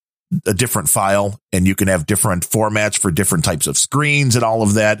a different file, and you can have different formats for different types of screens and all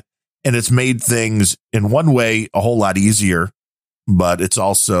of that. And it's made things in one way a whole lot easier, but it's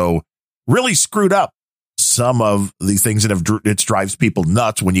also really screwed up some of the things that it drives people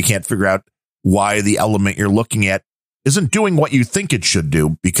nuts when you can't figure out why the element you're looking at isn't doing what you think it should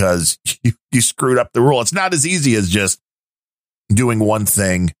do because you screwed up the rule. It's not as easy as just doing one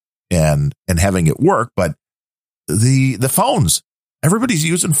thing and having it work, but the phones. Everybody's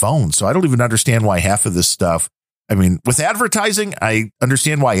using phones, so I don't even understand why half of this stuff. I mean, with advertising, I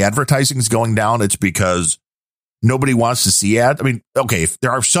understand why advertising is going down. It's because nobody wants to see ads. I mean, okay, if there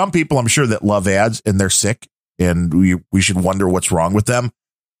are some people I'm sure that love ads and they're sick and we should wonder what's wrong with them.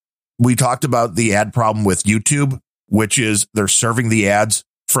 We talked about the ad problem with YouTube, which is they're serving the ads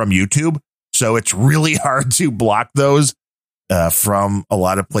from YouTube. So it's really hard to block those. From a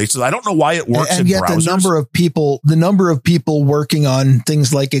lot of places. I don't know why it works and in yet browsers. The number of people working on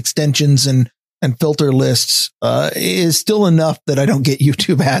things like extensions and filter lists is still enough that I don't get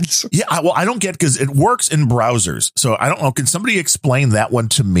YouTube ads. Yeah, I don't get because it works in browsers. So I don't know. Can somebody explain that one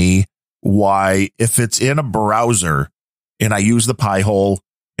to me? Why, if it's in a browser and I use the pie hole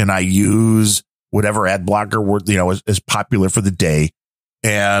and I use whatever ad blocker is popular for the day,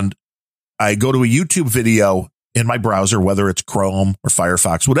 and I go to a YouTube video in my browser, whether it's Chrome or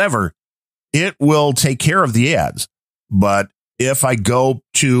Firefox, whatever, it will take care of the ads. But if I go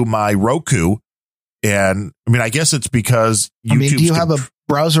to my Roku, and I mean, I guess it's because do you have a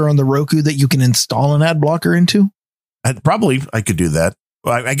browser on the Roku that you can install an ad blocker into? I could do that.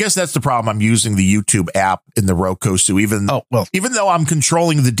 I guess that's the problem. I'm using the YouTube app in the Roku. So even though I'm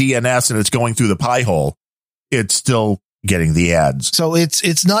controlling the DNS and it's going through the pie hole, it's still getting the ads. So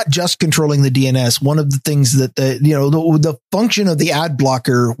it's not just controlling the DNS. One of the things that the function of the ad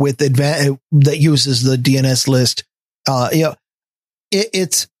blocker with that uses the DNS list,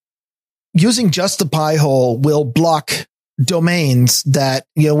 it's using just the pie hole will block domains that,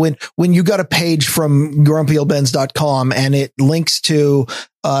 when you got a page from grumpyoldbens.com and it links to,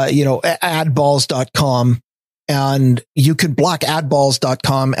 adballs.com, and you could block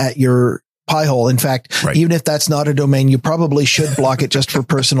adballs.com at your Pi-hole. In fact, Right. even if that's not a domain, you probably should block it just for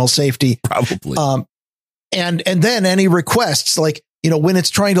personal safety. Probably. And then any requests, like, when it's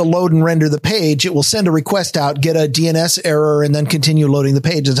trying to load and render the page, it will send a request out, get a DNS error, and then continue loading the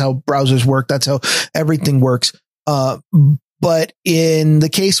page. That's how browsers work. That's how everything works. But in the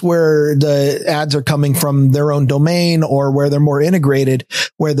case where the ads are coming from their own domain, or where they're more integrated,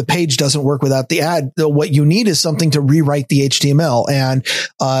 where the page doesn't work without the ad, what you need is something to rewrite the HTML. And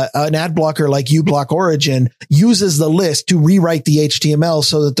an ad blocker like uBlock Origin uses the list to rewrite the HTML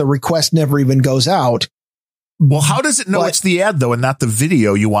so that the request never even goes out. Well, how does it know it's the ad, though, and not the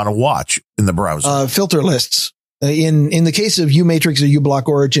video you want to watch in the browser? Filter lists. In the case of uMatrix or uBlock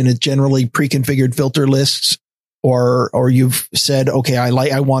Origin, it's generally pre-configured filter lists, or you've said, okay,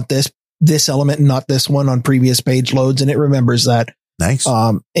 I want this element and not this one on previous page loads, and it remembers that. Nice.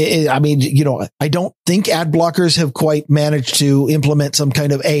 I don't think ad blockers have quite managed to implement some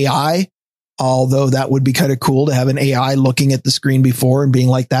kind of AI, although that would be kind of cool to have an AI looking at the screen before and being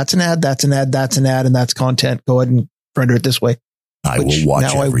like, that's an ad, that's an ad, that's an ad, and that's content. Go ahead and render it this way. I will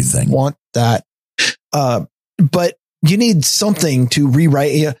watch everything. I want that. But you need something to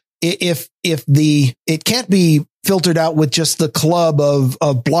rewrite. If it can't be filtered out with just the club of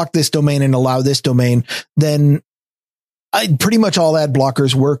block this domain and allow this domain, then pretty much all ad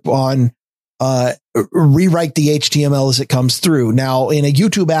blockers work on rewrite the HTML as it comes through. Now, in a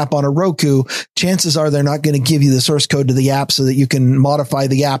YouTube app on a Roku, chances are they're not going to give you the source code to the app so that you can modify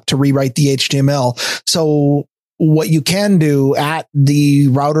the app to rewrite the HTML. So what you can do at the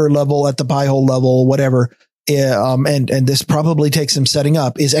router level, at the Pi-hole level, whatever, and this probably takes some setting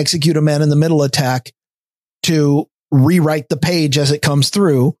up, is execute a man-in-the-middle attack to rewrite the page as it comes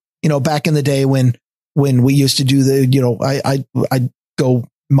through. Back in the day when we used to do the, I'd go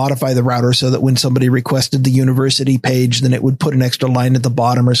modify the router so that when somebody requested the university page, then it would put an extra line at the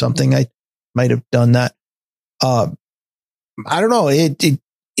bottom or something. I might have done that. I don't know.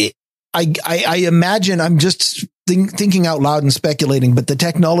 I imagine, I'm just thinking out loud and speculating, but the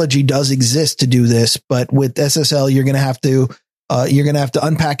technology does exist to do this. But with SSL, you're going to have to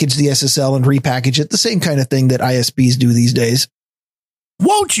unpackage the SSL and repackage it. The same kind of thing that ISPs do these days.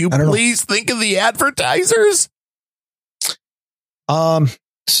 Won't you please think of the advertisers?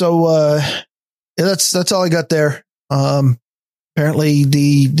 So that's all I got there. Apparently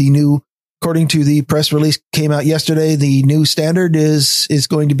the new, according to the press release came out yesterday, the new standard is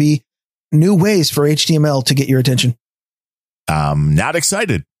going to be new ways for HTML to get your attention. I'm not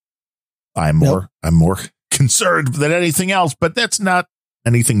excited. I'm more concerned than anything else, but that's not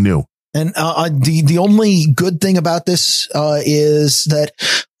anything new. And the only good thing about this is that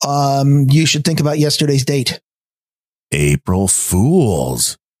you should think about yesterday's date. April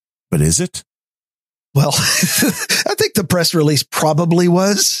Fools. But is it? Well, I think the press release probably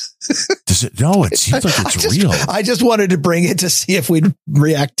was. Does it? No, it seems like it's real. I just wanted to bring it to see if we'd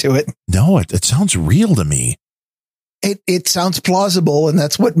react to it. No, it sounds real to me. It sounds plausible, and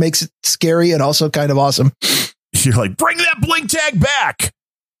that's what makes it scary and also kind of awesome. You're like, bring that blink tag back.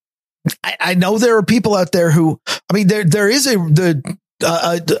 I know there are people out there who, there is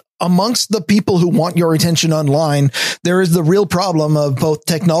amongst the people who want your attention online, there is the real problem of both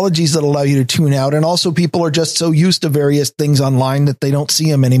technologies that allow you to tune out, and also people are just so used to various things online that they don't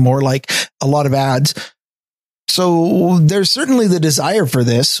see them anymore, like a lot of ads. So there's certainly the desire for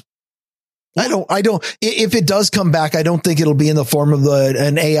this. I don't, if it does come back, I don't think it'll be in the form of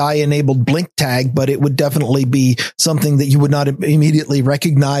an AI enabled blink tag, but it would definitely be something that you would not immediately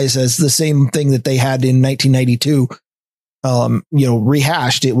recognize as the same thing that they had in 1992.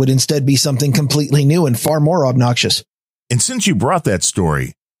 Rehashed. It would instead be something completely new and far more obnoxious. And since you brought that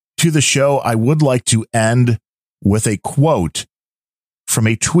story to the show, I would like to end with a quote from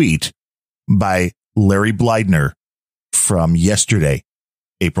a tweet by Larry Blydner from yesterday,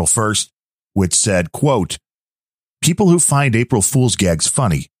 April 1st, which said, quote, "People who find April Fool's gags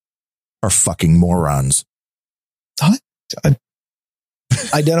funny are fucking morons."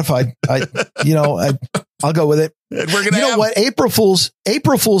 Identified. I'll go with it. We're gonna what? April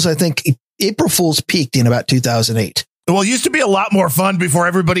Fools, I think April Fools peaked in about 2008. Well, it used to be a lot more fun before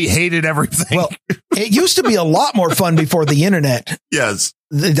everybody hated everything. Well, it used to be a lot more fun before the internet. Yes.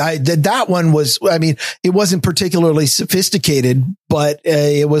 That one was, it wasn't particularly sophisticated, but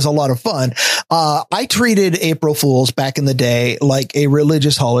it was a lot of fun. I treated April Fools back in the day like a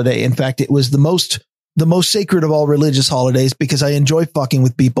religious holiday. In fact, it was the most the most sacred of all religious holidays because I enjoy fucking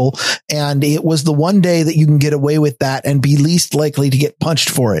with people. And it was the one day that you can get away with that and be least likely to get punched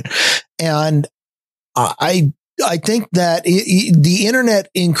for it. And I think that the internet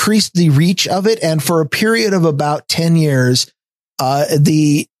increased the reach of it. And for a period of about 10 years,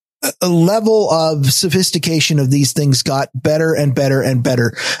 the level of sophistication of these things got better and better and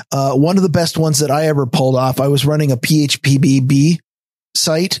better. One of the best ones that I ever pulled off, I was running a PHPBB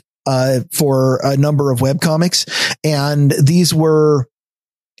site for a number of webcomics, and these were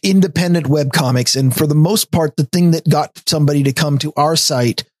independent webcomics. And for the most part, the thing that got somebody to come to our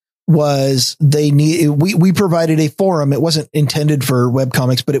site was we provided a forum. It wasn't intended for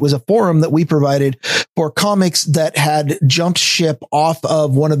webcomics, but it was a forum that we provided for comics that had jumped ship off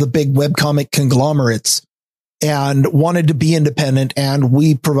of one of the big webcomic conglomerates and wanted to be independent. And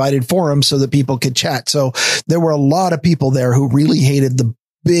we provided forums so that people could chat. So there were a lot of people there who really hated the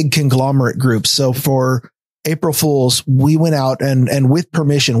big conglomerate groups. So for April Fools, we went out and with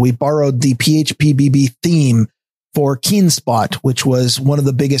permission, we borrowed the PHPBB theme for Keenspot, which was one of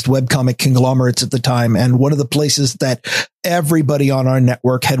the biggest webcomic conglomerates at the time, and one of the places that everybody on our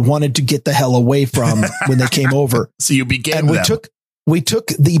network had wanted to get the hell away from when they came over. So you began and we took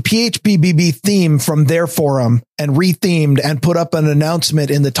the PHPBB theme from their forum and rethemed and put up an announcement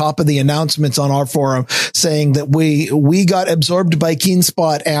in the top of the announcements on our forum saying that we got absorbed by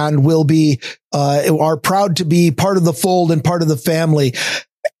Keenspot and will be are proud to be part of the fold and part of the family.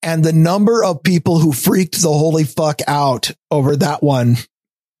 And the number of people who freaked the holy fuck out over that one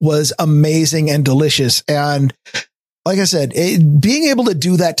was amazing and delicious. And like I said, being able to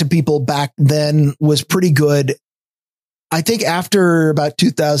do that to people back then was pretty good. I think after about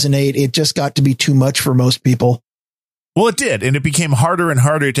 2008, it just got to be too much for most people. Well, it did. And it became harder and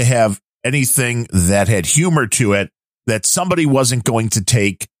harder to have anything that had humor to it that somebody wasn't going to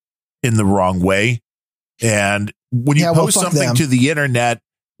take in the wrong way. And when you post something to the internet,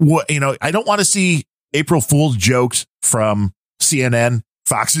 I don't want to see April Fool's jokes from CNN,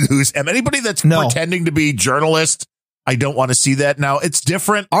 Fox News, and anybody that's pretending to be journalist. I don't want to see that. Now it's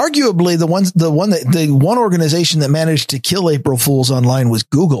different. Arguably, the one organization that managed to kill April Fools online was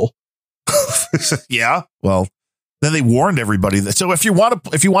Google. Yeah. Well, then they warned everybody that. So if you want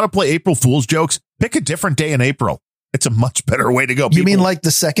to play April Fool's jokes, pick a different day in April. It's a much better way to go. You mean like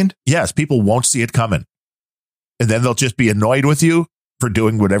the 2nd? Yes. People won't see it coming, and then they'll just be annoyed with you for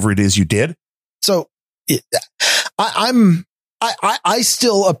doing whatever it is you did. So I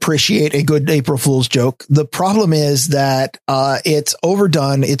still appreciate a good April Fool's joke. The problem is that it's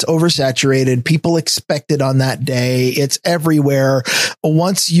overdone. It's oversaturated. People expect it on that day. It's everywhere.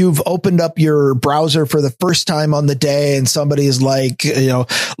 Once you've opened up your browser for the first time on the day and somebody is like,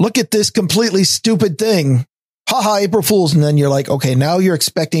 look at this completely stupid thing. Haha, April Fools. And then you're like, okay, now you're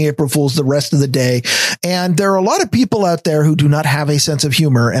expecting April Fools the rest of the day. And there are a lot of people out there who do not have a sense of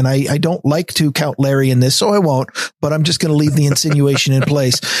humor. And I don't like to count Larry in this, so I won't, but I'm just going to leave the insinuation in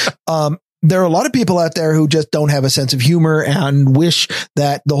place. There are a lot of people out there who just don't have a sense of humor and wish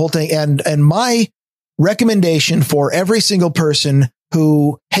that the whole thing. And my recommendation for every single person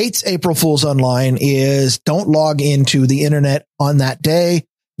who hates April Fools online is don't log into the internet on that day.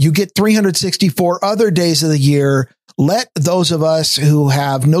 You get 364 other days of the year. Let those of us who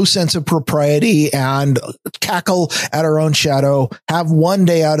have no sense of propriety and cackle at our own shadow have one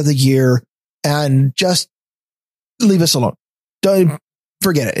day out of the year and just leave us alone. Don't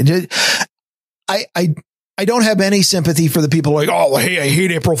forget it. I don't have any sympathy for the people like, oh, hey, I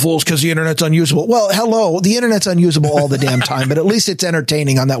hate April Fools because the internet's unusable. Well, hello, the internet's unusable all the damn time, but at least it's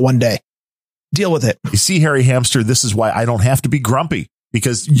entertaining on that one day. Deal with it. You see, Harry Hamster, this is why I don't have to be grumpy.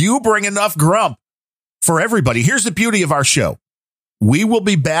 Because you bring enough grump for everybody. Here's the beauty of our show. We will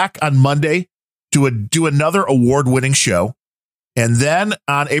be back on Monday to do another award-winning show. And then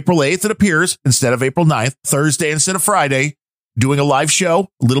on April 8th, it appears, instead of April 9th, Thursday instead of Friday, doing a live show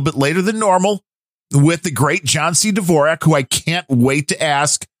a little bit later than normal with the great John C. Dvorak, who I can't wait to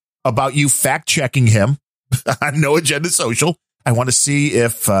ask about you fact-checking him on No Agenda Social. I want to see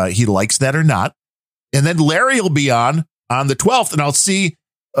if he likes that or not. And then Larry will be on the 12th, and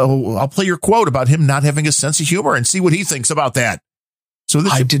I'll play your quote about him not having a sense of humor and see what he thinks about that. So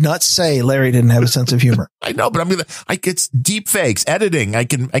I did not say Larry didn't have a sense of humor. I know, but it's deep fakes, editing. I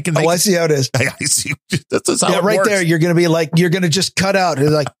can. I see how it is. I see. That's how it right works. There. You're going to just cut out.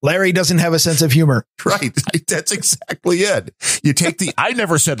 It's like Larry doesn't have a sense of humor. Right. That's exactly it. You take I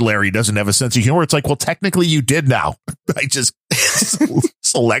never said Larry doesn't have a sense of humor. It's like, well, technically you did now. I just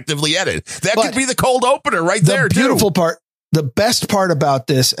selectively edit. That could be the cold opener right there. The beautiful part. The best part about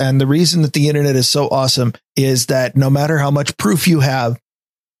this, and the reason that the internet is so awesome, is that no matter how much proof you have,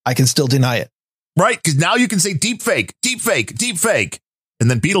 I can still deny it. Right? Because now you can say deep fake. And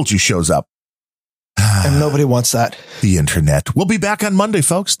then Beetlejuice shows up. And nobody wants that. The internet. We'll be back on Monday,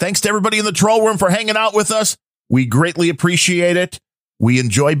 folks. Thanks to everybody in the troll room for hanging out with us. We greatly appreciate it. We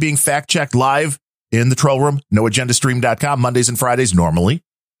enjoy being fact-checked live in the troll room. NoAgendaStream.com, Mondays and Fridays, normally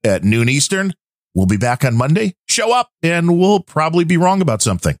at noon Eastern. We'll be back on Monday. Show up, and we'll probably be wrong about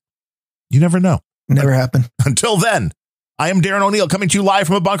something. You never know. Never happened. Until then, I am Darren O'Neill, coming to you live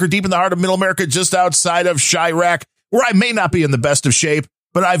from a bunker deep in the heart of Middle America, just outside of Chirac, where I may not be in the best of shape,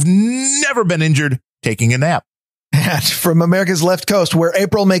 but I've never been injured taking a nap. And from America's left coast, where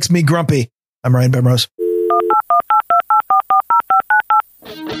April makes me grumpy, I'm Ryan Bemrose.